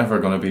you're never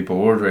going to be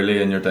bored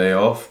really in your day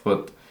off.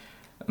 But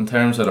in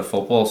terms of the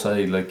football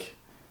side, like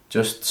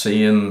just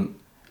seeing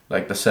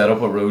like the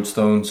setup at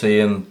Roadstone,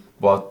 seeing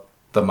what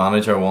the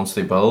manager wants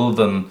to build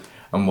and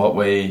what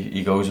way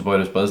he goes about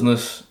his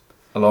business,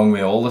 along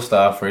with all the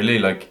staff, really,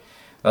 like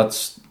that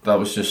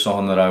was just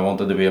something that I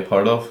wanted to be a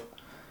part of,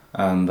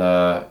 and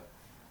I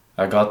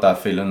got that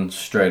feeling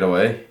straight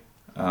away,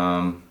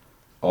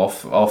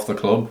 off the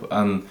club,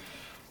 and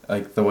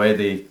like the way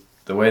they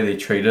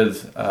treated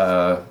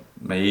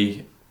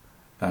me,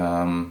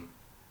 and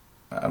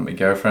my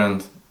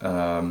girlfriend,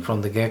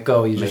 from the get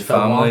go, you just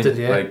felt wanted,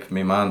 like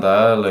my man and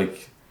dad,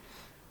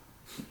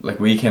 like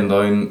we came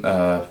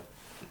down.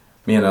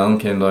 Me and Ellen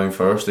came down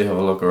first to have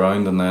a look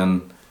around, and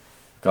then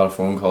got a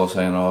phone call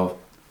saying, "Oh,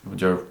 would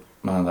your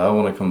man and dad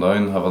want to come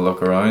down and have a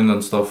look around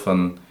and stuff?"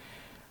 And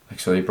like,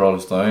 so he brought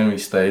us down. We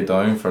stayed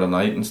down for the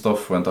night and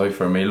stuff. Went out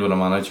for a meal with the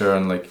manager,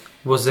 and like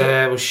was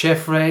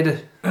Chef Ray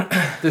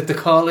the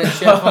call-in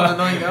chef on the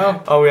night?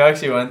 No. Oh, we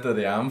actually went to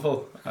the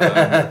Anvil.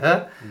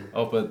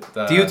 Up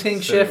at. Do you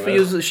think Chef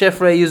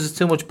Ray uses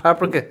too much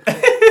paprika?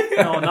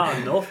 No, not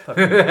enough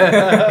paprika.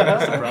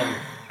 That's the problem.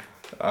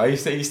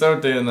 He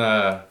started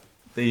doing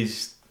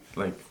these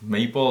like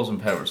meatballs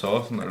and pepper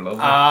sauce, and they're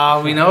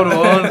lovely. We know the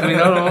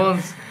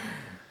ones.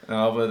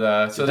 No,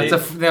 but so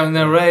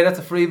Ray, that's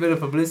a free bit of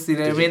publicity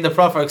there. I mean, the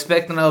proper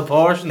expecting our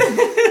portion.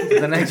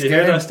 The next Did you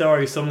hear that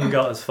story? Someone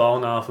got his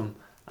phone off him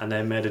and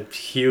then made a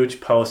huge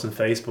post on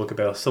Facebook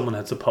about someone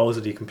had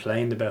supposedly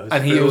complained about his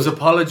and food. He was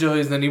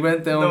apologising, and he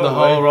went down the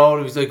whole road.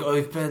 He was like,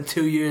 "I've spent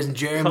 2 years in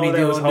Germany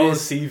doing his whole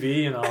this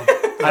CV and all."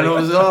 And it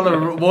was all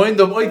a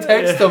wind up. I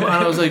texted him and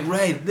I was like,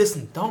 "Ray,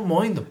 listen, don't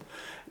mind him.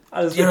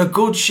 You're a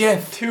good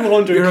chef.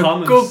 200 You're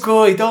comments. You're a good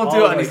guy. Don't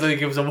do it." And Like, he's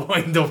like, it was a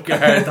wind-up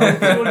guard.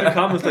 200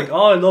 comments like,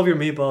 "Oh, I love your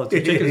meatballs.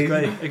 Your chicken's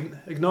great.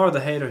 Ignore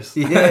the haters."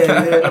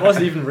 Yeah. It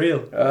wasn't even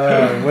real.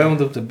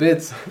 Wound up to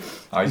bits.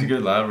 He's a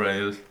good lad, Ray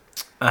is.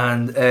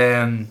 And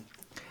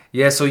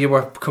so you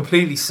were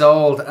completely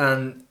sold.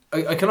 And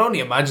I can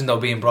only imagine though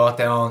being brought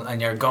down and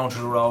you're going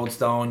through the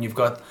Roadstone. You've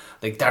got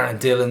like Darren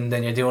Dillon,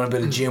 then you're doing a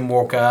bit of gym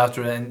work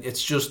after it, and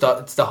it's just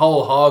it's the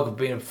whole hog of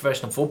being a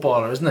professional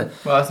footballer, isn't it?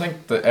 Well, I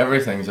think that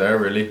everything's there,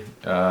 really.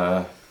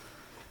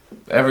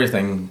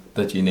 Everything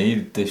that you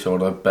need to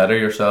sort of better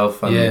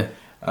yourself and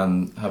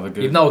have a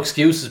good. You've no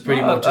excuses,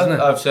 pretty much, isn't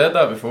it? I've said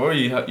that before.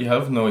 You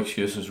have no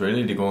excuses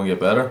really to go and get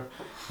better.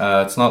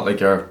 It's not like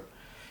you're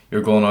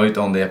you're going out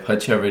on the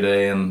pitch every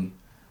day and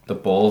the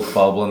ball's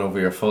bobbling over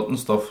your foot and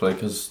stuff, like,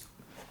 because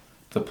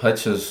the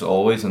pitch is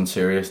always in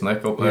serious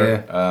nick up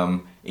there.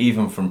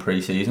 Even from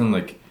pre-season,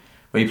 like,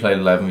 we played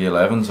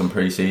 11v11s in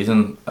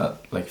pre-season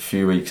like a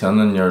few weeks in,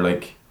 and you're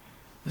like,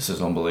 this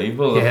is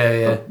unbelievable.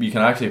 You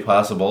can actually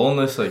pass the ball in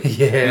this, like,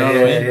 you know what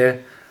I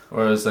mean?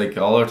 Whereas like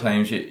other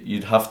times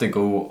you'd have to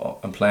go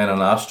and play in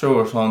an Astro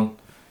or something.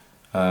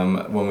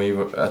 When we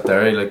were at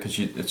Derry, like, cause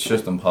it's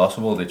just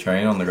impossible to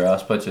train on the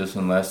grass pitches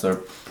unless they're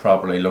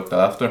properly looked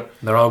after.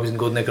 They're always in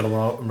good nick on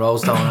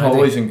Rosedown, aren't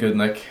always they? in good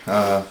nick.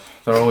 They're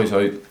always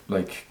out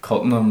like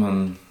cutting them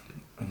and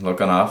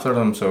looking after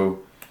them. So,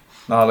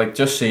 like,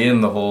 just seeing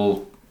the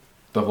whole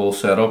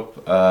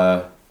setup,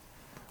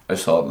 I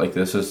thought, like,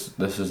 this is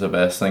the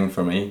best thing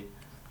for me,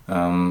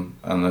 and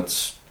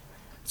it's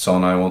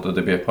something I wanted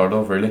to be a part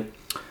of, really.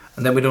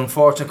 And then with an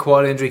unfortunate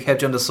quad injury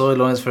kept you on the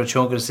sidelines for a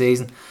chunk of the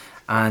season,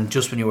 and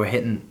just when you were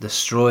hitting the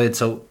stride.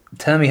 So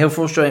tell me, how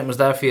frustrating was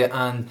that for you?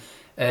 And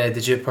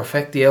did you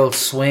perfect the old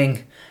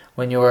swing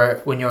when you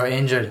were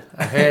injured?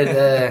 I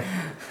heard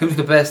who's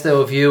the best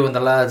out of you and the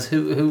lads?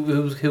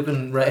 Who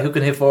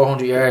can hit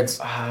 400 yards?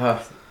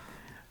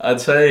 I'd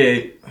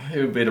say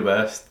who would be the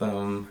best.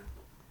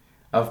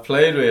 I've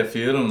played with a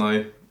few of them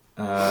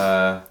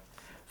now.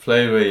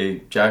 Played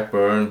with Jack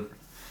Byrne.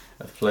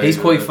 He's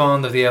quite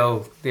fond of the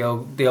old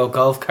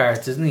golf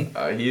carts, isn't he?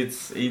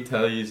 He'd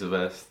tell you he's the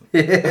best.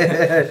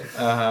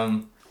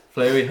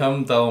 Play with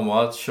him, Dylan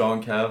Watts,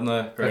 Sean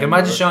Kavanagh. I can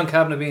imagine Sean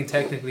Kavanagh being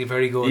technically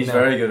very good. He's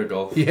very good at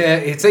golf. Yeah,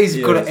 it says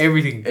he's good at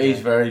everying. He's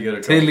very good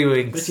at golf.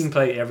 Tiddlywinks. But you can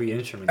play every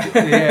instrument.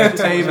 Yeah,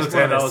 table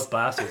tennis. Those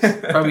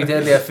bastards. Probably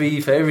deadly at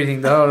FIFA,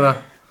 everything, don't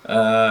know.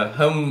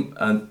 Him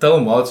and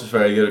Dylan Watts is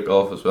very good at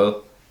golf as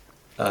well.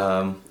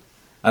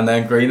 And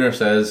then Greener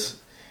says,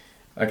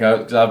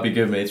 I'd be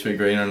good mates with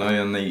Greener now,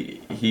 and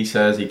he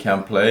says he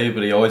can't play,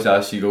 but he always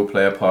asks you to go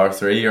play a par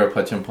 3 or a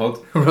pitch and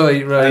putt.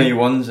 Right. And he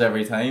wins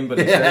every time, but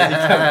he says he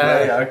can't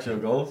play actual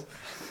golf.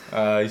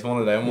 He's one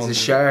of them ones. He's a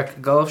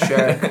shark, golf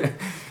shark.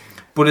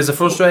 But is it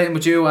frustrating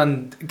with you?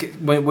 And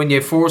when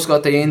you first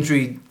got the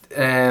injury,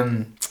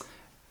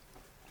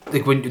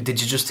 like, did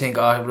you just think,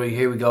 right,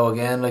 here we go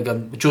again? Like,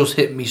 I'm just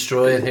hitting me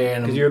stride here.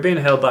 Because you were being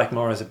held back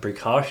more as a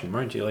precaution,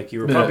 weren't you? Like,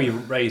 you were probably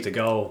ready to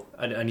go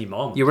at any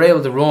moment. You were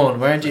able to run,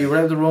 weren't you? You were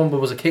able to run, but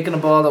was it kicking the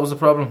ball that was the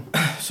problem?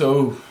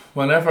 So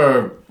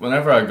whenever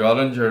I got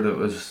injured,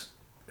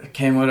 it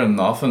came out of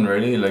nothing,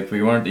 really. Like,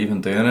 we weren't even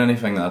doing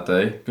anything that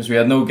day because we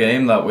had no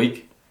game that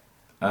week.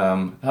 It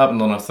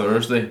happened on a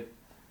Thursday,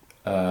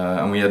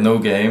 and we had no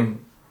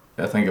game.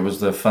 I think it was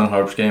the Finn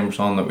Harps game or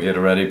something that we had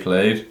already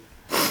played.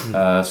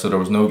 So there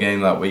was no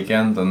game that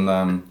weekend, and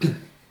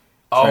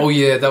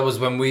that was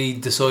when we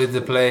decided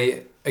to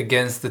play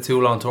against the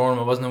Toulon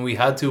tournament, wasn't it? We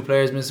had 2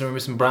 players missing. We were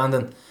missing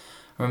Brandon, and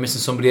we were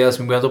missing somebody else.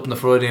 We went up on the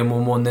Friday and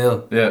won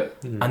 1-0. Yeah,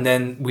 and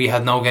then we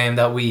had no game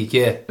that week.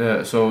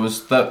 Yeah. So it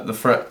was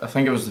I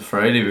think it was the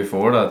Friday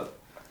before that,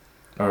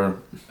 or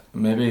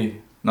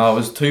maybe no, it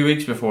was 2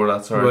 weeks before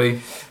that. Sorry,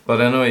 right. But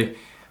anyway,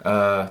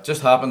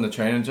 just happened to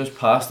train and just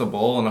passed the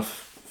ball, and I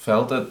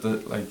felt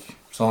it like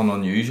something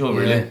unusual,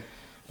 really. Yeah.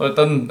 But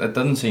it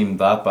didn't seem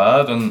that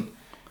bad, and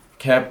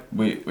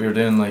we were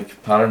doing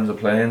like patterns of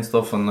play and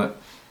stuff, and it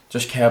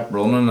just kept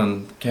running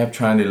and kept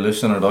trying to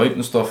loosen it out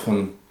and stuff,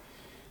 and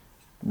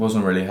it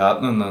wasn't really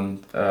happening.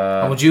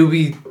 And would you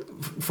be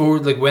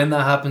forward, like, when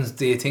that happens,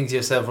 do you think to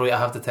yourself, right, I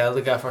have to tell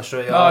the gaffer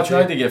straight No, I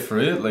tried to get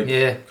through it, like,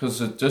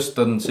 because it just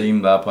didn't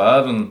seem that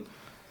bad, and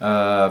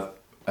I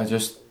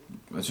just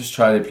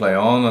tried to play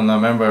on. And I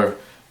remember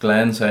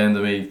Glenn saying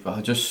to me,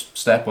 just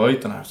step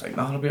out, and I was like,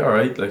 no, it'll be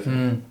alright, like,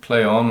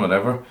 play on,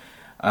 whatever.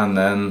 And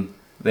then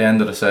the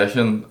end of the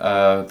session,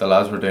 the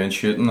lads were doing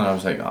shooting, and I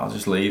was like, I'll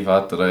just leave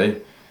that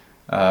today.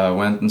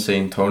 Went and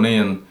seen Tony,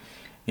 and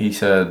he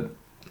said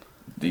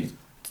he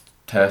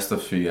tested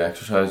a few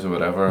exercises or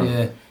whatever.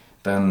 Yeah.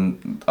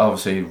 Then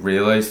obviously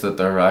realised that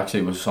there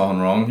actually was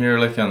something wrong here,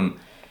 like, and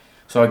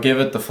so I gave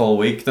it the full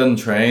week, didn't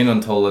train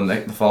until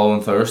the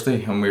following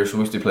Thursday, and we were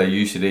supposed to play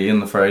UCD on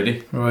the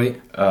Friday.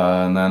 Right.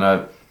 And then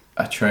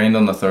I trained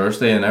on the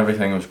Thursday and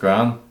everything was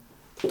grand.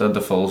 Did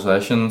the full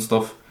session and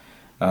stuff.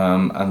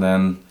 And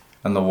then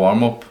in the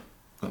warm-up,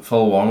 the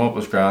full warm-up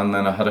was grand.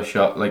 Then I had a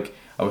shot, like,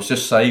 I was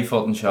just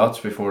side-footing shots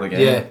before the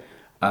game. Yeah.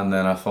 And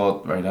then I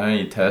thought, right, I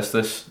need to test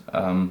this.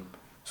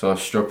 So I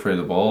struck through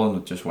the ball and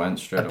it just went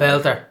straight away. A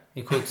belter,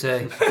 you could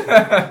say.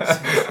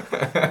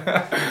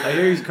 I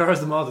hear he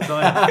scores them all the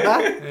time.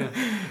 Yeah.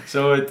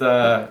 So it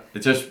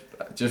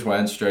just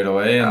went straight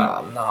away,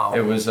 and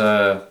it was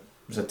a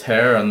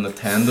tear in the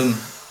tendon.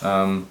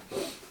 And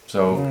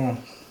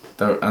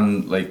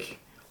like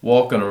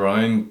walking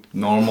around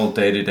normal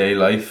day-to-day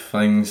life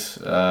things,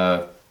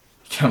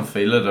 can't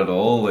feel it at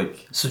all.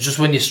 Like, so just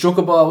when you struck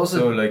a ball, was it?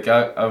 So like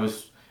I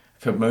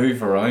could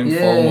move around,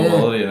 full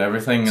mobility and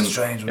everything, and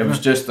strange, it was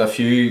just a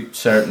few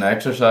certain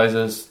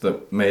exercises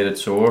that made it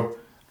sore,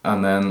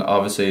 and then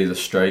obviously the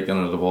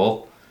striking of the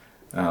ball.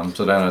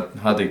 So then I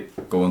had to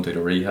go into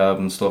the rehab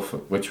and stuff,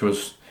 which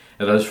is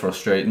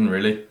frustrating,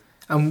 really.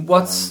 And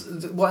what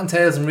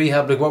entails in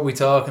rehab? Like, what are we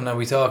talking? Are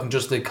we talking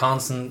just like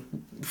constant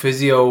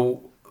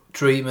physio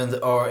treatment,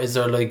 or is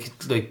there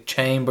like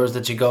chambers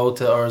that you go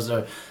to, or is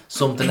there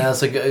something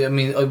else? Like, I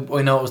mean,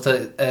 I noticed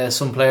that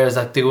some players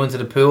that do go into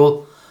the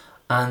pool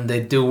and they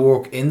do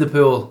work in the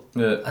pool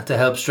to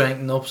help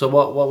strengthen up. So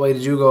what way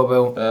did you go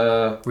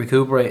about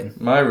recuperating?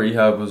 My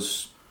rehab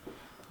was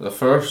the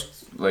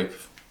first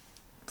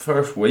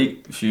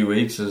few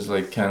weeks is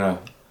like kind of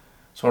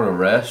sort of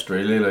rest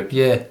really, like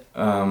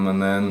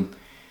and then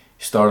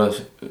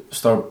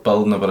start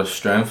building a bit of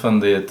strength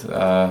on it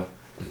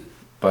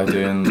by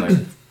doing like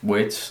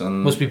weights.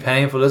 And must be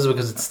painful, is it?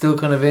 Because it's still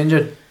kind of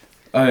injured.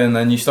 And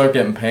then you start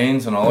getting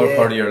pains in all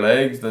part of your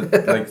legs that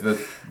that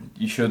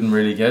you shouldn't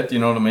really get. You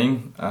know what I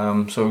mean?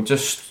 So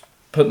just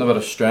putting a bit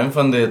of strength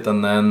on it,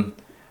 and then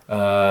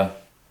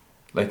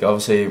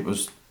obviously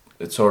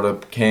it sort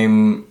of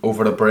came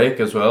over the break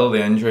as well,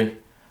 the injury.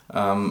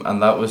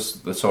 And that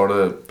was the sort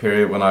of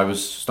period when I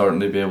was starting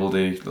to be able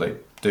to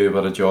like do a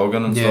bit of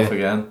jogging and stuff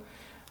again.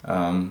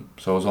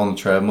 So I was on the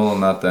treadmill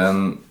and that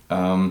then,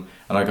 and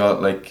I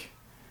got like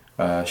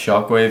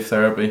shockwave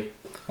therapy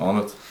on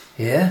it.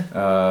 Yeah.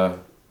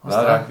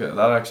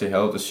 That actually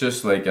helped. It's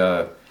just like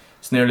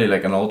it's nearly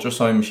like an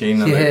ultrasound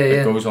machine, and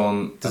it goes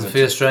on. Does it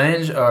feel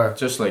strange, or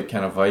just like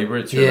kind of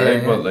vibrates your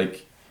leg? But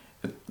like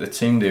it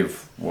seemed to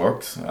have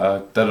worked.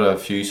 I did a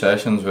few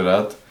sessions with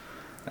that,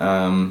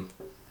 and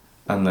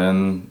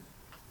then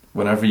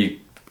whenever you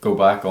go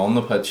back on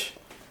the pitch,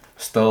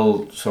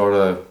 still sort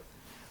of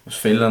was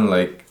feeling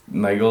like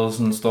niggles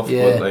and stuff,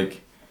 but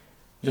like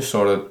just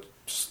sort of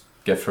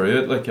get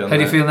through it. Like, how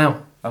do you feel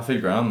now? I feel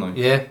grand now.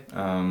 Yeah.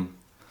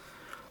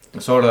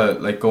 Sort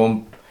of like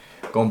going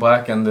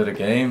back into the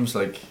games,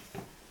 like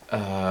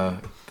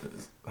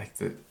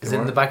is it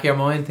in the back of your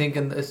mind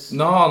thinking this?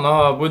 No,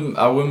 I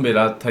wouldn't be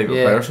that type of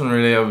person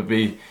really. I would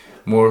be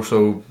more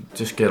so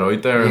just get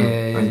out there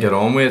and get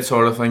on with it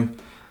sort of thing.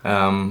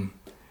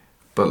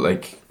 But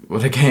like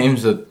with the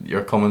games that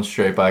you're coming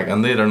straight back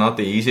into, they're not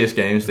the easiest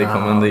games they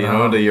come into, you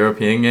know, the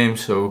European games.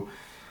 So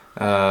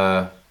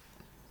I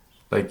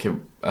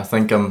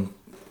think I'm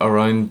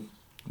around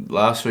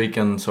last week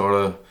and sort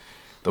of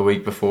the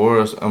week before,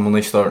 I'm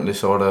only starting to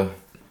sort of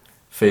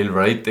feel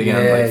right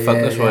again,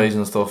 fitness wise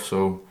and stuff.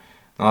 So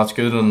that's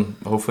good, and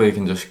hopefully I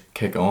can just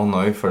kick on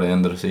now for the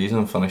end of the season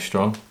and finish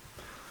strong.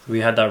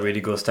 We had that really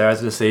good start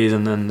to the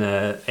season, and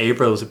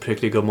April was a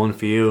particularly good month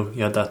for you.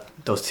 You had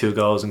those 2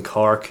 goals in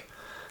Cork,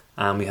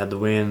 and we had the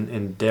win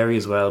in Derry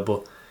as well.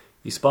 But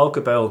you spoke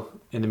about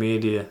in the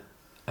media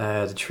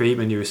the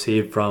treatment you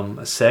received from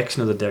a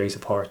section of the Derry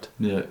support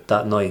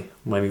that night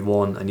when we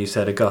won, and you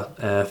said it got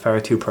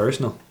far too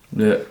personal.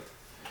 Yeah,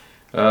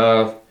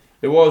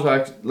 it was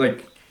actually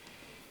like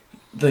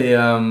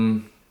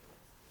the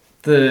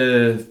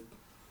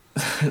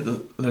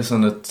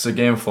listen, it's a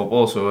game of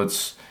football, so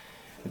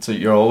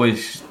you're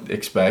always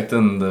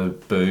expecting the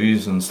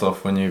boos and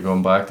stuff when you're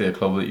going back to a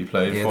club that you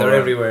played for. Yeah, they're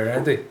everywhere,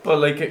 aren't they? But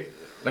like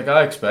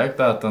I expect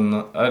that,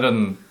 and I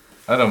didn't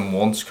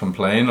once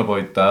complain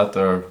about that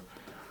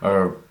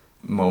or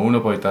moan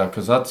about that,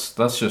 because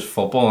that's just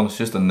football and it's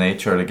just the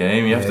nature of the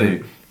game. You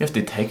have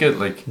to take it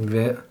like.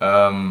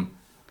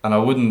 And I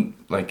wouldn't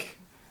like.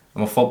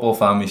 I'm a football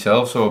fan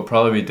myself, so I'd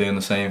probably be doing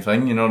the same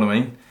thing. You know what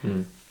I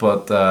mean?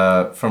 But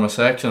from a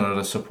section of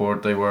the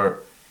support, they were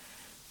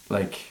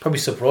like probably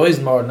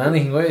surprised more than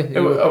anything.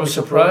 I was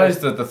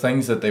surprised at the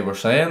things that they were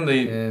saying.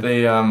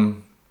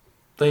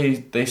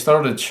 They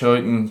started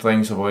shouting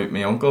things about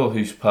my uncle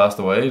who's passed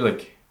away.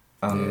 Like,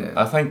 and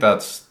I think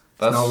that's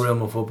no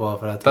real football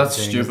for that. That's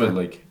stupid.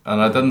 Like, and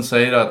I didn't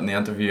say that in the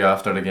interview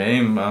after the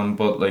game.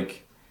 But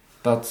like,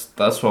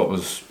 that's what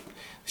was.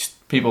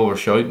 People were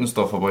shouting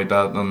stuff about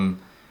that,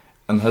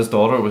 and his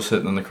daughter was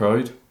sitting in the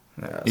crowd.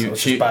 Yeah, so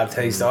it's just bad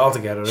taste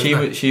altogether.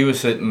 She was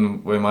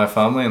sitting with my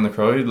family in the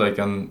crowd, like,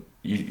 and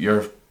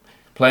you're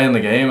playing the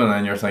game, and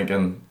then you're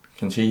thinking,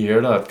 can she hear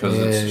that? Because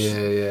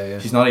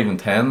she's not even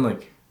 10,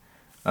 like,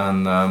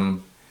 and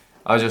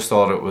I just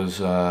thought it was,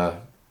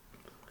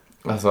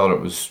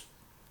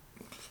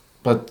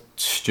 but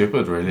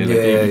stupid, really.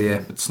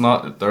 Like, it's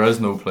not. There is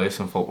no place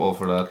in football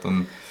for that,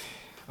 and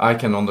I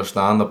can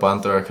understand the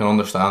banter, I can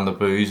understand the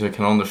boos, I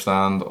can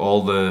understand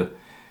all the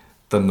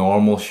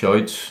normal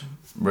shouts,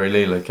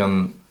 really, like,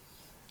 and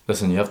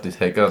listen, you have to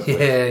take it.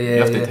 You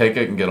have to take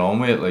it and get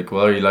on with it, like,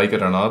 whether you like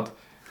it or not.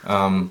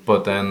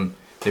 But then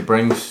it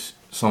brings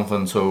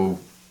something so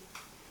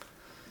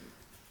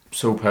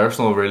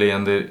personal, really,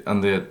 and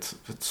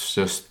it's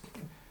just,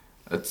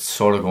 it's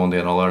sort of going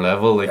to another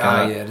level, like,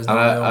 I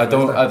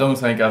don't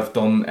think I've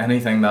done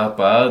anything that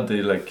bad.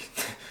 They like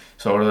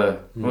sort of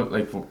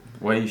like.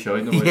 Why are you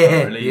shouting about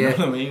that, really? You know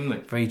what I mean?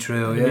 Like, very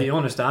true, It'd be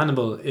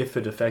understandable if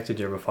it affected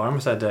your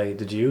performance that day.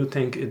 Did you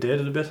think it did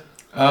a bit?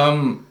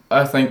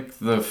 I think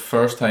the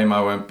first time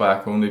I went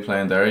back home to play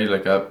in Derry,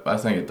 like, I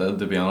think it did,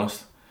 to be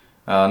honest.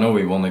 I know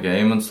we won the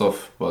game and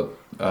stuff, but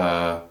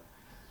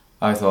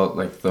I thought,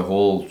 like, the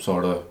whole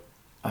sort of,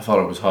 I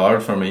thought it was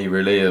hard for me,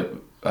 really. It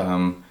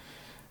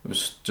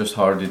was just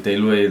hard to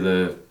deal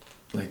with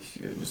like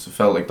it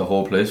felt like the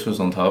whole place was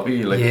on top of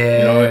you. Like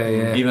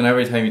Yeah. even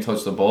every time you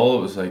touched the ball,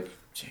 it was like,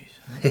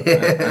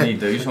 jeez, I need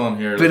to do something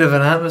here. Bit of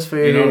an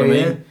atmosphere. You know what I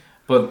here, mean?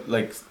 But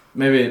like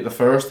maybe the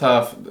first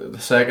half, the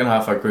second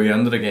half, I grew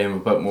into the game a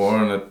bit more,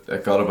 and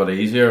it got a bit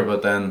easier.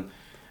 But then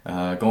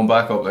going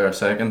back up there a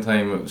second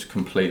time, it was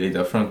completely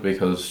different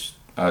because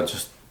I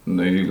just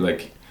knew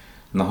like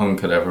nothing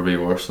could ever be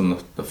worse than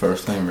the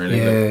first time. Really.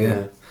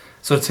 Yeah.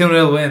 So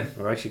 2-0 win.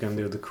 We're actually going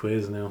to do the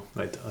quiz now.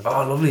 Right.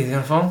 Oh, lovely. You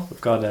on the phone?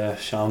 We've got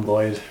Sean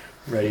Boyd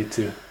ready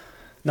to.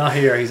 Not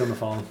here. He's on the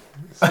phone.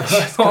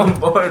 Sean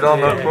Boyd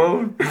on the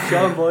phone.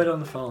 Sean Boyd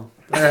on the phone.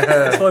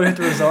 That's why we had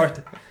to resort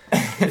to.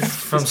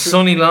 From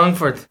sunny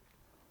Longford.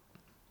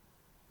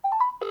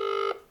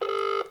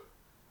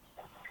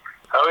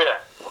 How are you?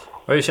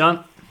 Are you,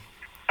 Sean?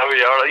 How are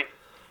you, alright?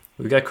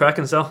 We get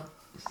cracking, so.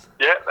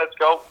 Yeah, let's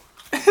go.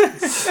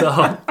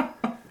 So,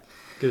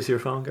 give us your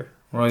phone, girl.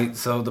 Right,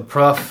 so the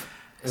prof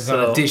is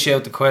going to dish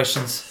out the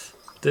questions.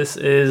 This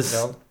is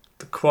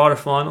the quarter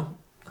final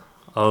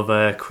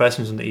of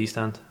questions in the East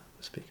End.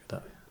 Speak of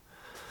that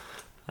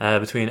way.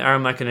 Between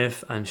Aaron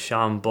McAniff and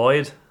Sean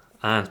Boyd.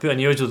 And it's a bit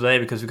unusual today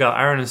because we've got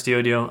Aaron in the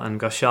studio and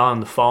got Sean on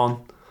the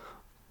phone.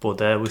 But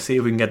we'll see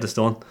if we can get this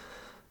done.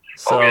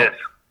 So,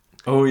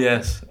 Oh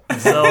yes.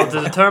 So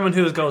to determine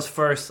who goes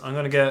first, I'm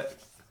going to get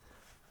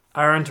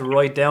Aaron to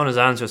write down his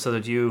answer so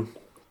that you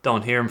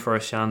don't hear him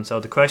first, Sean. So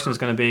the question is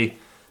going to be,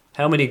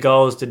 how many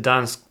goals did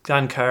Dan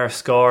Carr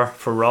score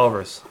for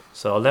Rovers?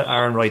 So I'll let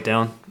Aaron write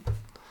down.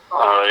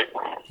 Alright.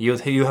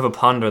 You have a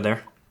ponder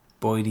there.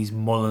 Boyd, he's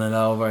mulling it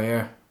over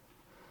here.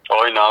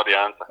 I know the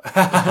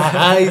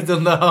answer. He's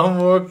done the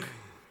homework.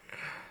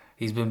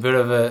 He's been a bit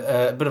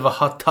of a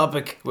hot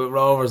topic with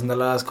Rovers in the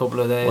last couple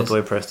of days. What do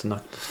I press to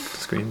knock the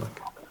screen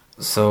back?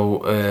 So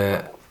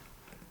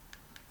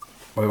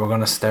we're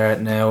going to start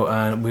now,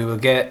 and we will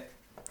get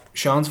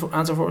Sean's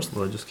answer first.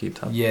 We'll just keep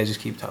tapping. Yeah, just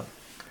keep tapping.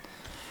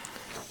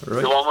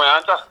 Right. You want my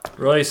answer?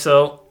 Right,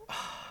 so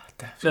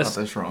Got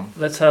this wrong.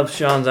 let's have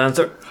Sean's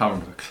answer.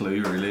 Haven't a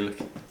clue really. Like.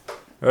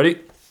 Ready?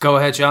 Go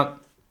ahead, Sean.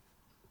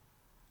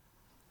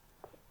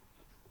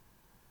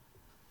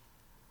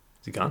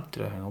 Is he gone?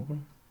 Did I hang up on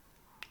him?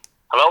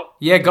 Hello?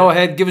 Yeah, go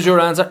ahead. Give us your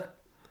answer.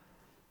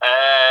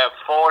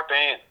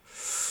 14.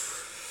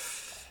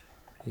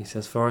 He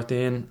says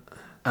 14.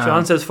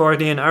 Sean says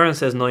 14. Aaron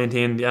says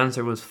 19. The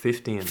answer was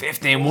 15.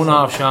 15, one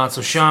off Sean.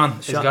 So Sean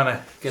is Sean- going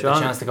to get the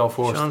chance to go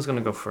first. Sean's going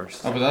to go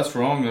first. Oh, but that's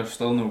wrong. There's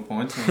still no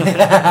points. On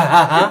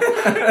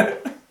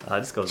it.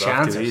 This goes off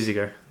Chances. too easy,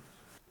 girl.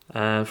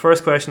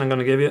 First question I'm going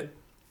to give you.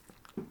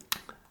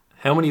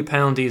 How many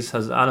penalties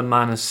has Adam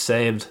Manus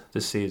saved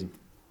this season?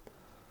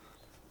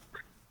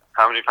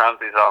 How many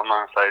penalties are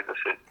man saved this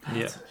season?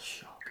 Yeah.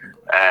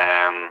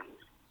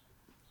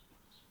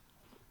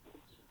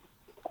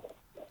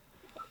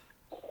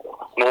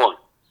 1.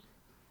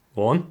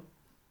 1?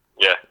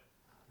 Yeah.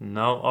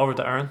 No. Over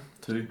to Aaron?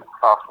 2.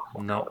 Oh.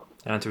 No.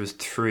 The answer was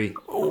 3.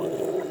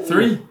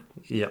 3.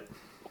 Yep.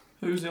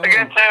 Who's the other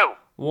Again, one? 2.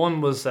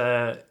 1 was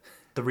the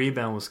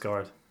rebound was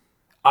scored.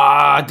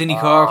 Denny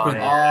Corcoran.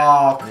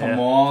 Oh, come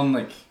on!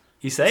 Like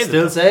He saved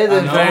Still it. saved I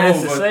it. know.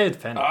 Fairness, he but-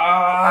 saved penny.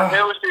 And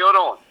who was the other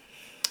one?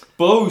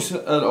 Bose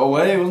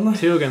away, wasn't it?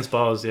 2 against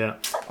Bows, yeah.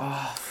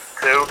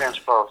 2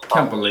 against both.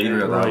 Can't believe we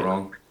got Right. that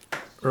wrong.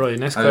 Right,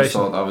 next I just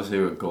question. thought obviously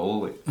with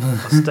goal. Like.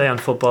 I'll stay on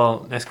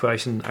football. Next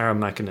question, Aaron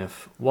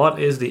McAniff. What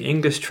is the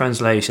English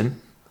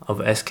translation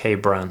of SK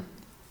Bran?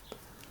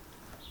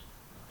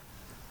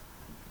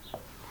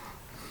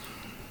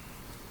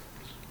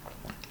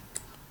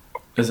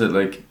 Is it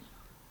like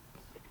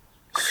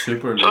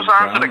super? Just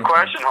like answer the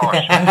grand or question, horse.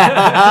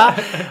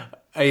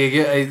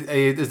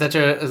 Is that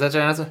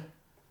your answer? something?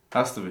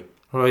 Has to be.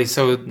 Right,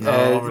 so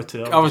over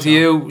to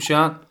you,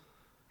 Sean.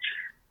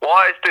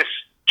 What is this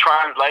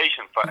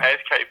translation for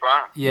SK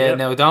Brown? Yeah, Yep.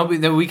 no, don't be.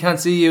 No, we can't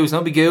see you. So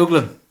don't be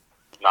googling.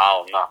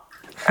 No.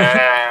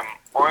 I'm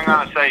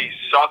gonna say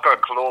Soccer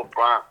Club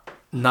Brown.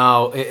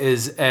 No, it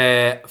is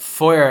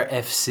Fire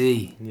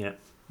FC. Yeah,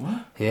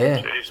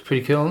 Yeah, it's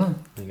pretty cool, isn't it?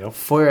 there you go.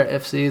 Fire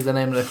FC is the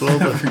name of the club.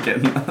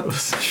 Forgetting that.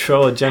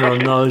 Throw a general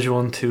knowledge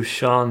one to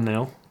Sean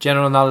now.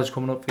 General knowledge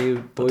coming up for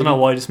you. I don't know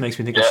why this makes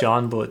me think of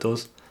Sean, but it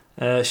does.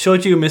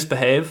 Should you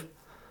misbehave,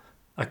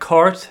 a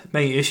court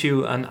may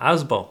issue an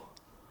ASBO.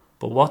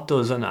 But what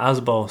does an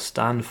ASBO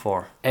stand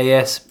for?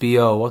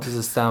 ASBO. What does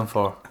it stand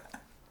for?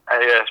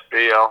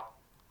 ASBO.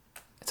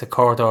 It's a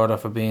court order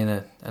for being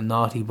a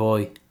naughty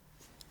boy.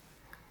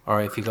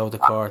 Or if you go to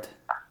court.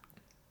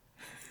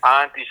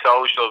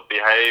 Antisocial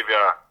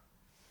behaviour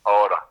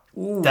order.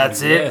 Ooh,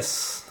 That's it.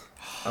 yes.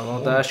 I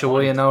won't ask you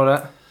why you know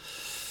that.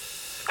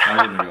 I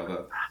wouldn't have got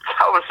that.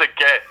 That was a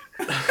guess.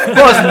 It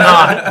was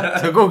not.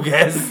 It's a good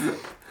guess. That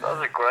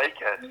was a great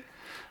guess.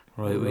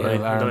 Right, we Right,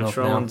 have I'm Aaron going to up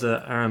throw now. on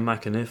to Aaron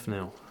McAniff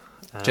now.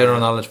 General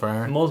knowledge for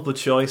Aaron. Multiple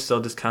choice, so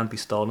this can't be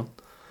stolen.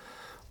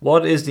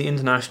 What is the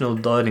international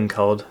dialing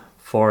code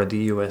for the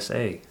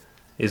USA?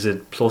 Is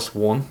it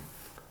 +1,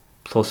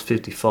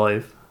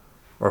 +55,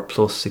 or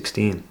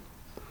 +16?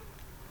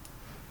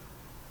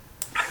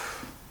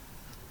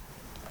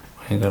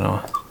 I don't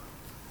know.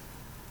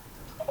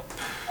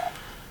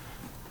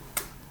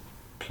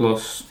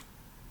 Plus,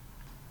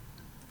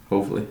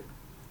 hopefully,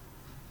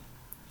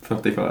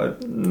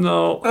 55.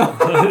 No, it's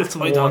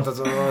I thought one. that's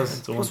what it was.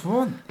 It's one. Plus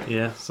one.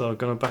 Yeah, so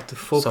going back to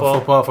So football.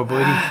 football for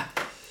Brady.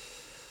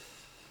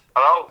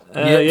 Hello?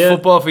 Yeah.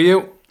 Football for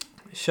you.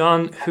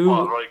 Sean,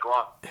 All right, go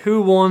on.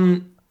 who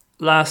won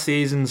last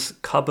season's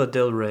Copa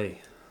del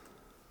Rey?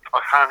 I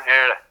can't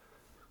hear it.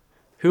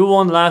 Who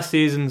won last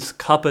season's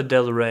Copa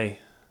del Rey?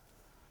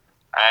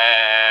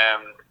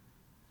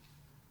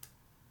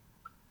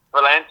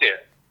 Valencia.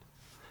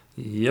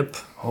 Yep,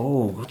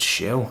 Oh, good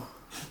show.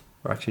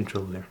 we're actually in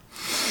trouble here.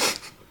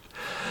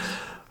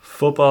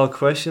 Football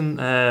question,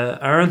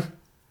 Aaron.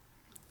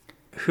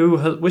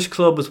 Which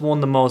club has won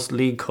the most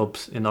league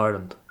cups in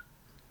Ireland?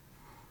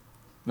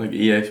 Like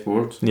EA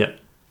Sports. Yeah.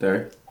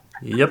 There.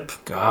 Yep.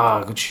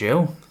 Ah, good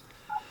show.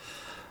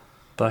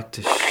 Back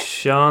to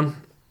Sean.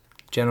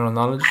 General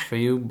knowledge for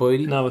you,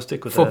 Boydie. No, we'll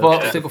stick with Football.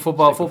 that. Stick with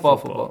football. Stick with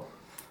Football.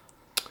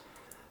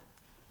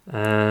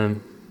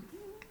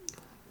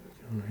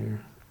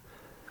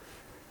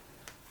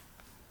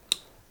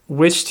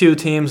 Which two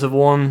teams have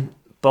won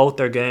both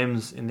their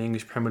games in the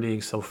English Premier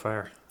League so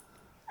far?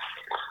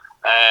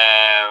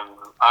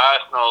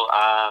 Arsenal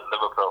and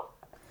Liverpool.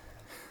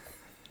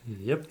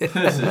 Yep.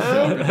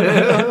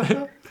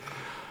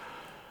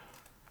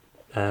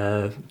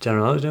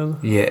 General knowledge, General?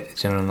 Yeah,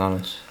 general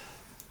knowledge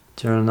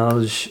General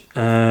knowledge.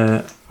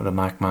 for the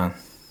Mac man.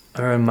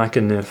 Aaron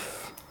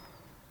McAniff.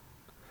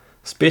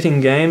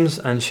 Spitting games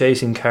and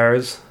chasing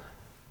cars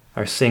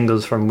are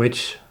singles from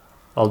which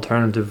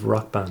alternative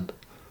rock band?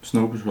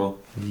 Snow Patrol.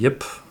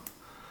 Yep.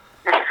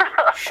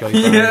 Yes, Do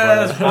you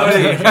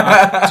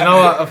know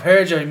what? I've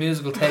heard your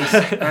musical taste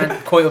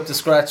aren't quite up to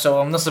scratch, so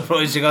I'm not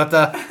surprised you got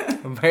that.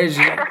 I've heard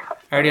you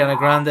Ariana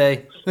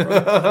Grande.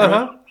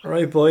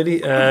 Right,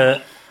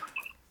 Boydie.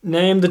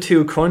 Name the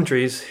two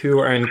countries who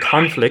are in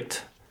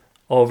conflict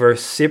over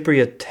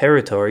Cypriot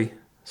territory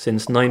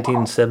since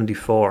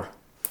 1974.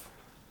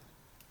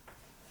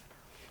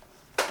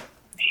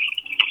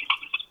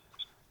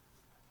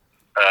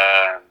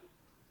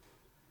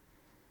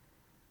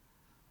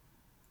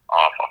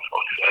 For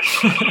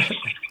fuck's sake.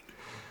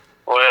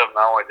 I have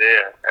no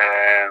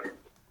idea.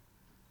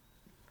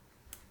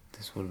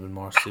 This would have been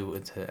more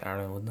suited to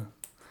Aaron, wouldn't it?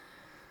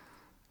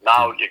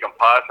 No, you can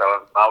pass. I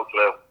have no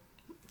clue.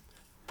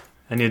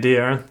 Any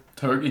idea, Aaron?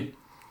 Turkey.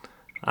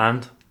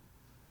 And?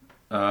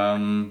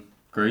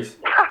 Greece.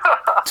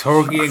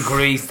 Turkey and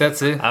Greece,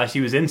 that's it. She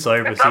was in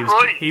Cyprus. Is that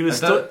right? He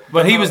was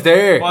Well, he was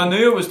there. Well, I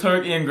knew it was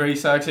Turkey and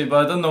Greece actually, but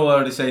I didn't know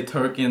whether to say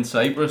Turkey and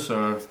Cyprus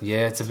or.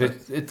 Yeah, it's a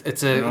bit.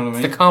 It's You know what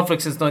I the mean?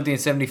 conflict since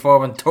 1974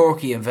 when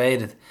Turkey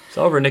invaded. It's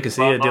over in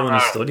Nicosia doing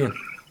his studying.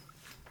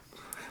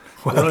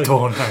 Well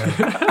done,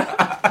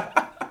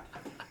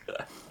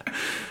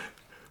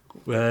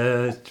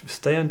 Aaron.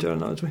 Stay on general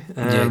knowledge.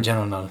 Yeah,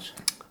 general knowledge.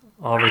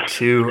 Over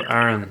to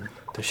Aaron.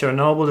 The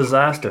Chernobyl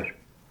disaster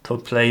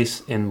took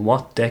place in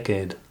what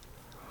decade?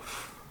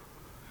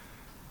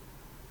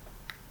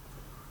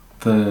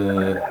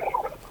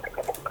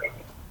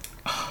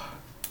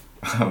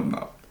 I don't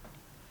know.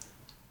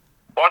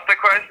 What's the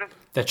question?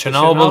 The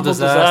Chernobyl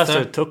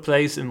disaster. took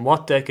place in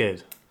what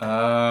decade?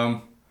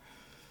 Does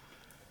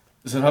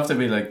it have to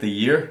be like the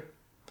year?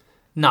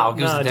 No,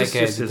 give us the just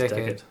decade. this The decade.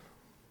 decade.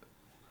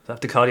 I have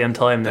to call you on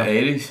time The now.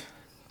 80s?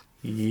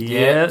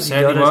 Yeah, you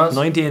certainly got it. was.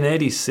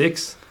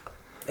 1986.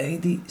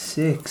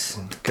 86.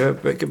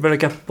 Better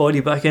get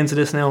Boydie back into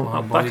this now.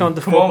 on, Back Boydie. on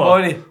the Come football.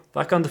 on, buddy.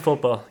 Back on the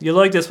football. You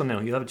like this one now.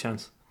 You'll have a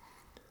chance.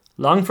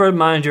 Longford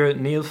manager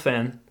Neil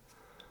Fenn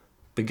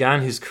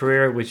began his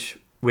career with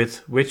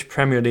which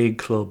Premier League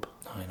club?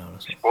 I know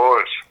this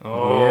Spurs.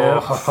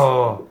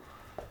 Oh.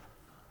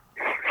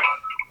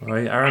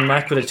 Right, Aaron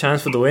Mack with a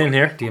chance for the win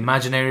here. The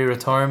imaginary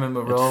retirement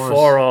with It's Rovers.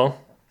 4-all.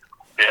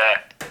 Yeah,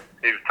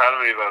 he was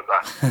telling me about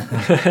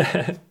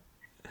that.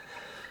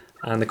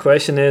 And the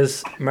question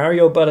is,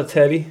 Mario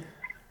Balotelli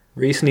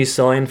recently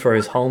signed for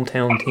his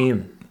hometown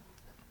team.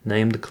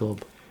 Name the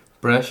club.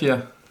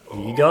 Brescia.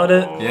 You got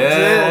it.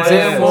 Yeah, It's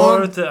yeah. in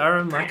Four to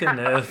Aaron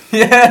McInerney.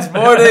 Yes,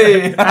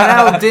 Morty! And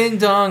now ding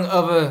dong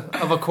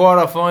of a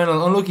quarter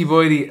final. Unlucky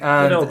Boydie.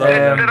 And Good old Did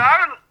Aaron.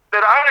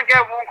 Aaron get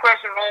one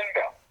question wrong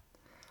there?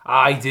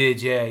 I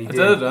did, yeah, he I did.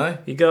 did, I?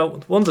 He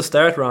got one to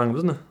start wrong,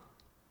 wasn't it?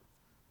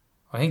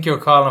 I think you're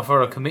calling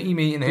for a committee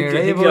meeting here,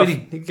 eh, He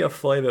Boydie? got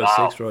 5 out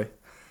of 6, right?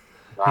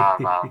 No,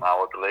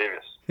 I believe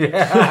it.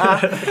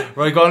 Yeah.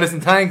 Right, go on,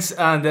 listen, thanks,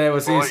 and we'll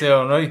see you Right.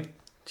 soon, right?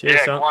 Cheers,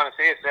 Yeah, Sean. come on and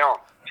see you soon.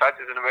 Chat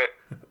to you in a bit.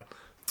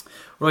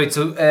 Right,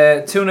 so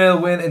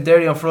 2-0 win in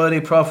Derry on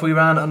Friday. Prof, we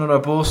ran another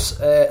bus.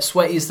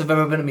 Sweatiest I've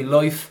ever been in my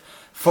life.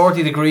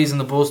 40 degrees on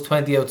the bus,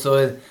 20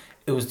 outside.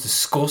 It was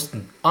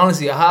disgusting.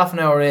 Honestly, a half an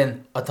hour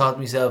in, I thought to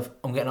myself,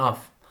 I'm getting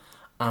off.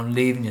 I'm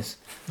leaving you.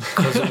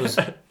 Because it was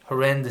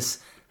horrendous.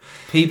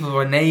 People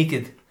were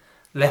naked.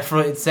 Left,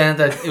 right and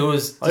centre. It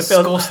was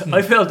disgusting.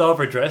 I felt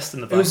overdressed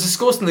in the back. It was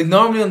disgusting. Like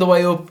normally on the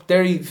way up,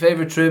 Derry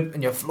favourite trip,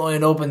 and you're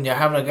flying up and you're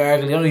having a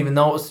gargle. You don't even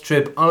notice the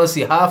trip.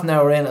 Honestly, half an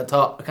hour in, I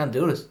thought I can't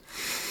do this.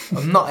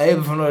 I'm not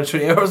able for another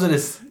 3 hours of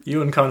this.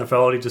 You and Conor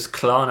Foley just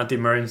clawing at the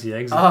emergency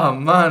exit. Oh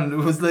man, it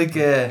was like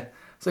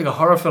it's like a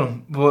horror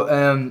film. But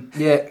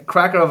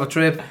cracker of a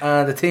trip.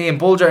 And the team,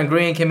 Bulger and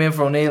Green, came in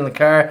for O'Neill in the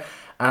car,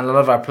 and a lot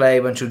of our play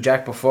went through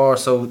Jack before.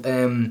 So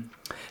do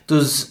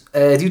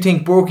you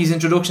think Borky's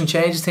introduction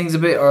changes things a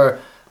bit, or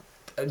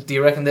do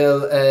you reckon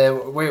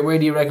where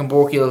do you reckon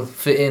Borky will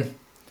fit in?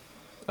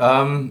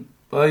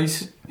 Well,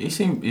 he's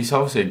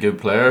obviously a good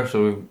player,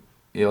 so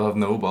he'll have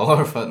no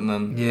bother fitting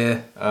in.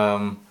 Yeah.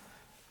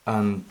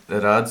 And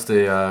it adds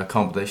the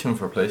competition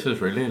for places,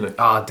 really. Like.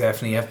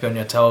 Definitely. You have to be on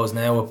your toes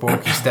now with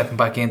Borky stepping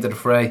back into the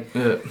fray.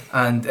 Yeah.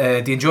 And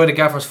do you enjoy the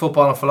gaffer's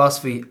football and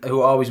philosophy,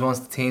 who always wants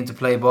the team to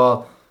play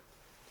ball?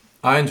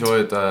 I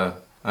enjoy it. I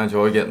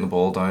enjoy getting the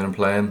ball down and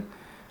playing.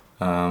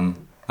 And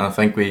I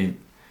think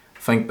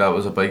that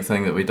was a big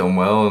thing that we done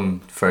well on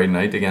Friday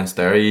night against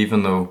Derry,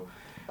 even though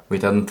we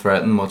didn't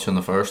threaten much in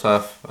the first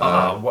half.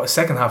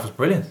 Second half was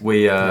brilliant.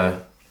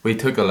 We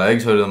took the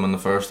legs out of them in the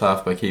first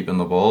half by keeping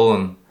the ball,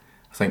 and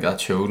I think that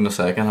showed in the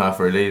second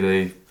half.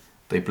 Really,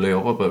 they blew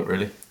up a bit.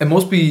 Really, it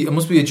must be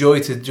a joy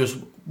to just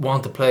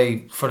want to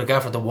play, for the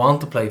gaffer to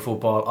want to play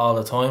football all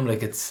the time.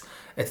 Like it's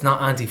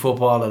not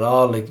anti-football at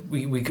all. Like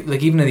we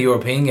like, even in the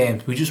European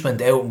games, we just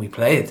went out and we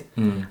played,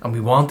 and we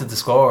wanted to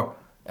score.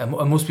 It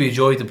must be a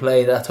joy to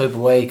play that type of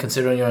way,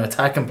 considering you're an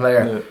attacking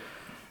player. Yeah.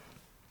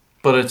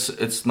 But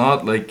it's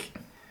not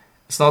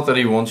that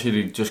he wants you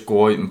to just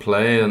go out and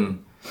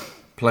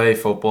play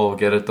football,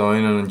 get it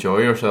down and enjoy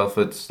yourself.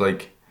 It's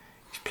like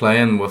he's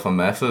playing with a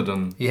method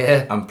and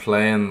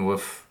playing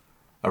with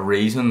a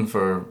reason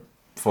for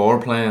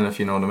playing, if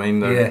you know what I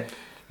mean.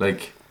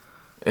 Like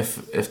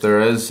if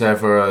there is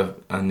ever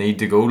a need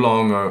to go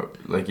long, or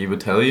like he would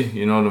tell you,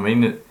 you know what I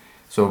mean.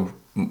 So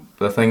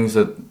the things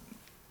that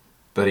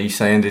he's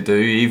saying to do,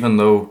 even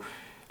though,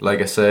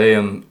 like I say,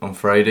 on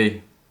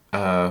Friday,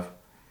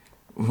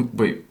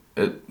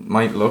 it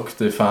might look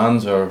to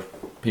fans or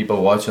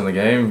people watching the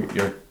game,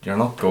 you're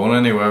not going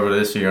anywhere with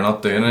this, so you're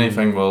not doing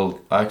anything. Well,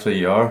 actually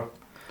you are,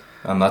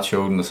 and that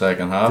showed in the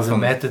second half. There's a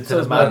method to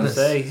the madness.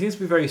 He seems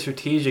to be very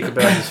strategic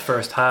about his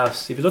first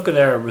halves. If you look at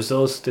our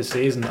results this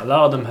season, a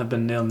lot of them have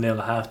been 0-0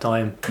 at half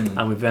time,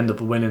 and we've ended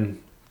up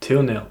winning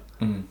 2-0.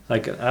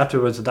 Like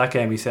afterwards of that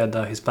game, he said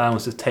that his plan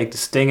was to take the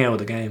sting out of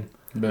the game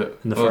in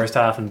the first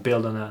half and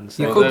build on that. And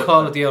you could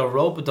call it the old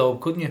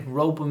rope-a-dope, couldn't you?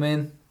 Rope them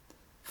in,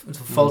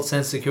 false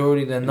sense of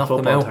security, then knock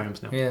them out.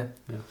 Terms now. Yeah.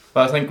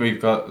 But I think we've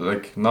got,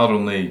 like, not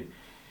only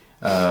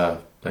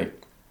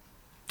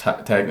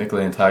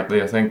technically and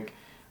tactically, I think,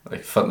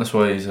 like, fitness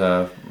wise,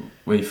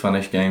 we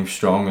finish games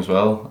strong as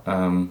well.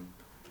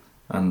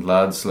 And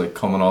lads, like,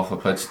 coming off a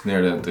pitch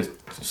they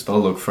still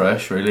look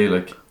fresh, really.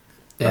 Like,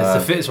 it's the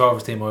fittest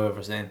Rovers team I've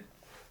ever seen.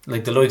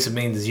 Like the likes of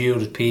there's you,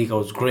 there's Pico,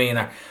 there's Green,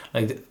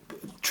 like the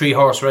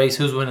 3-horse race.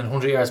 Who's winning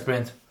 100-yard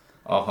sprint?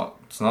 Oh,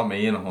 it's not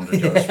me in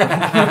 100-yard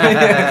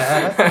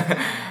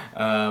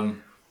sprint.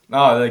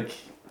 No, like,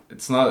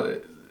 it's not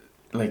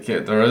like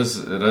it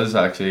is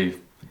actually,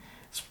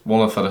 it's one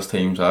of the fittest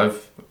teams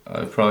I've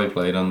probably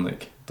played on.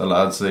 Like, the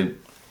lads, they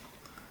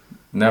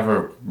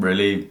never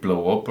really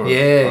blow up or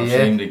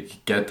seem to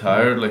get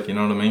tired, like, you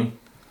know what I mean.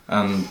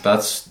 And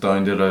that's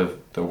down to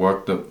the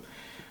work that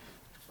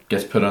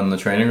gets put on the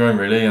training ground,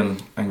 really,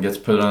 and gets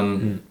put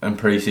on in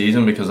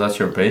pre-season, because that's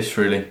your base,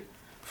 really,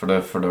 for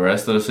the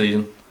rest of the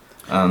season.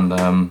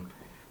 And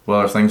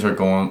whether things are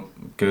going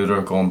good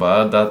or going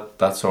bad,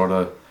 that sort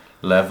of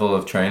level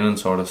of training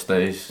sort of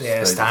stays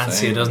stands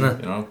here, doesn't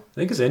it? You know, I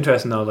think it's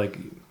interesting though, like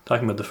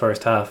talking about the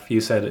first half. You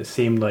said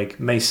it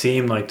may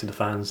seem like to the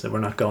fans that we're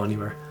not going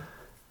anywhere,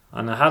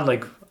 and I had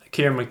like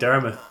Kieran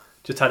McDermott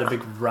just had a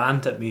big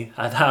rant at me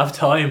at half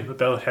time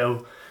about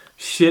how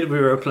shit we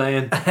were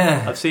playing.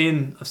 I've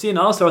seen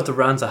all sorts of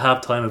rants at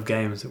half time of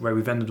games where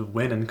we've ended up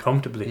winning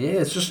comfortably. Yeah,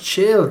 it's just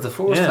chilled the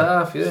first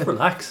half. Yeah, just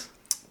relax.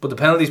 But the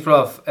penalties,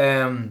 Prof,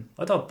 I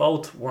thought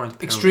both weren't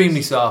penalties.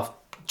 Extremely soft.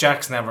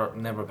 Jack's never a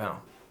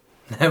penalty.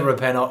 Never a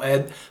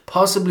penalty.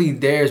 Possibly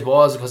theirs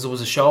was because there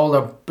was a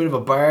shoulder, bit of a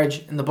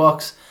barge in the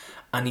box,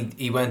 and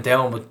he went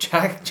down. But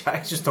Jack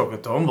just took a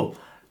tumble.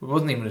 It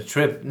wasn't even a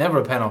trip. Never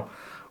a penalty.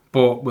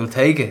 But we'll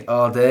take it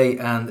all day,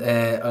 and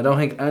I don't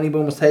think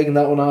anyone was taking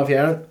that one off,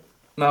 Aaron.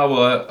 No,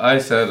 well, I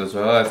said as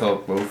well, I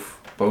thought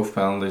both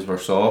penalties were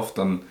soft,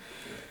 and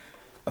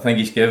I think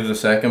he's given the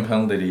second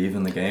penalty to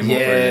even the game up,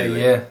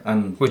 really.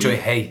 And which I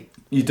hate.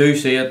 You do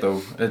see it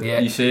though.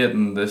 You see it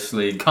in this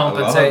league.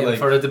 Compensating like,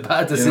 for a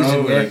bad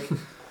decision,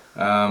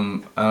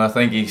 and I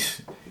think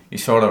he's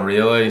sort of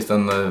realised,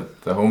 and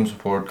the home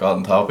support got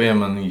on top of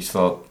him, and he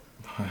thought,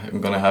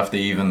 I'm going to have to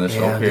even this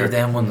up here. Yeah,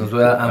 them ones as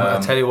well. And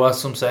I'll tell you what,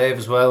 some save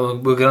as well.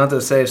 We'll get on to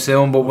the save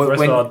soon. But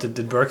first of all, did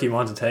Berkey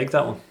want to take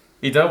that one?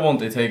 He did want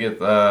to take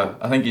it.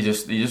 I think he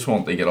just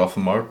wanted to get off the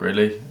mark,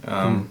 really.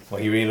 Well,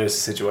 he realised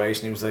the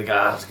situation. He was like,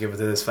 I have to give it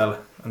to this fella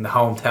in the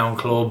hometown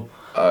club.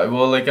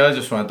 Well, like, I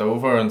just went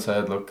over and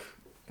said, look,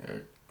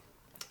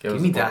 give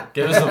us me that.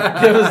 Give us the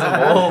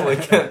ball.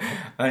 Like,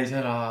 And he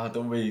said,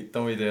 don't be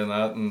doing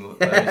that. And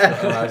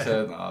I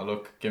said,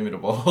 look, give me the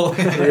ball.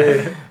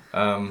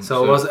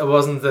 So it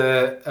wasn't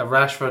a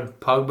Rashford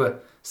Pogba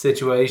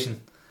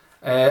situation.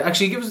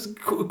 Actually, give us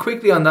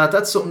quickly on that.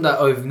 That's something that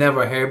I've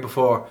never heard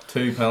before.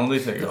 2 penalty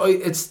takers.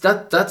 It's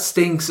that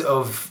stinks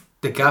of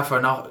the gaffer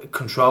not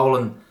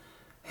controlling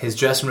his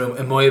dressing room.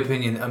 In my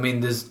opinion, I mean,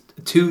 there's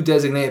 2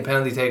 designated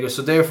penalty takers,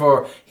 so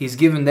therefore he's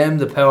given them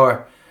the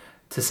power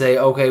to say,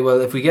 okay,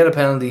 well, if we get a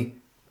penalty,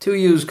 2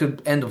 yous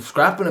could end up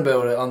scrapping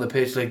about it on the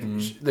pitch.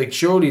 Like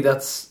surely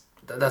that's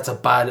a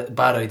bad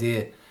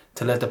idea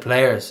to let the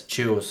players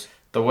choose.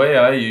 The way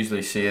I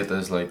usually see it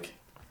is like,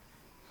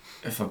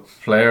 if a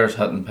player's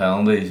hitting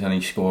penalties and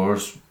he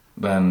scores,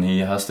 then he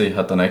has to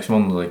hit the next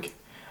one. Like,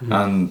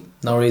 and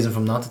no reason for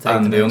him not to take.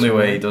 And the only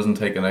way he doesn't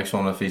take the next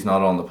one if he's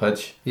not on the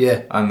pitch.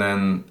 Yeah. And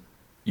then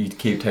you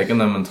keep taking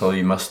them until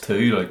you miss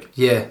 2. Like,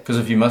 yeah. Because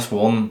if you miss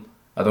 1,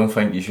 I don't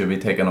think you should be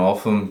taking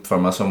off them for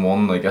missing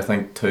 1. Like, I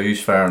think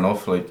 2's fair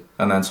enough. Like,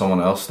 and then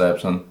someone else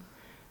steps in.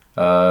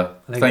 I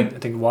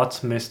think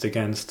Watts missed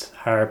against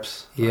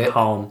Harps at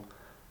home.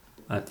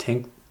 I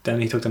think then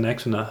he took the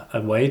next one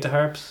away to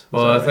Harps.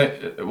 Well, I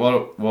think what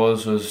it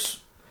was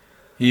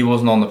he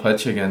wasn't on the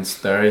pitch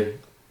against Derry,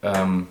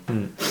 and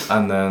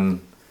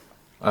then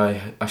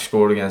I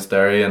scored against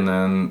Derry, and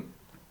then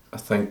I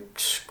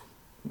think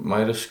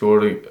might have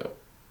scored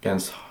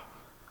against.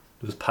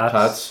 It was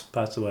Pats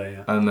away,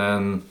 yeah. And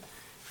then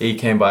he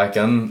came back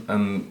in,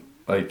 and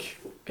like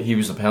he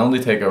was the penalty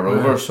taker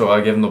over, so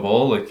I gave him the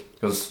ball, like,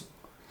 because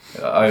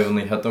I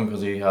only hit him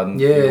because he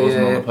wasn't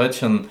on the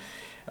pitch, and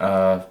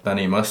then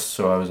he missed,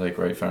 so I was like,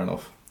 right, fair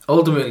enough.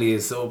 Ultimately, I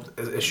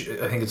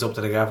think it's up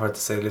to the gaffer to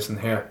say, listen,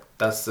 here,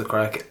 that's the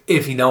crack.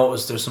 If he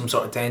knows there's some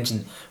sort of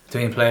tension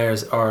between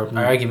players or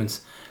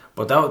arguments.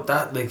 But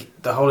that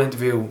like the whole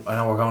interview, I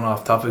know we're going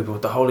off topic,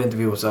 but the whole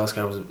interview with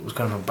Solskjaer was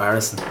kind of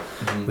embarrassing.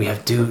 We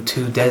have two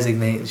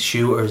designated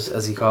shooters,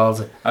 as he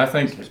calls it. I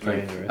think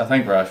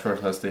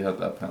Rashford has to hit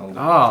that penalty.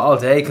 All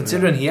day,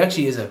 considering he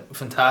actually is a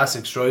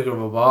fantastic striker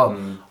of a ball.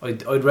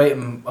 I'd rate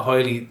him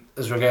highly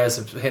as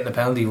regards to hitting a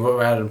penalty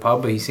rather than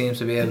Pogba. He seems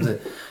to be able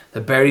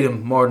to bury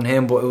them more than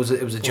him, but it was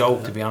a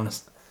joke, to be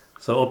honest.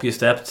 So up you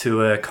step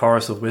to a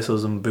chorus of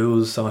whistles and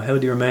boos. So how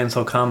do you remain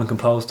so calm and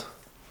composed?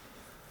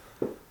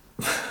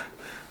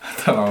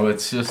 I don't know,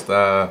 it's just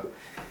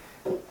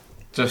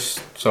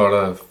sort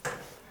of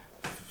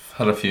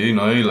had a few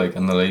now, like,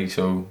 in the league,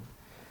 so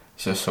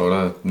it's just sort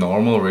of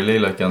normal, really,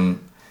 like,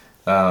 and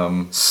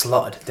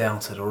slotted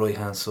down to the right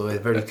hand side,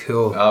 very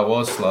cool. I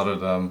was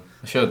slotted. I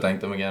should have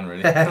thanked him again,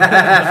 really. You wouldn't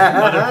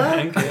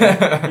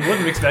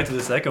have expected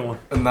the second one.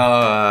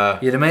 No,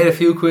 you'd have made a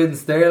few quid in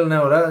sterling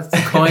now.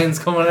 That's coins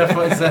coming left,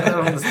 right, centre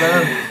on the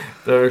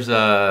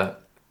stand.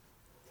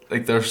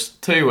 There's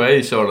 2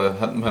 ways sort of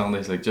hitting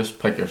penalties, like just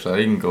pick your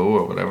side and go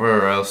or whatever,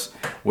 or else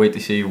wait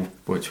to see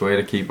which way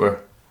the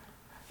keeper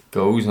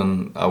goes.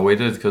 And I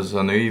waited because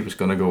I knew he was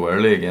going to go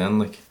early again,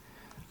 like,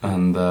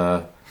 and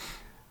a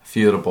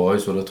few of the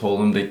boys would have told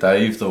him they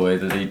dived the way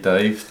that he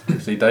dived,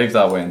 because he dived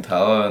that way in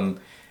Tala, and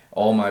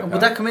all my would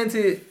that come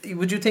into,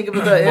 would you think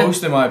about that?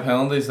 Most of my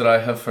penalties that I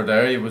have for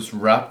Derry was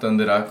wrapped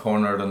into that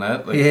corner of the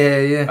net, like,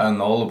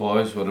 and all the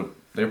boys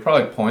they were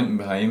probably pointing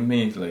behind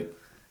me, like,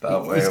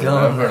 that way, he's or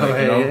gone, whatever,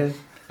 like, you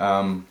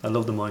know. I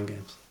love the mind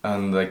games,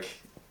 and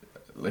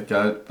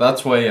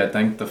that's why I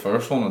think the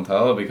first one in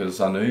Tala, because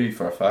I knew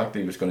for a fact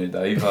he was going to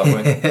dive that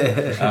way.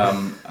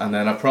 And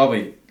then I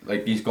probably,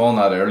 like, he's gone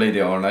that early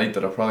the other night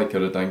that I probably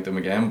could have dunked him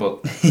again, but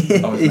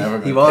I was never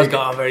going to. He was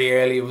gone very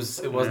early. It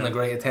wasn't a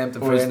great attempt,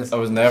 in fairness. I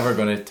was never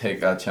going to take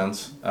that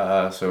chance,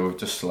 so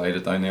just slide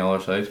it down the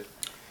other side.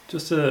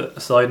 Just a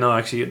side note,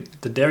 actually,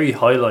 the Derry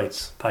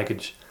highlights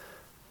package,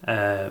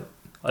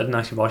 I didn't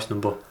actually watch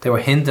them, but they were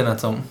hinting at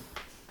something.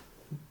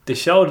 They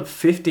showed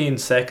 15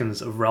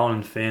 seconds of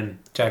Ronan Finn,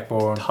 Jack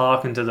Bourne,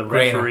 talking to the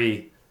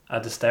referee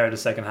at the start of the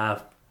second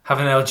half,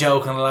 having a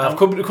joke and a laugh.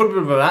 Could have been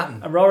about that.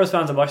 And Rovers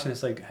fans are watching.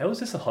 It's like, how is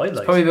this a highlight?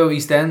 It's probably about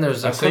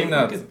EastEnders. I've seen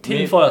that.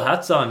 Tinfoil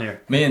hats on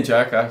here. Me and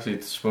Jack actually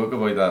spoke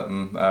about that,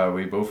 and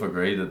we both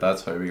agreed that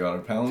that's how we got our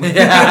penalty.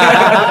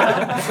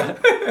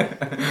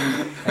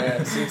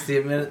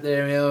 60th minute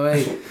there,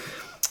 mate.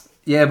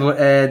 Yeah, but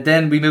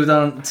then we moved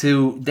on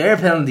to their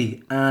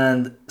penalty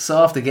and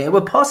saw off the game.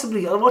 Well,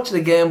 possibly I'll watch it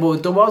again,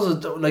 but there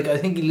was I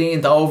think he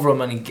leaned over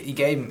him and he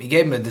gave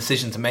him a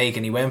decision to make,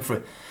 and he went for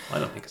it. I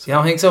don't think so. You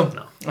don't think so?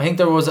 No. I think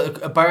there was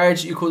a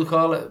barge, you could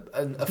call it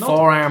a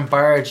forearm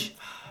barge,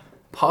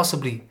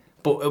 possibly.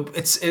 But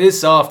it is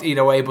soft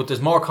either way. But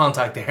there's more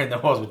contact there than there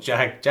was with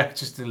Jack. Jack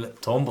just did a little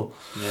tumble.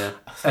 Yeah,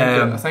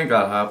 I think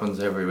that happens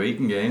every week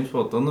in games,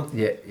 doesn't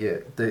it? Yeah.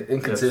 The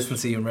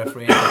inconsistency in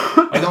refereeing.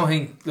 I don't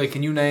think, like,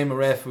 can you name a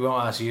ref? We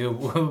won't ask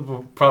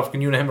you, Prof. Can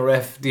you name a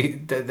ref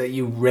that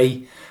you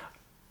rate?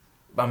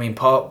 I mean,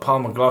 Paul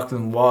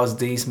McLaughlin was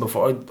decent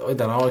before. I don't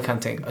know. I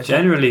can't think.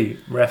 Generally,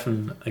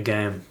 reffing a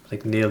game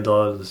like Neil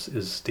Doyle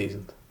is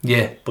decent.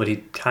 Yeah, but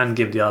he can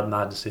give the odd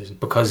mad decision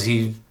because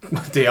the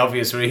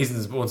obvious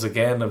reasons, once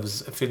again, of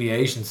his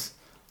affiliations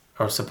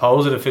or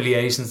supposed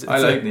affiliations. I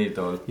like Neil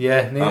Doyle.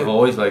 Yeah, I've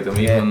always liked him.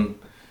 Even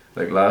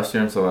like last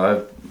year and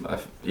so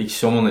he's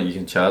someone that you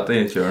can chat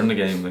to during the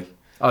game. Like,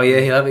 oh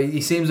yeah,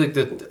 he seems like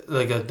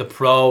the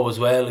pro as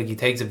well. Like he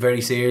takes it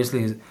very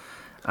seriously,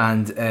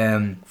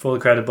 and full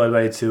credit by the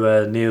way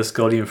to Neil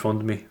Scully in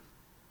front of me.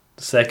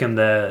 The second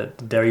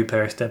Derry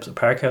player steps at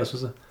Parkhouse,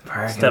 was it?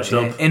 Steps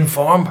up.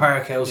 Inform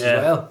Parkhouse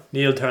as well.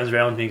 Neil turns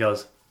around and he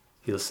goes,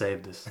 "He'll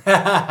save this."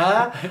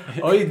 The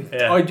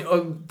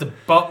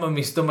bottom of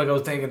my stomach, I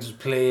was thinking, just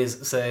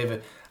please save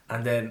it.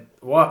 And then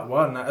what?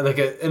 Like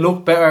it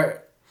looked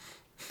better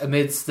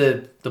amidst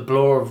the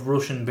blur of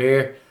Russian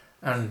beer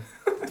and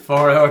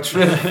 4-hour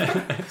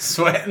trip,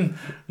 sweating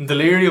and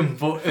delirium.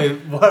 But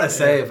what a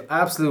save!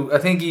 Absolute. I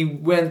think he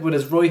went with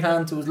his right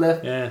hand to his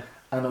left, and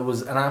it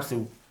was an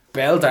absolute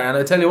belter. And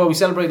I tell you what, we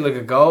celebrated like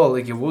a goal,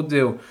 like you would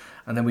do.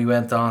 And then we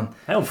went on.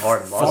 How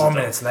important was it? 4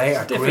 minutes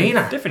later,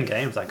 Greener. Different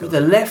games like with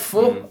the left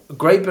foot,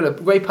 great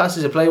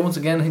passage of play once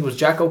again. I think it was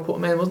Jacko put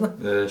him in,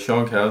 wasn't it?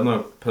 Sean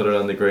Kavanagh put it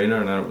on the Greener,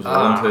 and then it was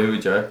 1-2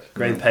 with Jack.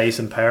 Great pace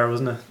and power,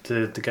 wasn't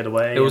it, to get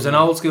away? It was an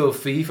old school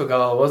FIFA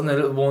goal, wasn't it?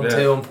 A little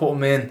 1-2 and put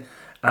him in,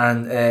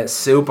 and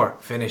super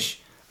finish,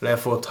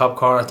 left foot top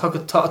corner. Took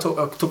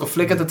a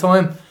flick at the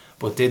time,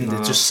 but didn't.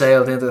 It just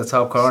sailed into the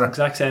top corner.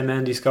 Exact same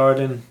end he scored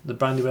in the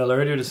Brandywell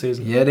earlier this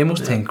season. Yeah, they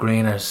must think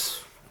Greener's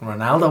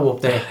Ronaldo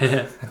up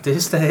there at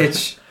this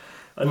stage.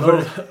 I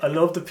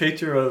love the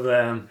picture of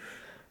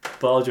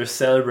Bolger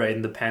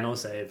celebrating the penalty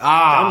save.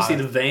 I don't see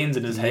the veins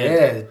in his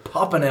head. Yeah,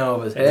 popping out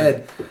of his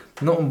head.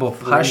 Nothing but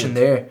passion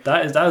there.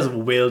 That is a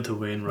will to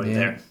win right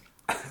there.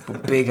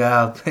 But Big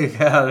Al,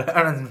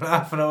 Aaron's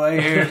laughing away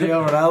here. The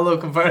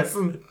Ronaldo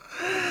comparison.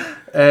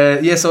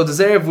 So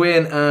deserved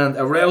win and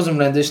a rousing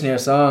rendition of your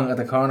song at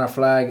the corner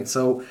flag.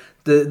 So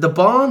the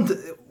bond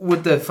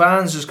with the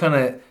fans just kind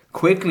of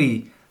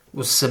quickly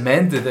was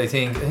cemented. I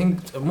think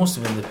it must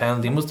have been the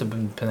penalty. It must have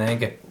been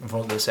Panenka in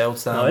front of the south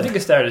stand. No, I think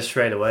it started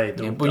straight away.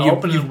 But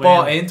you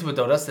bought into it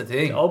though. That's the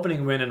thing. The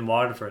opening win in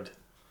Waterford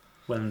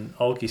when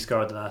Oakey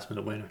scored the last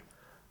minute winner,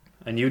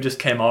 and you just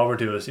came over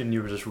to us and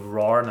you were just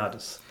roaring at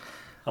us,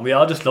 and we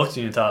all just looked at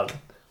you and thought,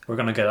 we're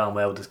gonna get on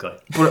well with this guy.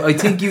 But I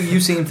think you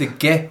seem to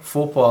get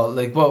football.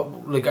 Like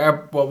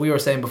what we were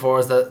saying before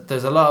is that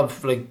there's a lot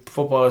of like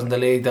footballers in the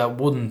league that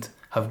wouldn't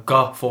have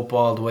got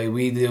football the way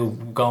we do,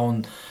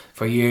 going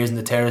for years in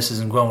the terraces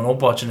and growing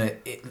up watching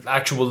it,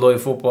 actual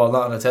live football,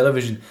 not on the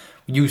television.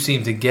 You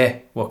seem to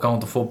get what going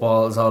to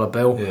football is all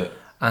about,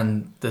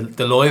 and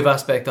the live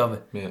aspect of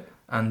it,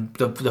 and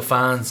the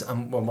fans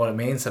and what it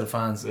means to the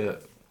fans. Yeah.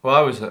 Well,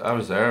 I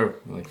was there.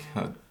 Like,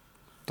 I've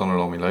done it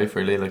all my life,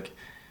 really. Like,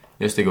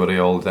 I used to go to the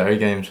old Derry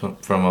games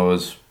from I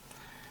was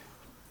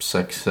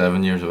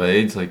 6-7 years of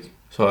age. Like,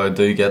 so I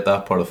do get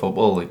that part of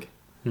football. Like,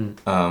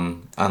 and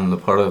the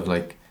part of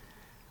like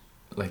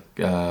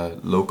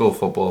local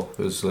football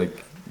is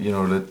like, you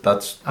know,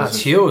 that's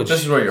huge.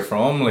 This is where you're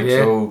from, like,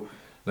 so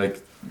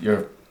like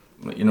you're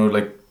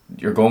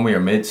going with your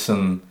mates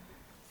and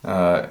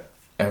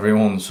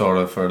everyone sort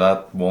of for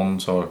that one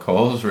sort of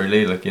cause,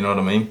 really, like, you know what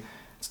I mean.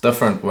 It's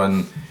different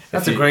when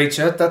that's a great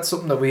shot. That's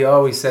something that we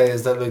always say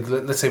is that, like,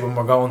 let's say when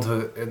we're going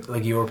to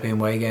like European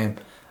way game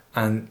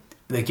and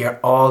like you're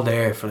all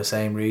there for the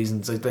same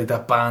reasons, like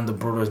that band of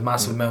brothers,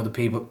 massive amount of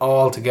people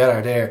all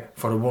together there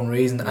for the one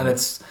reason, and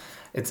it's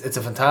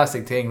a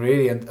fantastic thing,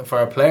 really. And for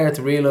a player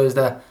to realise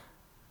that,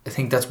 I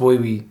think that's why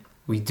we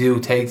do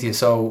take to you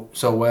so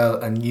well,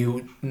 and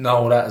you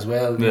know that as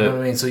well. You know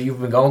what I mean? So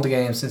you've been going to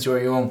games since you were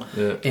young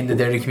in the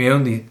Derry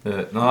community.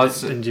 Yeah. No,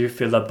 and do you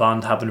feel that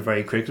bond happened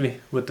very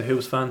quickly with the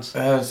Hoops fans?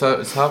 So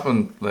it's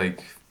happened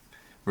like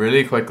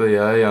really quickly.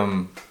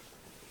 I'm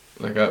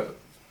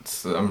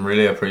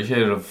really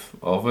appreciative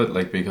of it,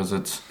 like, because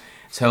it's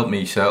helped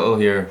me settle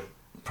here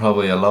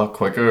probably a lot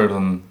quicker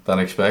than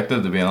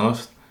expected, to be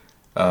honest.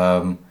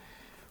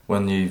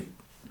 When you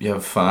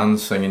have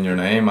fans singing your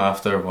name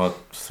after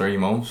 3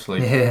 months,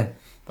 like,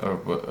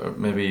 or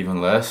maybe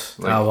even less.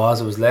 Like,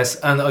 it was less,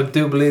 and I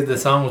do believe the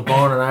song was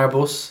born on our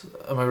bus.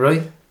 Am I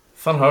right?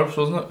 Fun Harps,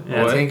 wasn't it?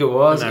 Yeah, I think it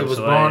was. It was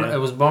born. It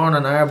was born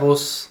on our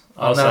bus.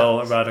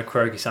 Also, a rather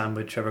quirky sound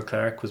by Trevor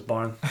Clark was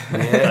born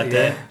that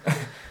day.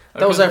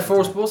 That was our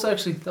first bus,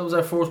 actually. That was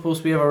our first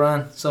bus we ever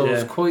ran. So it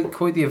was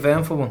quite the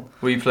eventful one.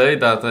 We played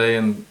that day,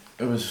 and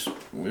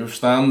we were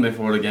standing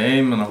before the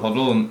game in a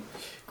huddle, and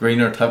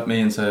Greener tipped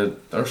me and said,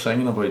 "They're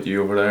singing about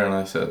you over there," and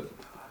I said,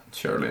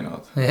 "Surely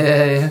not."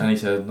 Yeah. And he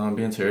said, "No, I'm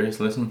being serious,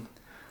 listen."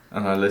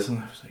 And I listened,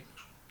 I was like,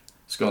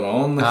 what's going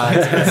on?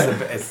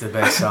 It's the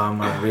best song,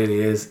 man. It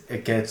really is.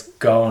 It gets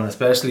going,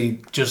 especially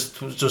just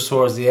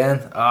towards the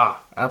end.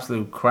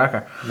 Absolute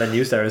cracker. And then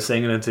you started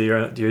singing it to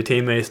your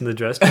teammates in the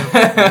dressing room.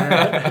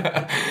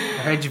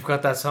 I heard you've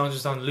got that song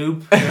just on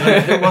loop.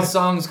 Like, what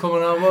song's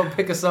coming on? Well,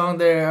 pick a song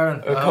there,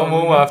 Aaron. I'll come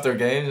home after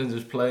games and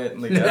just play it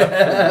in the gap.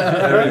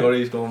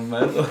 Everybody's going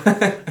mental.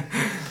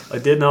 I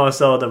did know, I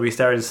saw that we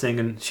started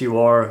singing "She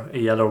Wore a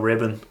Yellow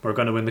Ribbon, We're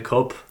Going to Win the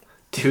Cup"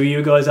 to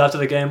you guys after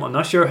the game. I'm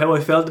not sure how I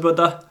felt about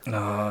that.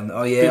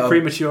 No, yeah. Bit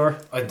premature.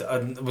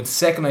 The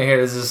second I hear it,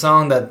 there's a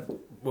song that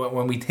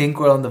when we think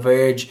we're on the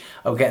verge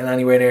of getting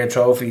anywhere near a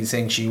trophy, you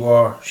sing "She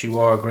wore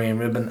a green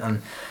ribbon,"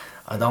 and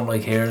I don't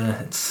like hearing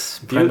it. It's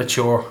you-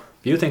 premature.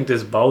 Do you think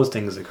this Bows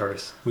thing is a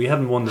curse? We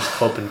haven't won this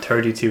cup in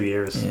 32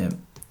 years. Yeah,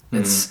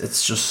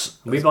 it's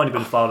just We've only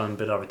been following a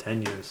bit over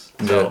 10 years.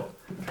 So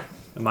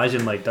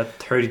imagine like that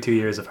 32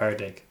 years of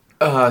heartache.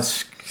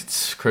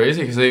 It's crazy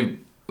because they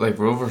like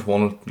Rovers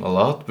won it a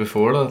lot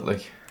before that.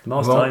 Like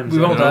Most we won't, times. we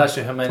won't you know, ask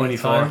you how many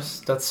 24.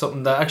 times. That's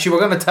something that actually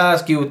we're going to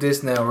task you with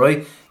this now,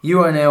 right?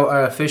 You are now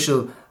our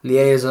official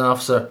liaison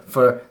officer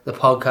for the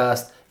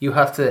podcast. You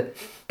have to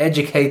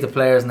educate the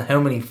players on how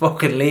many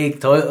fucking league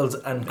titles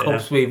and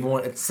cups we've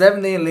won. It's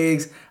 17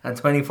 leagues and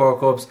 24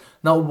 cups.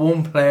 Not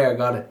one player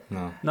got it.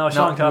 no, No,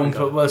 Sean Not Callan.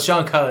 one well,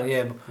 Sean Callan,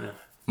 yeah.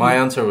 my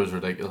answer was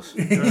ridiculous.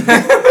 46? Was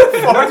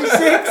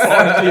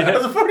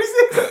it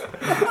 46?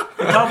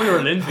 I thought we were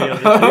Linfield.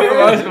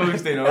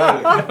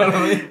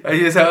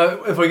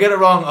 If we get it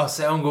wrong, I'll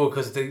sound good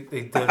because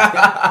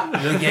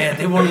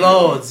they won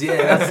loads. Yeah,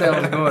 that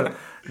sounds good.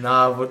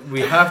 Nah, but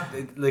we have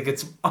like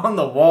it's on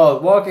the wall.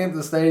 Walk into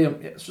the stadium.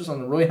 Yeah, it's just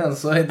on the right hand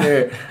side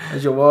there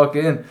as you walk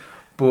in.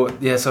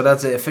 But yeah, so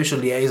that's the official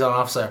liaison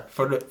officer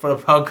for the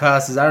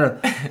podcast is Aaron.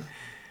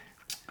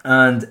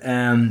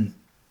 And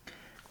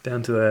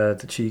Down to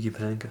the cheeky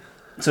Panenka.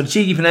 so the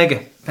cheeky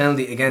Panenka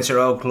penalty against your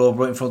old club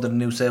right in front of the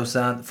new South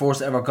stand.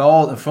 First ever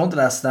goal in front of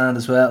that stand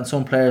as well. And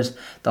some players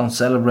don't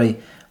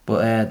celebrate.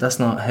 But that's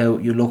not how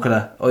you look at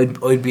it.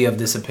 I'd be of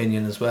this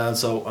opinion as well.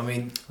 So I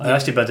mean, I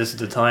asked you about this at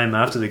the time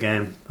after the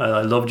game.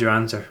 I loved your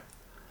answer.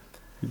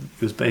 It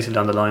was basically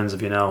down the lines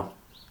of,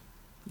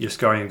 you're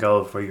scoring a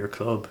goal for your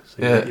club. So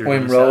Yeah. you're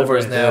I'm gonna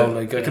Rovers celebrate. now.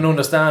 Like I can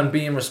understand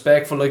being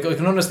respectful. Like I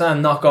can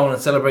understand not going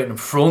and celebrating in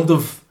front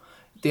of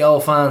the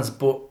old fans,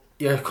 but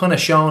you're kind of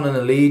showing an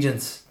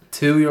allegiance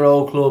to your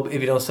old club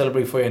if you don't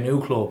celebrate for your new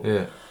club.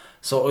 Yeah,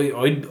 So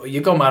you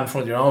go mad in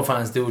front of your own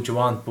fans, do what you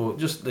want, but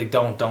just like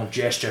don't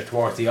gesture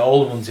towards the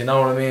old ones. You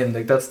know what I mean?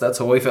 Like that's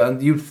how I feel,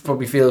 and you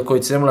probably feel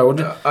quite similar,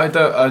 wouldn't you? I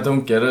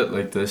don't get it,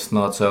 like this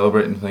not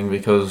celebrating thing,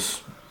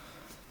 because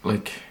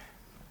like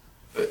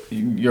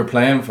you're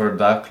playing for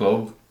that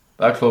club.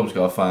 That club's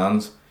got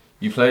fans.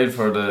 You played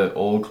for the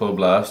old club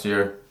last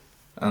year,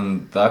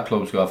 and that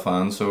club's got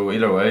fans. So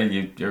either way,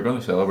 you're going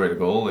to celebrate a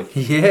goal. Like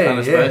Yeah, and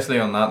especially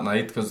on that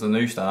night because the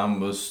new stand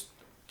was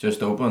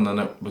just open and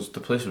the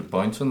place was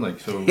bouncing. Like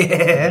so.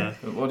 Yeah.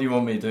 What do you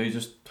want me to do?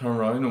 Just turn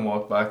around and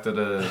walk back to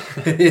the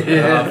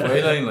Yeah.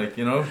 halfway line, like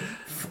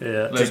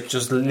Yeah. like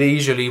Just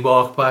leisurely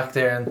walk back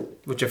there and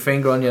with your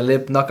finger on your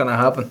lip. Not gonna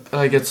happen.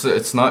 like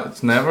it's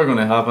never going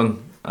to happen.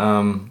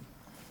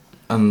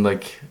 And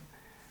like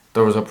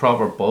there was a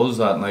proper buzz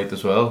that night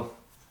as well.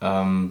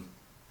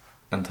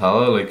 In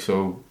Tala, like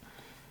so,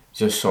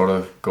 just sort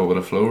of go with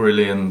the flow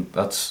really, and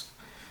that's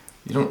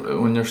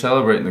when you're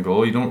celebrating the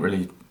goal, you don't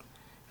really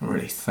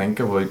think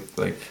about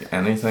like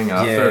anything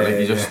after. Like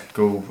you just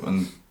go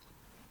and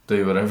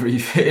do whatever you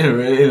feel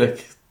really,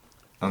 like,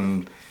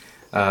 and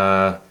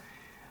I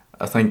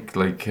think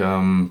like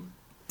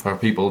for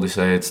people to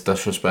say it's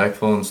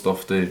disrespectful and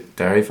stuff to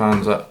Derry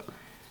fans,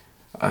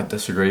 I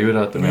disagree with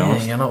that, to be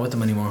honest. You're not with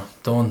them anymore.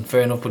 Done.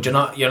 Fair enough. But you're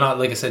not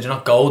like I said. You're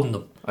not goading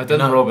them. I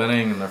didn't rub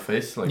anything in their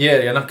face. Like Yeah,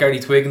 you're not Gary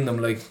Twigging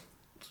them, like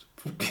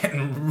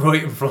getting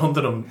right in front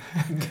of them.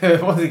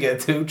 What did he get?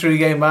 2-3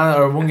 game ban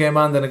or 1 game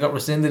ban? Then it got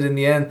rescinded in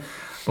the end.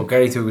 But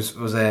Gary Twig was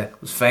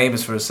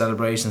famous for his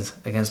celebrations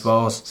against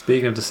Bows.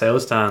 Speaking of the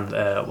South stand,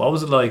 what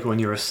was it like when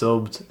you were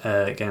subbed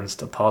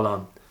against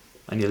Apollon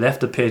and you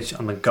left the pitch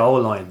on the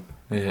goal line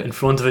in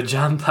front of a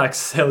jam-packed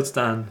South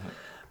stand,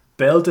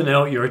 belting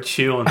out your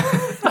tune?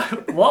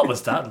 What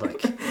was that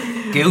like?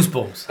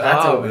 Goosebumps.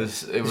 That's how it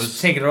was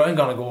just thinking, right, I'm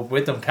gonna go up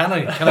with them. Can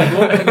I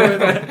go up with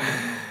them?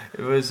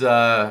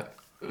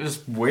 it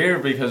was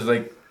weird because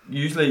like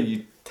usually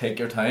you take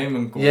your time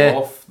and go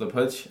off the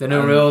pitch. The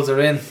new rules are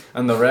in.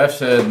 And the ref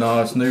said,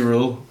 no, it's new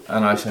rule.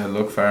 And I said,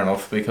 look, fair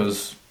enough,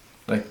 because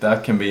like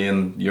that can be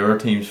in your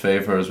team's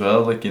favour as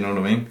well, like, you know what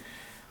I mean?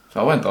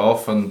 So I went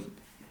off and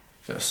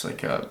just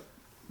like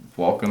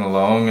walking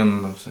along,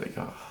 and I was like,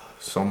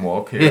 some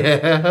walk here.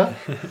 Yeah.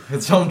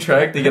 It's some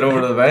trek to get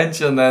over to the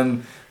bench, and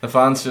then the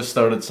fans just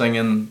started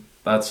singing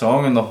that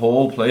song, and the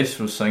whole place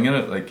was singing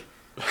it, like,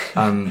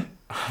 and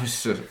I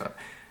was just, I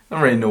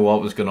don't really know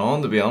what was going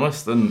on, to be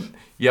honest, and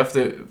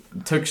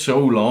it took so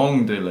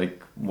long to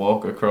like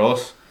walk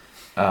across.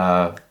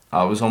 I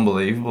was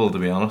unbelievable, to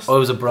be honest. I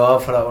was abroad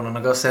for that one, and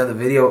I got sent the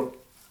video,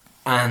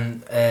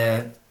 and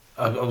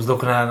I was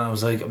looking at it and I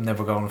was like, I'm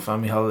never going on a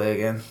family holiday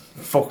again.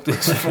 Fuck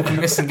this, fucking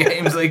missing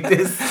games like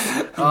this.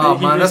 Oh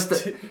man, that's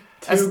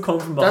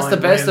the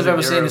best I've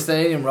ever seen in a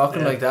stadium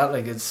rocking like that.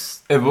 Like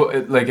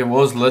it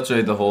was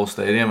literally the whole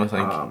stadium, I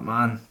think. Oh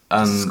man,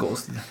 and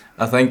disgusting.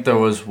 I think there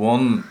was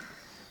one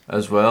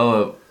as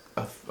well.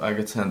 I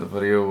got sent a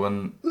video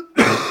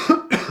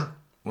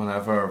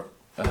whenever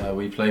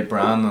we played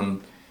Bran,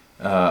 and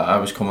I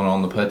was coming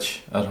on the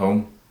pitch at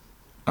home,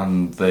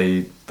 and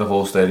the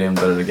whole stadium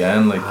did it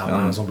again. Like,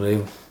 man, it was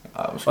unbelievable.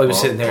 I was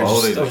sitting there.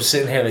 I was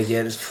sitting here like,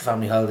 yeah, this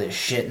family holiday is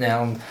shit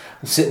now. I'm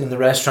sitting in the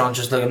restaurant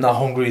just like, I'm not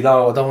hungry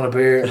though. I don't want a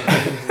beer.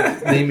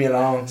 Leave me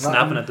alone.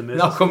 Snapping at the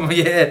middle. Not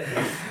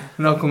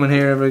coming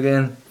here ever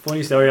again.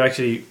 Funny story,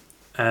 actually.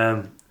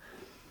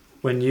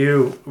 When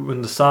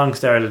the song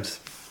started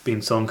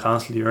being sung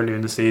constantly earlier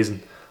in the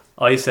season,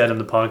 I said in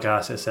the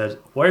podcast, I said,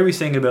 why are we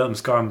singing about him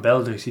scoring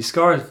belters? He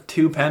scored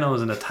 2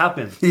 penalties and a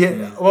tap-in.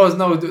 Yeah,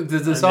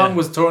 the song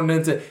was turned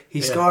into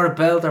he scored a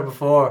belter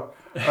before,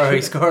 or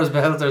he scores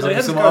belters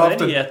every so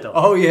often. Yet, though.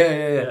 Oh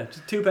yeah.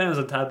 Just 2 penalties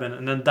and a tap-in,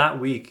 and then that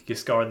week you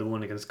scored the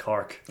one against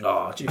Cork.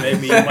 Oh, you made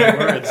me eat my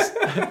words.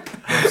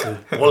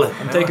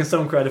 I'm taking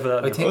some credit for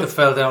that. I think it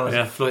fell down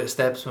a flight of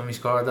steps when we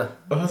scored that.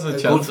 What's the a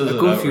chances good, of a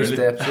good that, few really?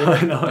 steps.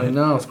 Yeah. I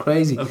know, it's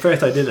crazy. At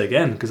first I did it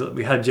again because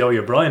we had Joey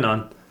O'Brien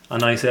on,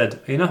 and I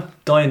said, "Are you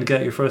not dying to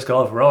get your first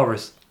goal for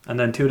Rovers?" And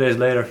then 2 days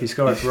later he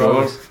scored for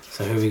Rovers.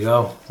 So here we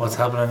go. What's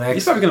happening next?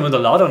 He's probably going to win the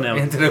lotto now.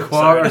 Into the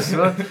quarters.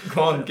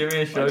 Come on, give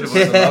me a shout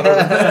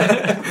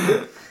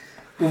about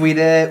With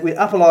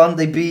Apollon,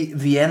 they beat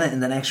Vienna in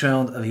the next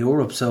round of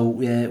Europe, so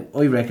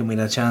I reckon we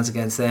had a chance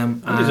against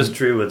them. And they just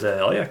drew with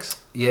Ajax.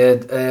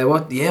 Yeah,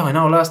 what? Yeah, I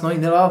know. Last night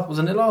 0-0 was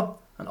it 0-0?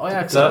 And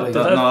Ajax.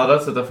 No,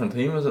 that's a different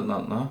team, is it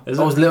not? No, it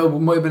was little.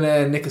 Might have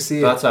been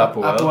Nicosia. That's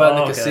Apoel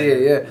Nicosia.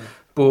 Yeah,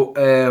 but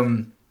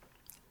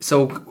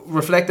so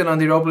reflecting on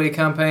the Europa League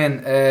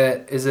campaign,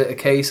 is it a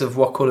case of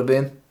what could have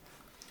been?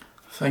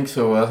 I think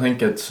so. I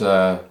think it's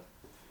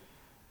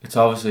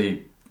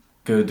obviously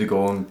good to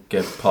go and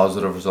get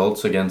positive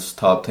results against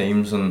top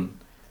teams, and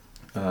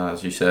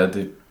as you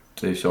said,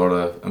 they sort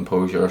of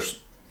impose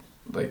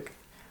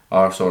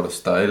our sort of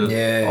style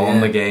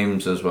on the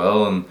games as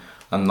well,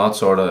 and not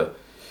sort of.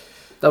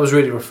 That was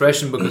really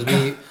refreshing because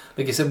we,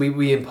 like you said,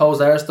 we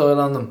imposed our style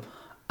on them,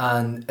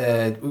 and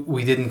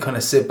we didn't kind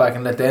of sit back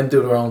and let them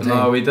do their own thing.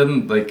 No, we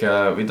didn't. We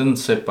didn't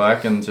sit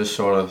back and just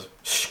sort of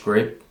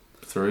scrape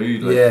through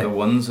the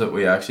ones that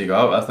we actually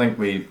got. I think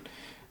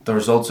the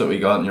results that we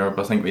got in Europe,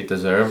 I think we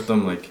deserved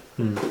them.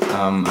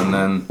 And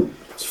then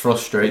it's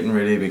frustrating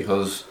really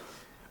because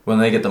when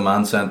they get the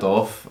man sent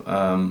off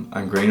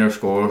and Greener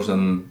scores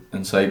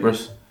in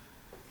Cyprus,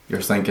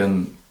 you're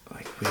thinking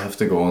we have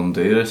to go and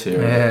do this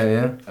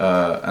here.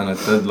 And it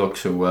did look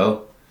so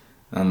well,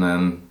 and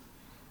then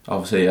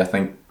obviously I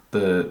think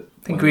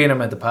Greener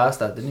meant to pass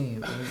that, didn't he?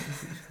 It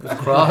was a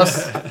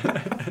cross.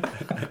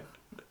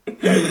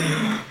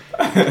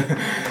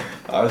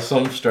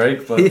 Some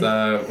strike, but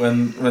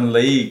when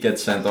Lee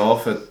gets sent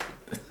off, it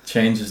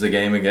changes the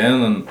game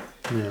again, and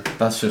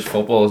that's just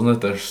football, isn't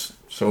it? There's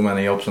so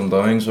many ups and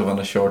downs within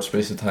a short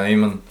space of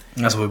time, and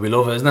that's what we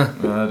love, isn't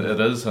it? It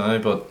is,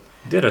 but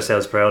did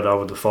ourselves proud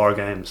over the 4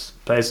 games.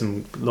 Played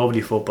some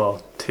lovely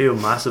football, 2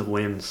 massive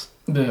wins.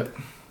 Yeah,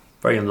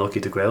 very unlucky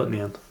to go out in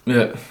the end.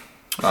 Yeah,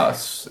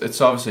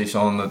 it's obviously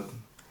something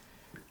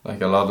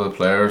that a lot of the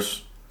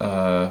players,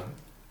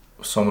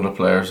 some of the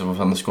players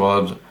within the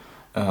squad,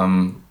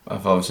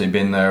 I've obviously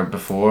been there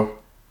before,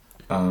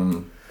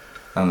 and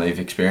they've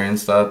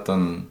experienced that,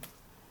 and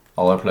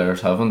all our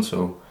players haven't.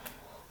 So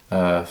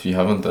if you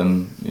haven't,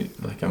 then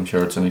I'm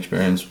sure it's an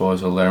experience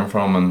boys will learn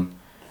from, and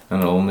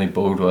it'll only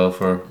bode well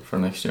for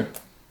next year.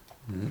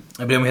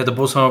 I mean, we had the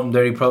bus home from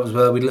Derry Prop as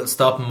well. We had a little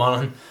stop in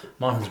Monaghan.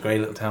 Monaghan's a great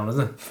little town,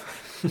 isn't it?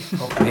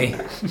 Okay.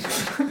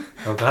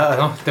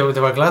 They were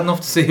glad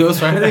enough to see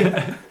us, weren't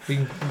they?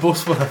 We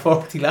bus full of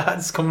 40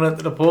 lads coming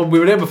into the pub. We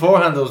were there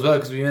beforehand though as well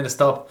because we made a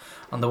stop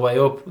on the way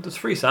up. Well, there's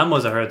free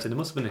sandwiches I heard, so they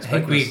must have been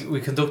expecting. I think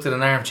we conducted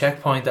an armed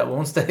checkpoint at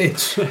one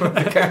stage.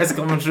 The cars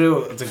coming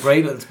through. It's a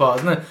great little spot,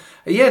 isn't it?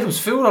 Yeah, there was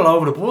food all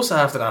over the bus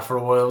after that for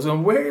a while. I was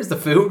going, where is the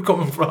food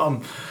coming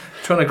from?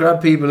 Trying to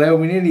grab people out.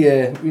 We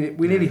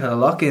nearly had a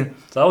lock in.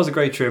 So that was a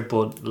great trip,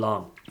 but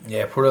long.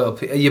 Yeah,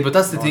 but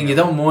that's the thing. You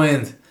don't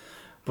mind,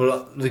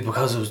 but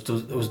because it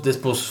was this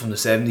bus was from the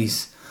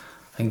 70s.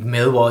 I think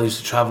Millwall used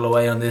to travel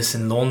away on this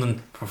in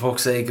London. For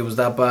fuck's sake, it was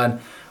that bad.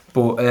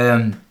 But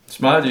it's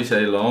mad you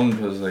say long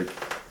because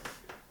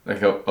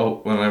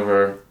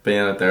whenever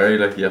being at Derry,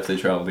 you have to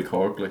travel to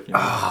Cork.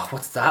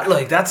 What's that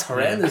like? That's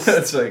horrendous.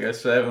 It's like a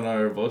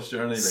 7-hour bus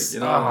journey.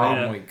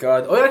 My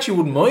god, I actually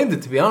wouldn't mind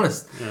it, to be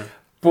honest. Yeah.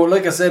 But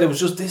like I said, it was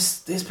just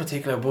this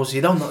particular bus.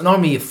 You don't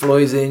normally it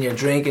flies in, you're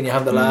drinking, you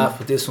have the laugh,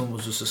 but this one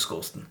was just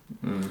disgusting.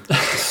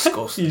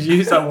 Disgusting. You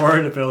used that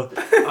word about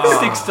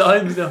 6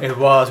 times now. It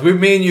was.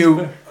 Me and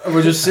you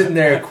were just sitting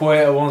there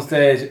quiet at one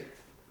stage,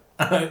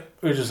 and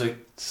we're just like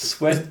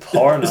sweat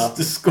pouring off. It's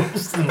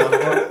disgusting.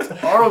 It's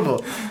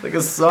horrible, like a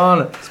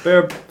sauna.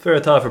 Fair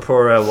thought for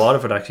poor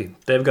Waterford. Actually,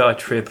 they've got a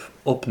trip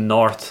up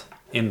north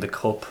in the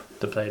cup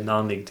to play a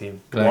non-league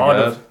team.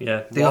 Glengad. They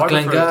got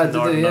Glengad,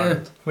 did they?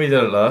 Yeah. We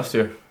did it last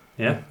year.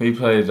 Yeah. We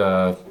played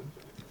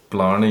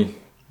Blarney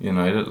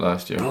United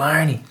last year.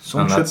 Blarney.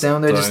 Some trip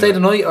down there. Did you stay the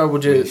night or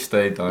would you? We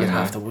stayed down. You'd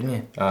have to, wouldn't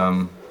you?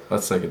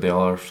 That's the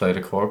other side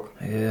of Cork.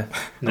 Yeah.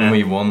 And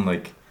we won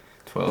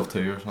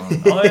 12-2 or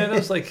something. Oh yeah, that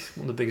was one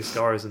of the biggest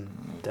scores in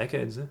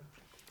decades.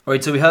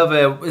 Right, so we have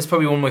it's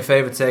probably one of my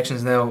favourite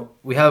sections now.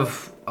 We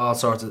have all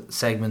sorts of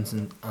segments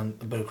and a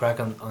bit of crack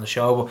on the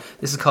show, but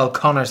this is called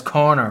Connor's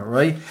Corner,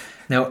 right?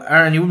 Now,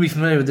 Aaron, you will be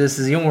familiar with this.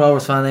 There's a young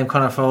Rovers fan named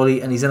Connor Foley,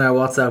 and he's in our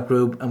WhatsApp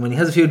group, and when he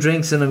has a few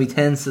drinks in him, he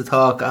tends to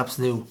talk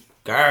absolute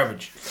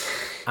garbage.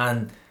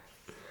 And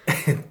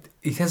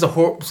he tends to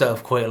hurt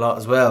himself quite a lot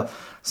as well.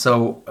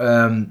 So,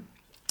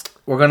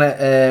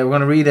 we're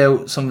gonna read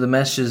out some of the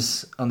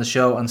messages on the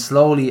show, and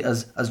slowly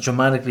as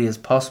dramatically as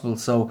possible.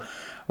 So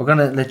we're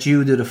gonna let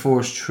you do the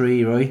first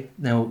three, right?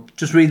 Now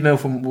just read them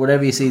out from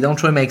whatever you see. Don't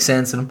try and make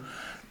sense of them.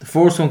 The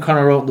first one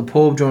Conor wrote in the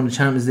pub during the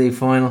Champions League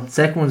final. The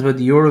second one's about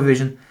the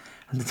Eurovision,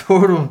 and the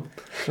third one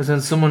was when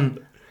someone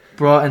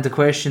brought into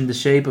question the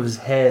shape of his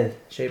head,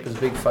 shape of his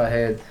big fat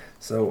head.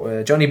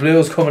 So Johnny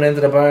Blue's coming into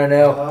the bar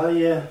now. Oh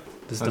yeah.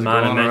 This is the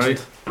man I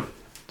mentioned.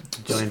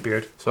 The giant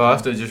beard. So I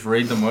have to just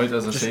read them out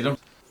as I see them.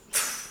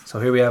 So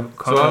here we have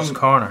Conor's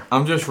corner.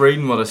 I'm just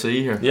reading what I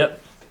see here.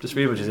 Yep, just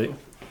read what you see.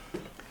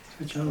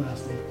 What's your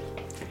last name?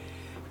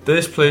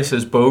 This place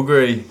is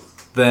Bogery.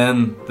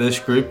 Then this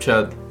group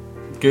chat.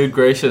 Good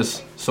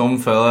gracious, some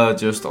fella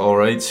just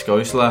alright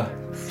scousela.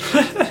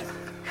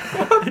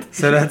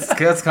 So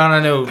that's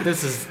Conor now.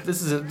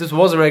 This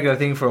was a regular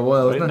thing for a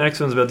while. Right, next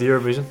one's about the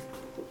Eurovision.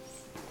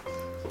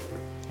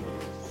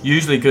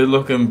 Usually good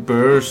looking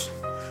boors,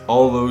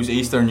 all those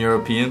Eastern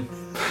European.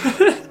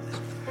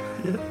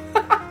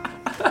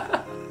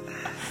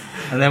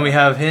 And then we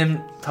have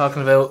him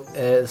talking about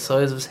the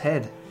size of his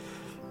head.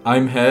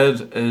 I'm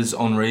head is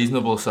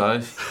unreasonable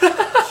size.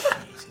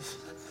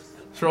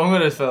 What's wrong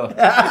with this fella?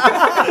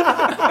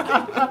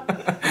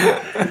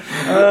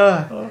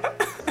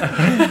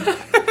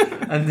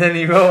 And then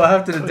he wrote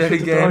after the Derry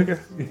game.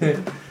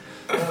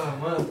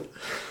 Oh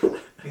man,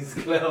 he's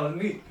clowning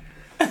me.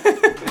 You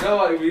know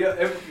what? We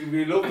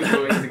love the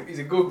guy. He's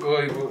a good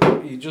guy,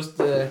 but he just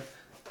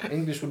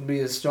English would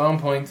be a strong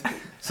point.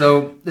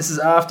 So this is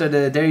after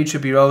the Derry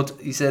trip he wrote.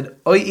 He said,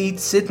 "I eat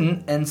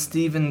sitting and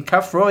Stephen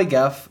Caffroy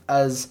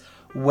as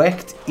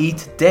wecht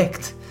eat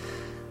decked."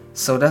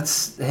 So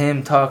that's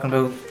him talking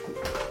about.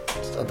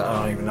 I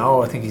don't even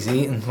know. I think he's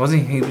eating. Was he?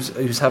 He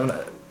was having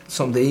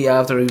something to eat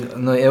after a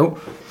night out.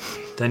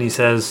 Then he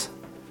says,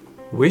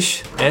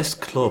 "Wish S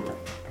Club."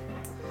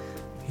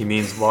 He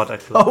means what a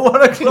club. Oh,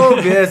 what a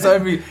club! Yes, I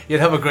mean you'd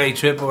have a great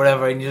trip or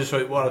whatever, and you just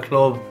write what a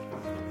club.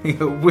 You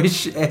go,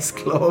 Wish S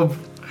Club.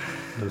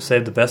 We'll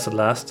save the best at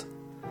last.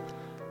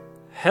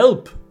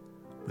 Help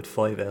with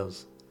 5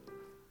 L's.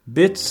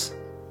 Bits.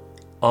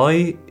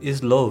 I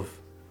is love.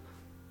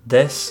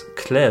 Des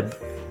Kleb.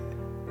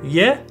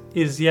 Yeah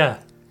is yeah.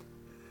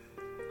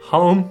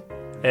 Home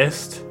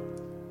est.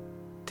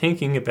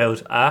 Thinking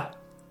about a.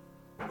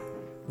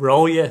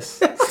 Row yes.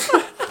 It's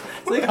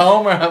like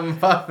Homer having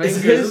fat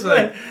fingers.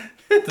 Like,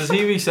 does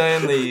he be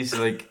saying these,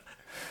 like,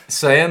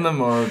 saying them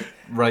or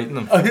writing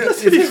them?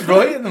 If he's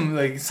writing them,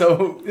 like,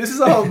 so this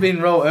is all being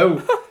wrote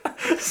out.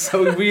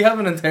 So we have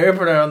an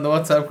interpreter on the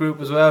WhatsApp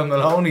group as well,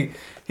 Maloney.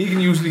 He can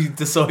usually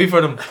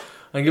decipher them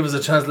and give us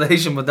a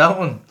translation, but that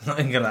one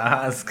I'm gonna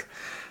ask.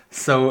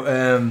 So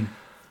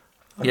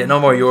yeah, no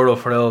more Euro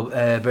for old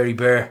Barry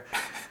Bear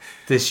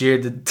this year.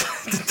 The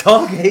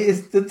dog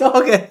is the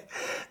dog.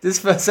 This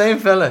same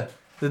fella,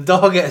 the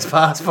dog ate his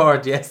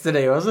passport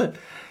yesterday, was it?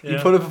 Yeah.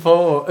 He put up a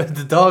photo.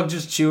 The dog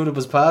just chewed up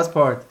his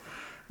passport.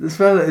 This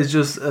fella is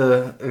just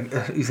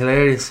he's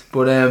hilarious.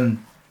 But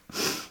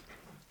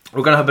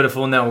we're gonna have a bit of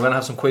fun now. We're gonna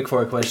have some quick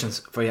fire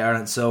questions for you,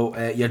 Aaron. So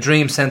your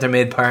dream centre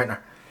mid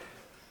partner.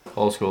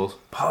 Paul Scholes.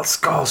 Paul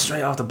Scholes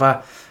straight off the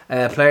bat.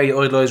 Player you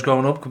idolised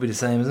growing up, could be the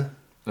same, is it?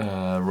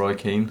 Roy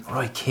Keane.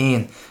 Roy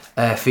Keane.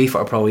 FIFA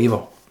or Pro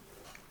Evo?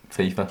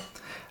 FIFA.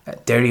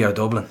 Derry or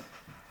Dublin?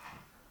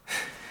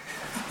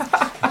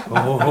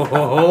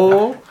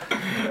 Oh,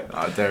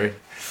 Derry.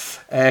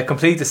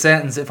 complete the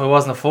sentence. If I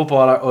wasn't a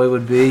footballer, I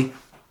would be.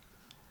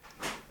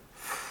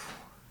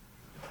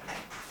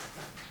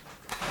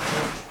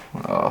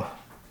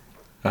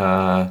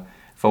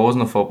 If I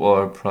wasn't a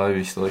footballer, I'd probably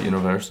be still at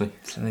university.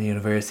 Still at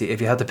university. If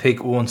you had to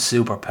pick one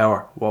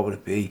superpower, what would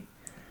it be?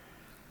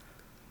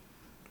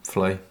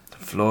 Fly.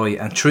 Fly.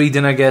 And 3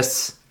 dinner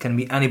guests can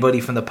be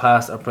anybody from the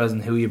past or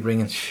present. Who are you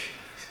bringing?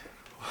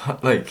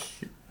 Like,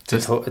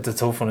 just it's a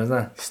tough one, isn't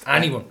it?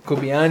 Anyone.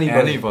 Could be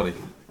anybody.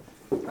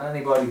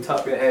 Anybody, top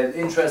of your head.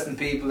 Interesting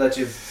people that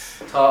you've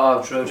thought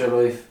of throughout your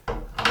life.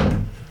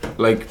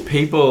 Like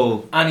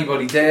people.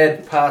 Anybody,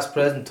 dead, past,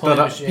 present, time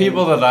machine.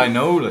 People that I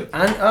know, like.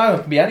 And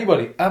it could be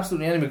anybody.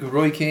 Absolutely anybody. Could be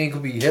Roy Keane,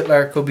 could be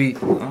Hitler, could be.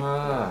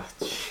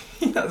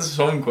 That's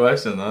some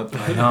question, that.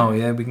 I know,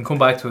 yeah. We can come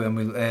back to it and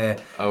we'll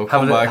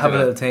have a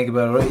little think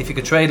about it. Right? If you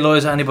could trade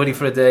lives with anybody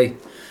for a day,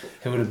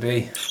 who would it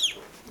be?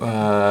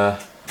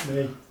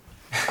 Me.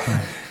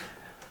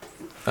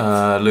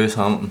 Lewis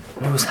Hamilton.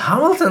 Lewis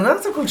Hamilton,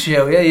 that's a good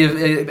show. Yeah,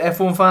 you're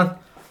F1 fan?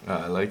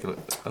 I like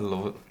it. I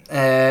love it.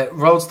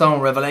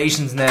 Roadstone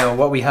Revelations now.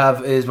 What we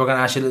have is we're going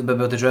to ask you a little bit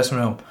about the dressing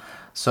room.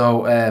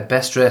 So,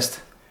 best dressed?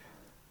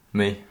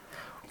 Me.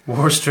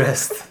 Worst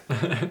dressed?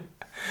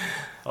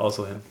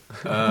 Also him.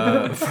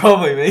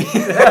 Probably me.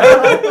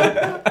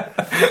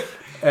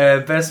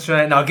 Best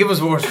dressed? No, give us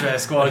worst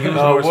dressed. Go on, give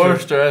us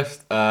worst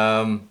dressed.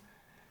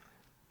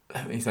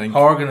 Let me think.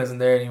 Horgan isn't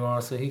there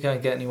anymore, so he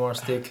can't get any more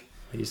stick.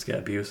 He used to get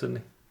abused, didn't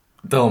he?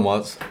 Dylan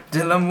Watts.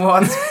 Dylan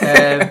Watts.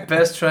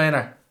 Best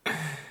trainer?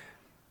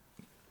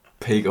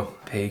 Pigo.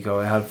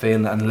 I had a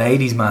feeling. And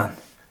ladies man?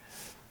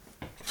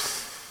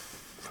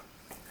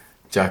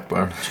 Jack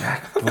Byrne.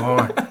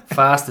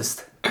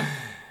 Fastest?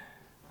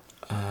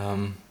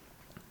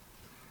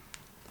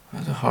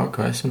 hard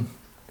question.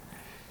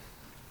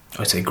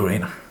 I'd say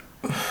Greener.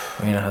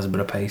 Greener has a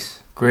bit of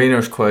pace.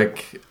 Greener's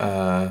quick.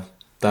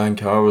 Dan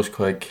Carr was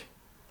quick.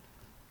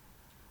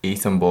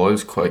 Ethan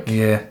Boyle's quick.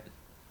 Yeah.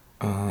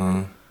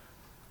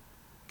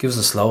 Give us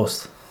the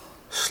slowest.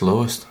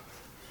 Slowest.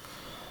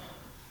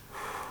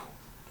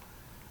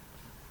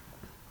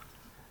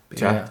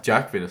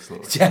 Jack be the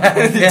slowest.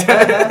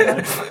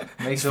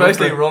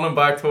 Especially running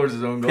back towards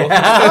his own goal.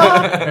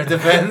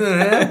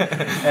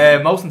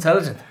 Defending, most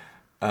intelligent.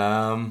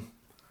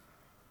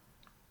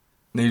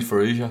 Neil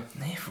Ferrugia.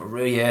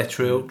 Yeah,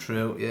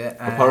 true.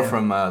 Yeah. Apart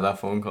from that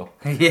phone call.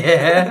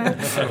 Yeah,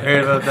 I've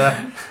heard about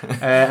that.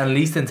 And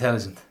least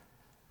intelligent.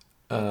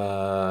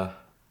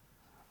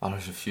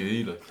 There's a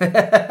few. Like.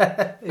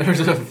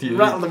 There's a few.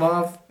 Rattle them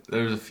off.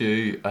 There's a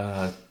few.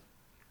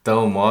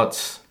 Dylan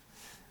Watts.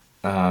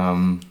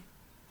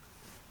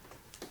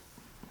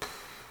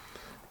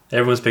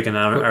 Everyone's picking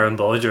Aaron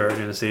Bolger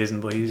early in the season,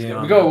 but he's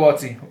gone. We go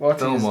Wattsy.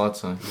 Dylan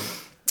Watts.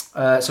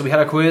 So we had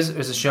a quiz.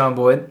 There's a Sean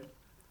Boyd,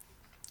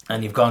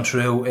 and you've gone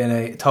through in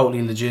a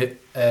totally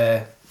legit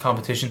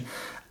competition.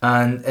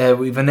 And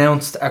we've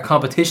announced our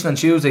competition on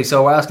Tuesday,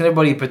 so we're asking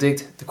everybody to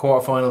predict the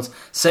quarterfinals,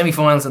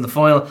 semi-finals, and the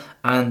final.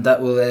 And that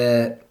will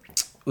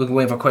we'll go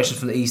in for questions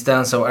from the East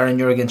Stand. So Aaron,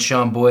 you're against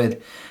Sean Boyd,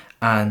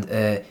 and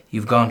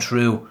you've gone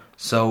through.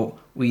 So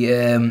we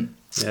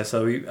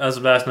so as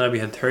of last night, we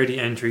had 30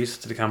 entries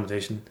to the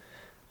competition.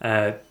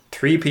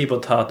 3 people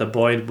thought that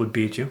Boyd would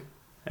beat you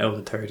out of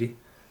the 30,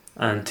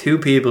 and 2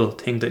 people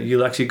think that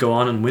you'll actually go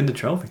on and win the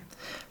trophy.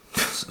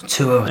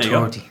 2 out of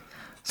 30.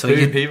 So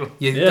 2 people.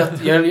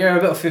 You're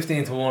about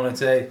 15 to 1, I'd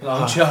say.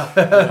 Long shot.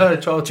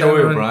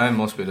 Joey O'Brien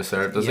must be the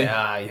cert, does he?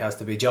 Yeah, he has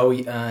to be.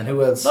 Joey, and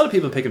who else? A lot of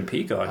people picking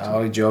Peacock.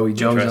 Oh, Joey.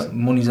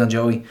 Money's on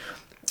Joey.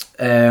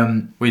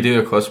 We do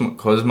a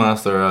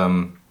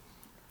quizmaster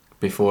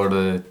before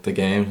the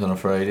games on a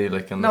Friday,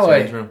 like in the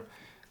change room.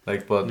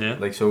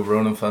 So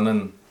Ronan Finn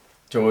and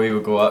Joey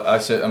would go out, I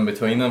sit in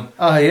between them.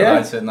 Oh yeah.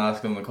 I'd sit and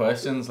ask them the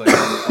questions like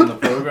on the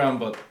programme,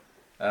 but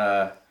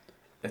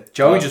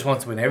Joey just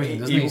wants to win everything,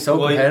 doesn't he? He's so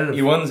competitive.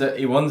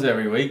 He wins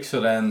every week,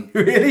 so then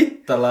really?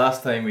 The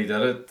last time we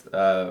did it,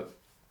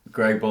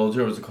 Greg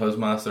Bulger was the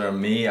quizmaster and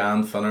me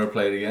and Finner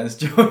played against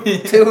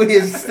Joey. Joey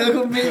is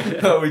still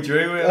competing. We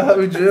drew.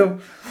 We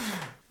drew.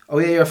 Oh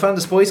yeah, you're a fan of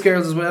the Spice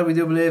Girls as well, we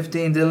do believe,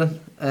 Dean Dillon.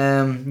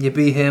 You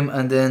beat him,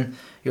 and then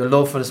your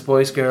love for the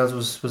Spice Girls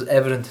was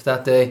evident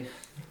that day.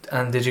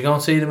 And did you go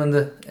and see them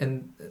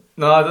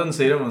No, I didn't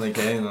see them when they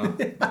came. No.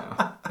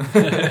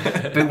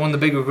 One of the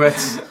big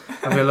regrets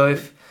of your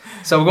life.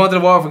 So we're going to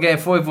the Waterford game.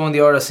 5-1 the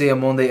RSC on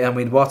Monday, and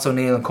we had Watts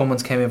O'Neill and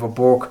Cummins came in for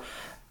Burke,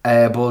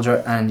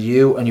 Bulger, and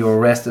you were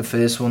arrested for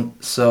this one.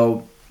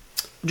 So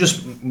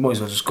just might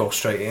as well just go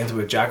straight into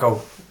it.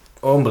 Jacko,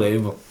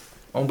 unbelievable.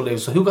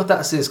 So who got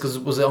that assist? Because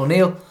was it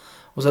O'Neill?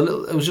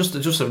 It was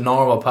just a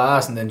normal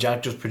pass, and then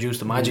Jack just produced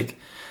the magic.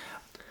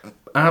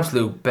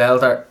 Absolute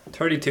belter.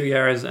 32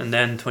 yards and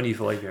then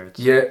 25 yards.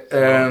 Yeah.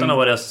 I don't know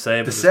what else to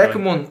say. The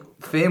second one,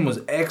 Finn, was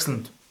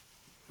excellent.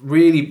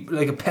 Really,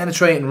 like a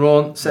penetrating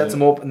run, sets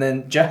him up, and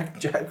then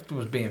Jack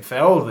was being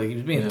fouled. Like he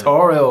was being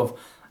tore out of,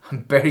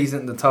 and buries it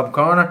in the top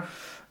corner.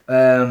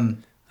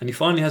 And he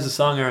finally has a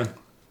song, Aaron.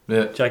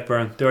 Yeah. Jack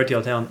Byrne, Dirty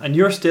Old Town, and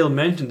you're still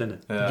mentioned in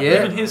it.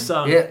 Yeah. Even his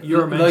song, like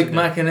you're mentioned.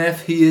 Like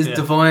McInnes, he is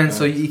divine.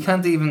 So you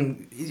can't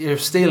even. You're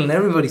stealing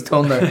everybody's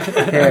thunder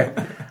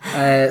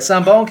here.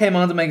 Sam Bowen came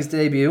on to make his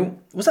debut.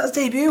 Was that his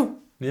debut?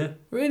 Yeah.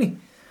 Really?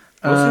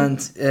 And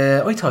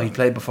I thought he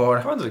played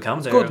before.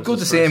 Good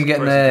to see him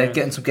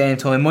getting some game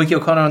time. Mikey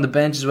O'Connor on the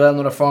bench as well,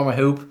 another former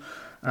hoop,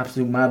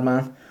 absolute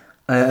madman.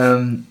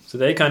 So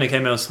they kind of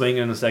came out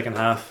swinging in the second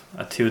half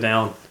at 2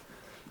 down,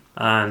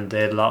 and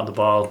they had a lot of the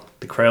ball.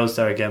 The crowd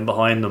started getting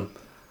behind them,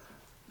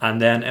 and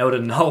then out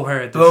of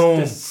nowhere,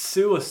 this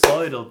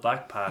suicidal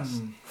back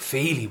pass.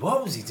 Feely,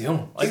 what was he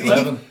doing?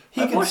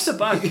 He watched the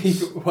back.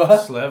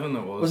 What? Slevin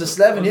it was. Was it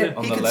Slevin? Yeah,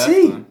 he could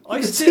see. He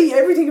could see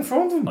everything in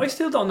front of him. I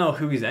still don't know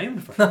who he's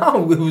aiming for.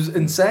 No, it was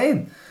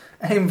insane.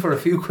 Aiming for a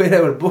few quid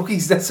out of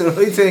bookies. That's what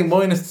I think.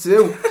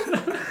 -2.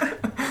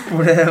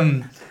 But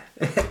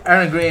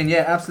Aaron Green,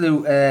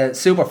 absolute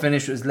super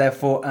finish with his left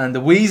foot and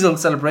the Weasel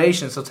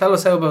celebration. So tell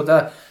us how about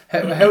that.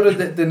 How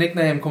did the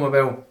nickname come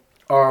about?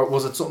 Or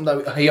was it something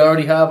that he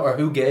already had, or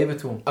who gave it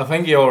to him? I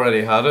think he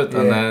already had it,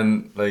 and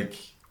then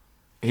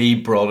he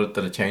brought it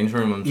to the change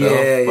room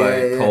himself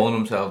by calling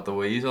himself the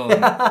Weasel.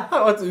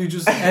 You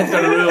just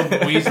enter the room,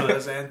 Weasel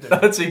has entered.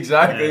 That's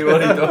exactly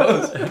what he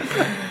does.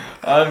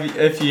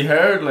 If you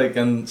heard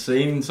and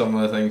seen some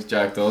of the things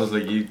Jack does,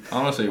 you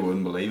honestly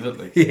wouldn't believe it.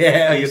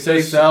 He's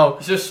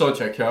just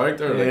such a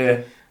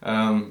character.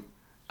 And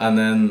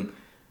then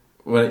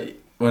when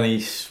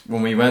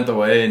we went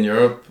away in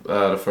Europe,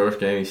 the first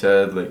game, he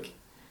said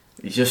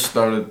he just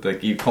started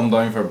he'd come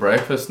down for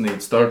breakfast and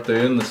he'd start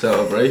doing the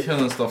celebration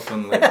and stuff,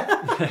 and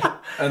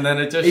and then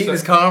it just eating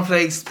his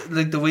cornflakes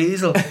like the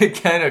Weasel.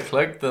 It kind of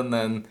clicked, and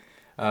then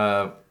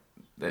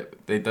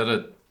they did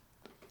it.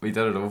 We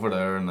did it over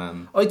there, and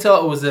then I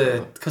thought it was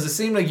because it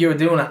seemed like you were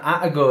doing it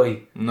at a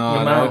guy.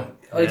 No.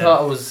 I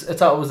thought it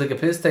was like a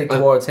piss take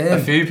towards him. A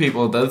few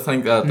people did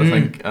think that. I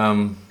think,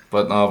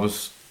 but no, it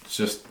was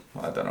just.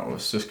 I don't know, it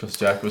was just because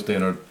Jack was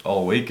doing it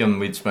all week and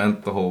we'd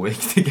spent the whole week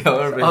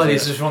together. Basically. Oh,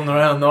 he's just running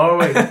around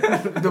Norway.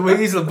 The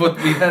weasel. But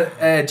we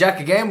had Jack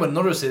again with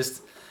another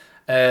assist.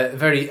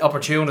 Very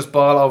opportunist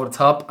ball over the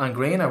top, and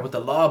Greener with the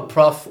lob.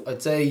 Prof,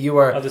 I'd say you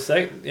were. The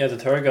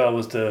third goal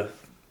was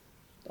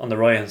on the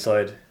right hand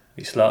side.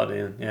 He slotted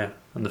in,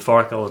 and the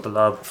fourth goal was the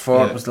lob.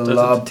 Was the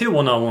lob. 2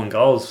 1-on-1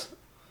 goals,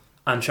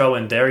 and throw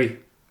in Derry,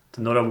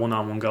 another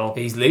 1-on-1 goal.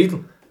 He's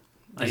lethal.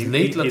 He's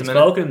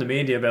spoken in the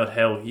media about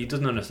how he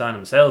doesn't understand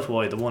himself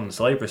why the one in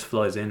Cyprus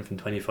flies in from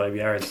 25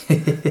 yards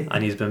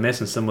and he's been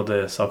missing some of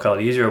the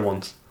so-called easier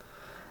ones.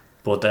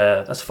 But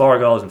that's 4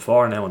 goals and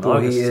 4 now in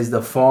August. He is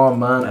the form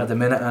man at the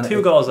minute. And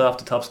 2 goals off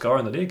the top scorer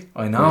in the league.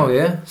 I know,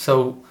 yeah.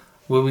 So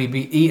will we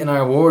be eating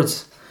our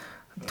words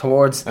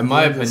towards? In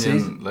my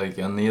opinion, like,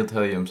 and he'll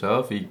tell you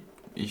himself, he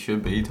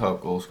should be top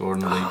goal scorer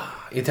in the league.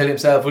 He'd tell you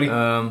himself, would he?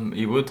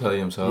 He would tell you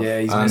himself. Yeah,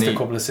 he's missed a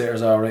couple of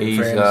sitters already.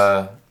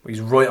 He's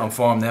right on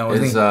form now,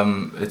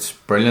 isn't he? It's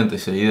brilliant to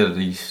see that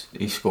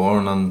he's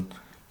scoring, and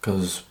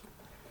because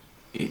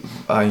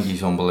I think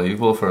he's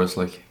unbelievable for us.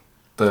 Like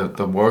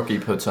the work he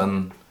puts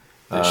in,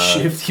 the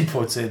shift he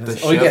puts in.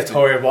 I get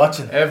tired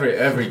watching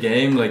every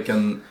game. Like,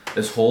 and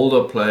his hold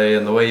up play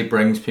and the way he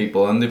brings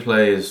people into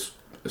play is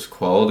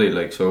quality.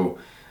 Like, so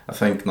I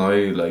think now,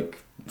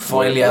 like,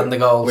 finally adding the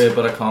goals, we have a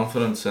bit of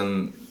confidence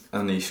in.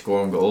 And he's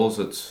scoring goals.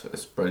 It's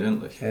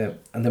brilliant. Like. Yeah,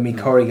 and then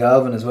Corey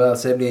Galvin as well.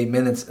 78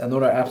 minutes,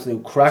 another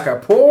absolute cracker.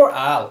 Poor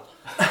Al,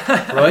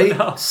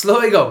 right?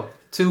 Sligo,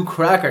 2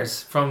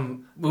 crackers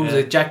from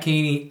Jack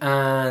Keeney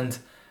and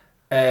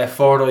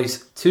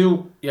Fordyce.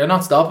 2. You're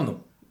not stopping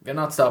them. No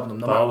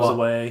matter what.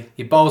 Away.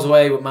 He bowls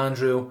away with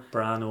Mandrew.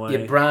 Bran away.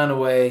 You Bran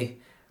away.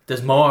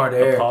 There's more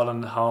there.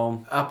 Apollon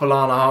home.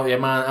 Yeah,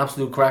 man,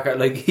 absolute cracker.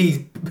 Like,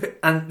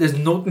 and there's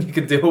nothing you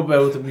can do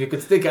about him. You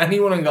could stick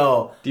anyone in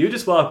goal. Do you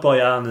just walk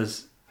by Alan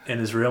in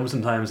his room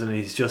sometimes and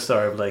he's just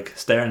sort of like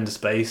staring into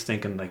space,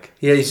 thinking like,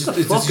 yeah, he's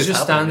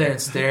just stand there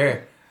and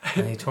stare,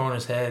 and he turn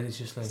his head. He's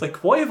just like, it's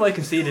like, why have I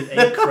conceded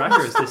 8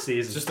 crackers this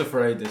season? Just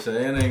afraid to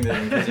say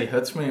anything because he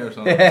hits me or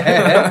something.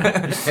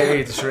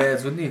 He'd to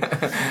shreds, wouldn't he?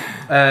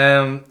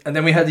 And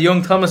then we had the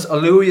young Thomas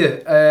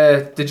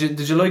Aluya.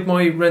 Did you like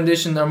my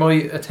rendition or my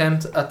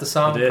attempt at the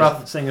song? I did.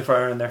 Prof? Sing it for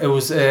her in there. It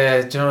was do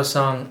you know the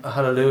song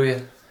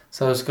Hallelujah?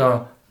 So I was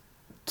going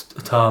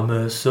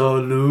Thomas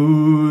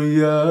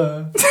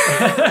Aluya.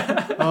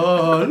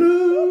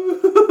 Hallelujah.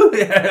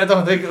 I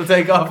don't think it'll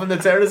take off in the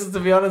terraces,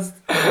 to be honest.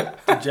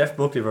 The Jeff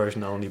Buckley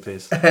version only,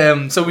 please.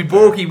 So we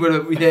Borky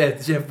with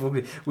Jeff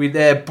Buckley. We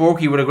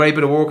Borky with a great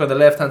bit of work on the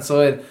left hand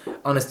side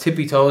on his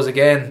tippy toes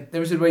again.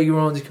 Never see the way he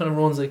runs. He kind of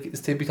runs like his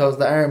tippy toes.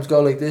 The arms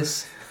go like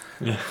this.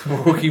 Yeah.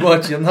 Borky,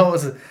 watch, you'll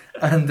notice it.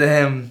 And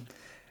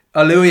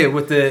Aluya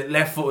with the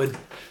left footed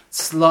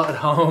slotted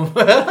home.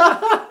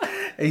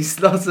 He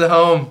slots it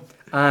home,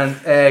 and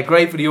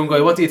great for the young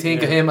guy. What do you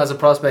think of him as a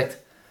prospect?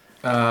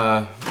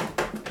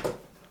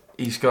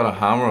 He's got a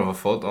hammer of a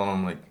foot on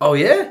him, like. Oh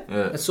yeah,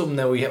 it's something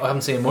that I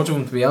haven't seen much of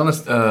him, to be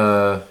honest.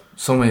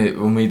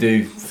 When we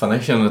do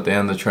finishing at the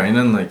end of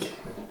training, like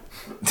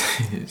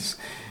it's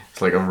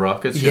like a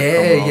rocket ship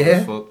coming off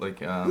his foot. Like,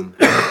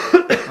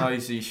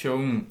 he's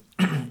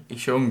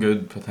shown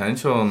good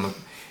potential, and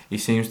he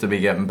seems to be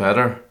getting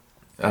better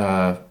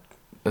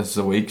as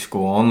the weeks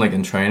go on, like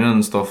in training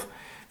and stuff.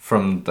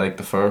 From like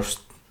the first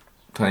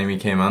time he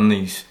came in,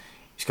 he's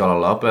got a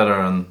lot better,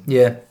 and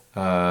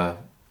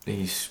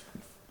he's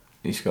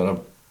got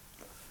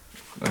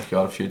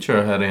a future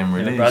ahead of him.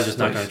 Really, Brad's just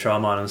not going to throw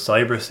him on in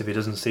Cyprus if he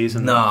doesn't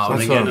season. No,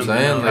 that's what I'm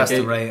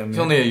saying. He's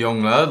only a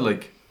young lad,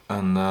 like,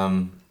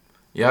 and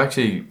he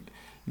actually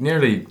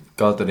nearly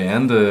got to the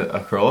end a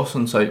cross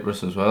in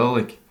Cyprus as well,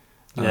 like.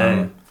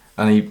 And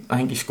I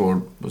think he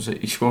scored.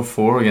 He scored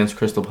 4 against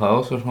Crystal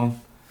Palace or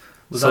something.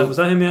 Was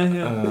that him?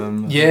 Yeah.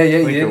 He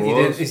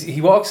did.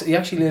 He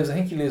actually lives. I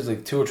think he lives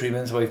like 2 or 3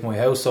 minutes away from my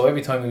house. So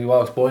every time he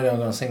walks by, now I'm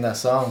going to sing that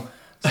song.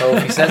 So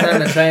if he says that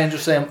in the train,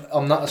 just say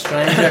I'm not a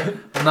stranger.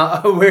 I'm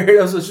not a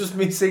weirdo. So it's just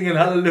me singing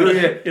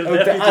Hallelujah out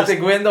the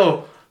attic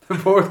window. The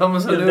poor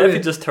Thomas Hallelujah. He'll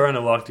definitely just turn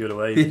and walk the other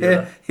way.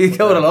 Yeah, he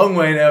go a long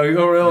way now. He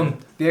go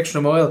around the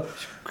extra mile.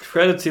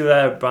 Credit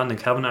to Brandon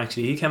Cavan.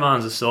 Actually, he came on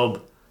as a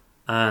sub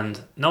and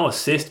no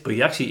assist, but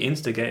he actually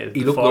instigated.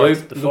 He looked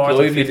live. The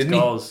 4th and 5th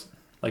goals.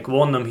 Like,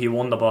 one of them, he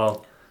won the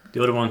ball.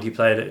 The other one, he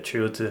played it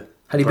through to.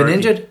 Had he been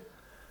injured?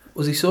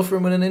 Was he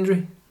suffering with an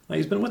injury? No,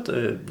 he's been with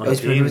the 19. He's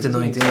been with the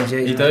 19.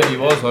 He did. He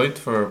was out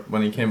for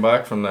when he came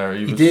back from there.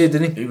 He did,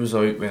 didn't he? He was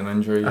out with an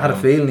injury. I had a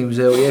feeling he was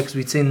out, because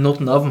we'd seen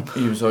nothing of him.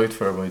 He was out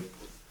for about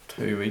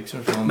 2 weeks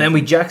or something. Then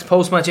we Jack's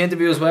post-match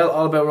interview as well,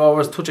 all about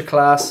Rovers, touch of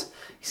class.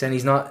 He's saying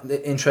he's not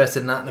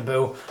interested in that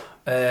about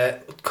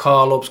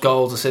call-ups,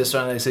 goals, assists,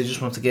 and he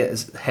just wants to get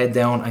his head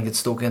down and get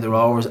stuck into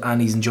Rovers, and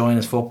he's enjoying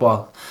his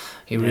football.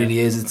 He really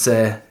is. It's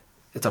a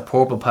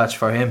purple patch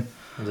for him.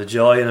 And the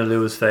joy in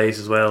Alua's face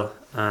as well,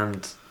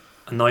 and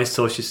a nice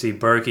touch to see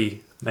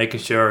Berkey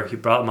making sure he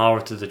brought him over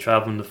to the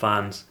travelling the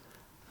fans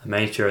and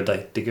made sure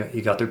that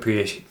you got the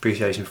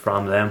appreciation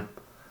from them.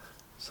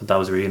 So that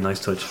was a really nice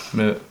touch.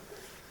 Yeah.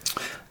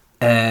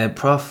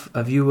 Prof,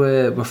 have you?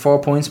 We're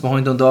 4 points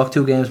behind Dundalk,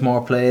 2 games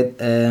more played.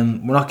 We're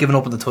not giving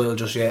up on the title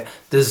just yet.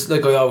 There's,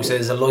 like I always say,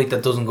 there's a light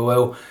that doesn't go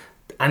out.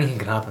 Anything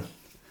can happen.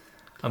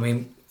 I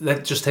mean,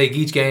 let's just take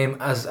each game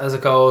as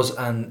it goes,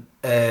 and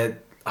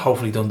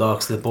hopefully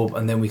Dundalk slip up,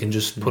 and then we can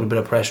just put a bit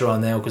of pressure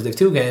on now, because they've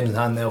 2 games in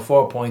hand now,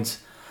 4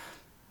 points.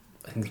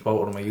 I think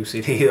both of them are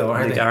UCD though,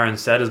 aren't I think they? Aaron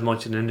said as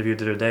much in an interview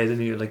the other day,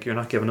 didn't you? Like, you're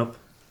not giving up.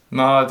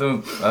 No, I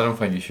don't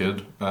think you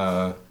should.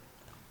 There's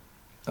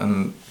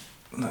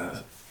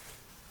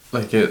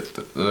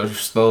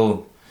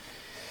still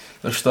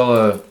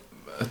a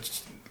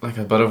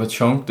bit of a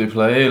chunk to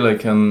play,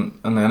 like, and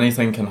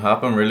anything can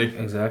happen really.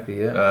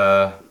 Exactly,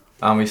 yeah.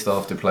 And we still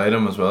have to play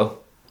them as well.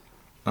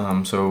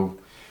 So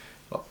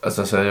as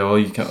I say, all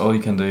you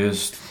can do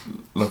is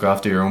look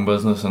after your own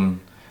business and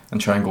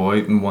try and go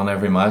out and win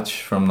every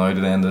match from now to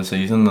the end of the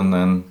season, and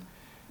then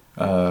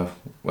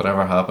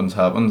whatever happens.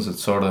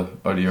 It's sort of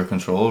out of your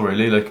control,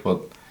 really. Like,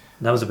 but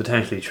that was a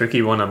potentially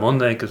tricky one on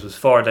Monday, because it was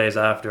 4 days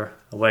after,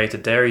 away to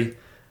Derry.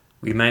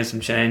 We made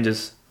some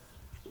changes,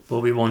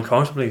 but we won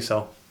comfortably.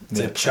 So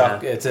it's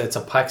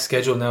a packed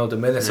schedule now at the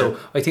minute. Yeah. So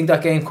I think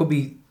that game could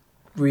be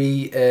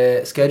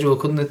rescheduled,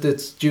 couldn't it?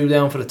 It's due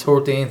down for the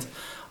 13th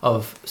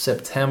of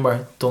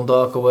September,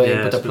 Dundalk away,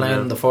 but they're playing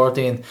on the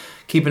 14th.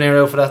 Keep an eye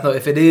out for that now.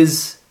 If it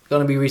is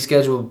going to be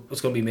rescheduled,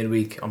 it's going to be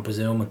midweek, I'm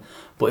presuming.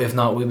 But if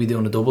not, we'll be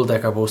doing a double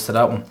decker bus to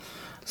that one.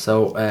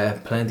 So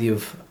plenty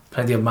of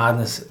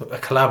madness, a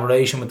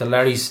collaboration with the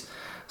Larrys.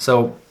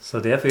 So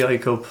the FAI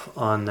Cup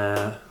on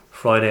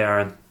Friday,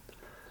 Aaron.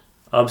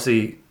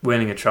 Obviously,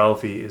 winning a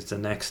trophy is the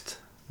next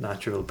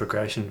natural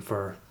progression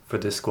for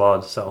this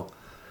squad. So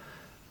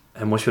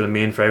how much would it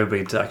mean for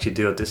everybody to actually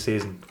do it this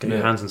season? Get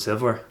your hands on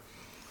silverware.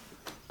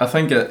 I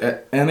think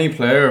any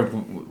player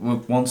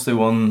wants to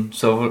win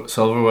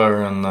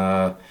silverware, and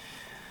I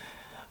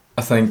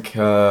think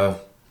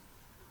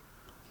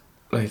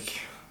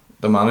like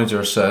the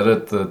manager said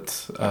it,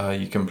 that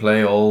you can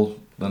play all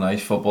the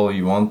nice football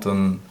you want,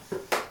 and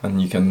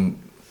you can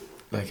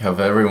like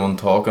have everyone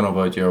talking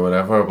about you or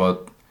whatever,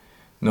 but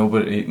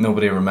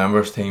nobody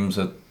remembers teams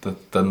that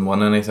didn't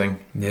win anything.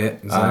 Yeah,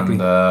 exactly.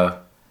 And I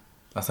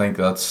think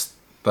that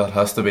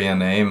has to be a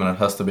name, and it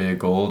has to be a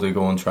goal to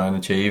go and try and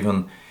achieve,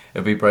 and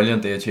it'd be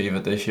brilliant to achieve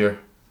it this year.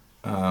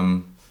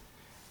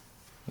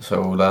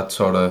 So that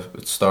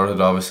it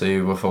started obviously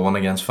with a win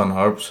against Finn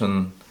Harps,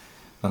 and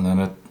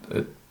then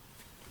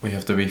we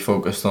have to be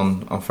focused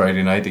on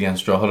Friday night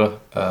against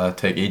Drogheda.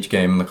 Take each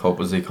game in the cup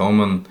as they come,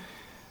 and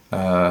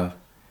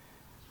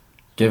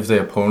give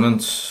the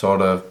opponents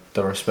sort of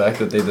the respect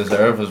that they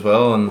deserve as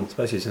well, and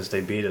especially since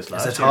they beat us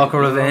last year. It's a talk of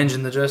revenge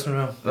in the dressing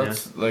room.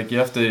 That's like you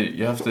have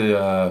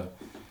to.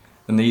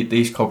 And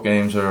these cup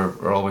games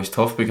are always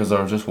tough because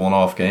they're just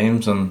one-off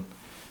games, and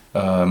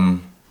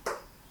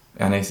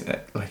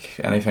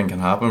anything can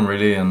happen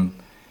really, and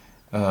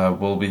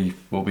we'll be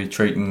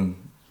treating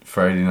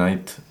Friday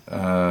night.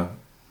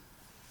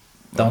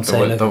 Don't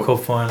say like a cup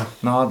final.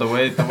 No, the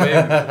way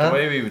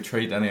we would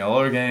treat any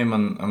other game,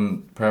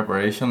 and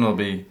preparation will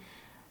be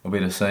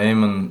the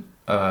same, and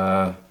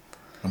I'm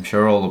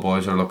sure all the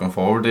boys are looking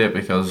forward to it,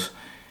 because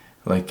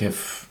like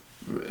if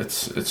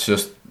it's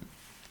just.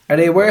 Are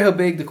they aware how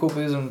big the cup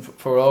is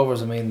for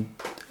Rovers? I mean,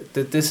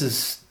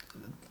 it's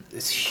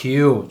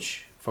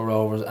huge for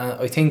Rovers, and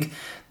I think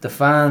the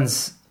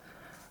fans,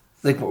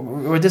 like,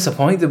 we're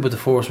disappointed with the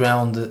first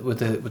round with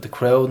the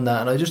crowd and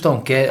that, and I just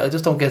don't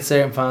get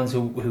certain fans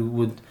who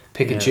would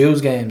pick and choose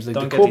games. Like,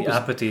 don't get the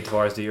apathy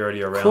towards the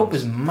earlier rounds. The cup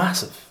is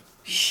massive,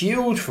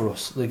 huge for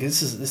us. Like,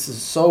 this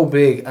is so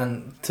big,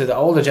 and to the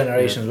older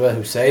generation as well,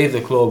 who saved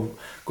the club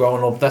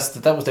growing up.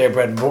 That was their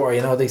bread and butter.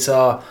 You know, they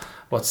saw.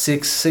 What,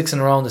 six in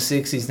a row in the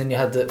 60s, then you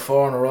had the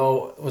 4 in a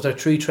row. Was there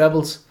 3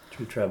 trebles?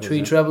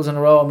 Three trebles in a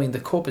row. I mean,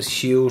 the cup is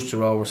huge to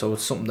Rovers, so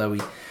it's something that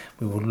we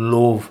would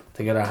love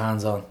to get our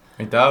hands on.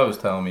 My dad was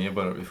telling me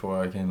about it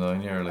before I came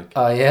down here. Like,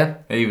 oh yeah?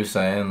 He was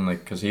saying, like,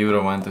 because he would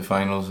have went to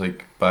finals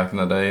like back in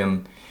the day,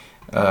 and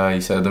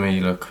he said to me,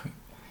 look,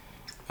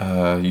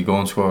 you go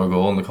and score a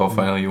goal in the cup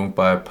final, you won't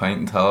buy a pint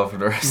and towel for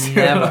the rest of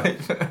your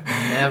life.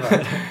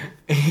 Never.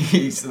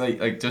 He's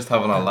like just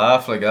having a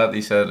laugh like that.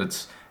 He said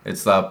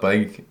it's that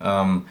big,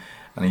 and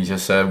he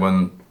just said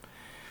when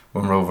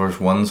Rovers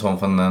win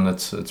something, then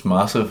it's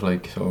massive.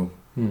 Like, so,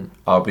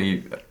 I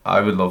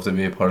would love to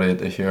be a part of it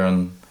this year,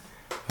 and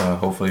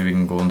hopefully we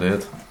can go and do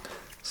it.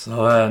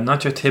 So,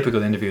 not your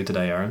typical interview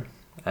today, Aaron.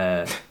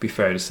 Be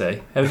fair to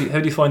say, how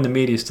do you find the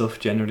media stuff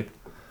generally?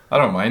 I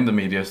don't mind the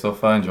media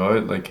stuff. I enjoy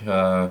it. Like,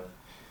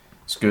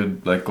 it's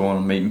good. Like, going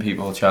and meeting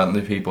people, chatting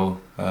to people,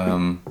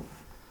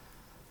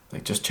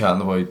 like just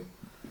chatting about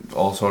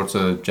all sorts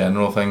of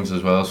general things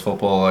as well as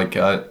football. Like,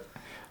 I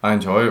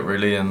enjoy it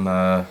really, and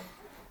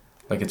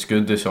like, it's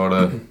good to sort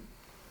of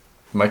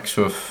mix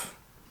with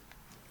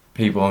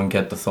people and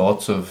get the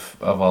thoughts of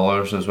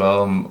others as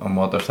well, and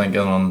what they're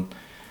thinking on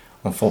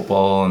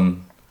football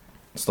and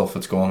stuff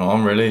that's going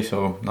on really.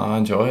 So no, I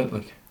enjoy it.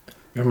 Like,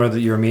 remember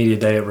your media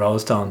day at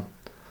Rosetown,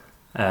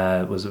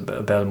 It was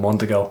about a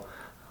month ago.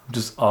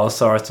 Just all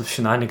sorts of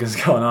shenanigans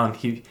going on.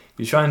 He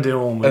was trying to do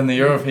one with, in the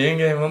European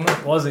game, wasn't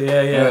it? Was it?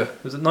 Yeah.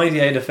 It was at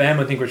 98 FM.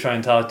 I think we're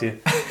trying to talk to you.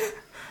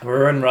 We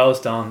were in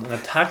Rosedown, and a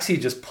taxi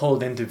just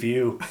pulled into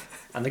view,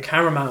 and the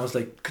cameraman was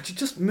like, "Could you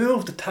just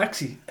move the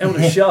taxi out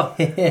of shot?"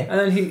 And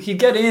then he'd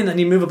get in and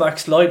he'd move it back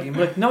slightly, and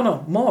we're like,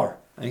 "No, more."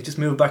 And he just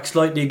moved back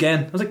slightly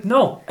again. I was like,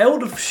 "No,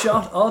 out of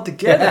shot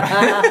altogether."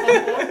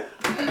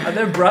 And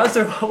then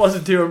Brazzer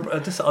wasn't too.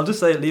 I'll just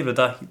say, leave it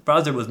at that.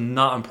 Brazzer was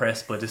not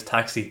impressed by this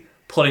taxi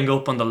pulling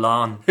up on the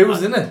lawn. Who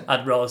was in it?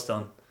 At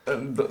Rosedown.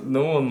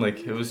 No one, like,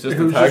 it was just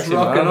Who a was taxi just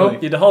rocking man. up? Like.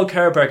 He had the whole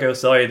car park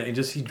outside, and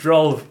he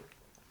drove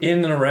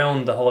in and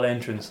around the whole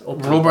entrance.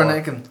 Up to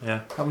Rubbernecking.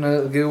 Yeah. Having a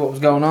little go what was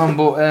going on.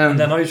 But and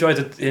then I tried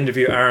to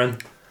interview Aaron,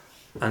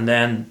 and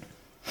then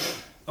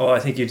I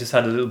think you just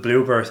had a little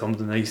blooper or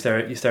something, and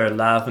you started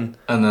laughing.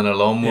 And then a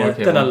lawnmower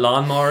came Then a on.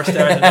 lawnmower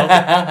started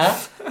up.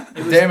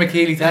 Dermot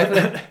Keely type of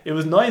it. It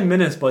was 9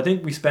 minutes, but I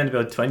think we spent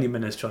about 20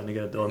 minutes trying to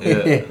get it done.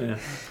 Yeah.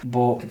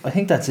 But I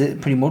think that's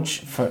it pretty much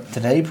for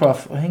today,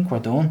 Prof. I think we're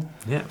done.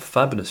 Yeah,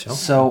 fabulous show.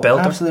 So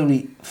Belter.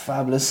 absolutely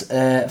fabulous,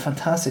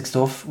 fantastic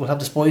stuff. We'll have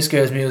the Spice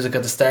Girls music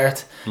at the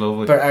start,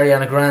 Lovely. but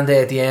Ariana Grande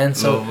at the end.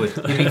 So Lovely.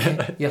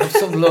 you'll have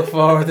something to look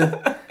forward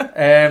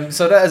to.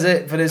 So that is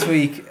it for this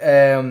week.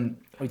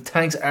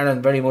 Thanks,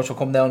 Aaron, very much for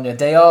coming down on your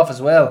day off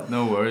as well.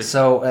 No worries.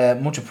 So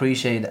much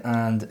appreciated,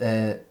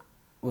 and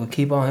we'll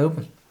keep on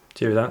helping.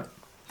 Cheers, that.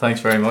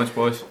 Thanks very much,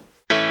 boys.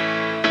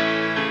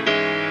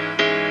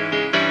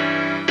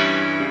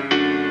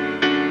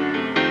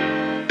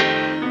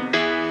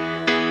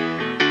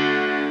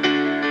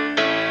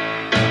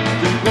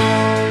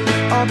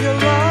 Of your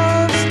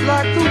love's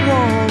like the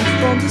warmth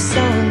from the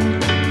sun,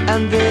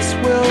 and this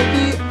will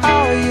be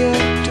our year.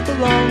 Took a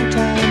long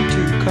time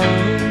to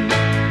come.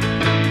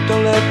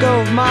 Don't let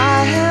go of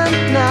my hand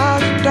now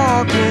the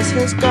darkness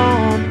has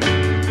gone.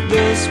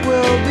 This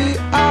will be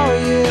our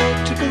year.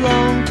 Took a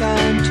long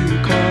time to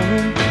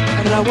come,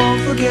 and I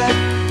won't forget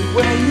the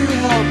way you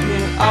helped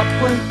me up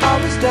when I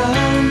was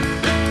down,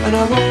 and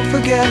I won't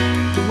forget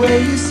the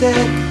way you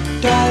said,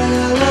 "Darling,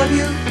 I love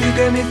you." You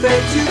gave me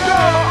faith to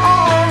go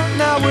on.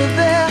 Now we're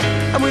there,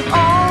 and we've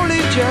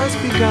only just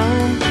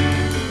begun.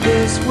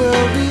 This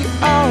will be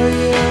our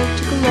year.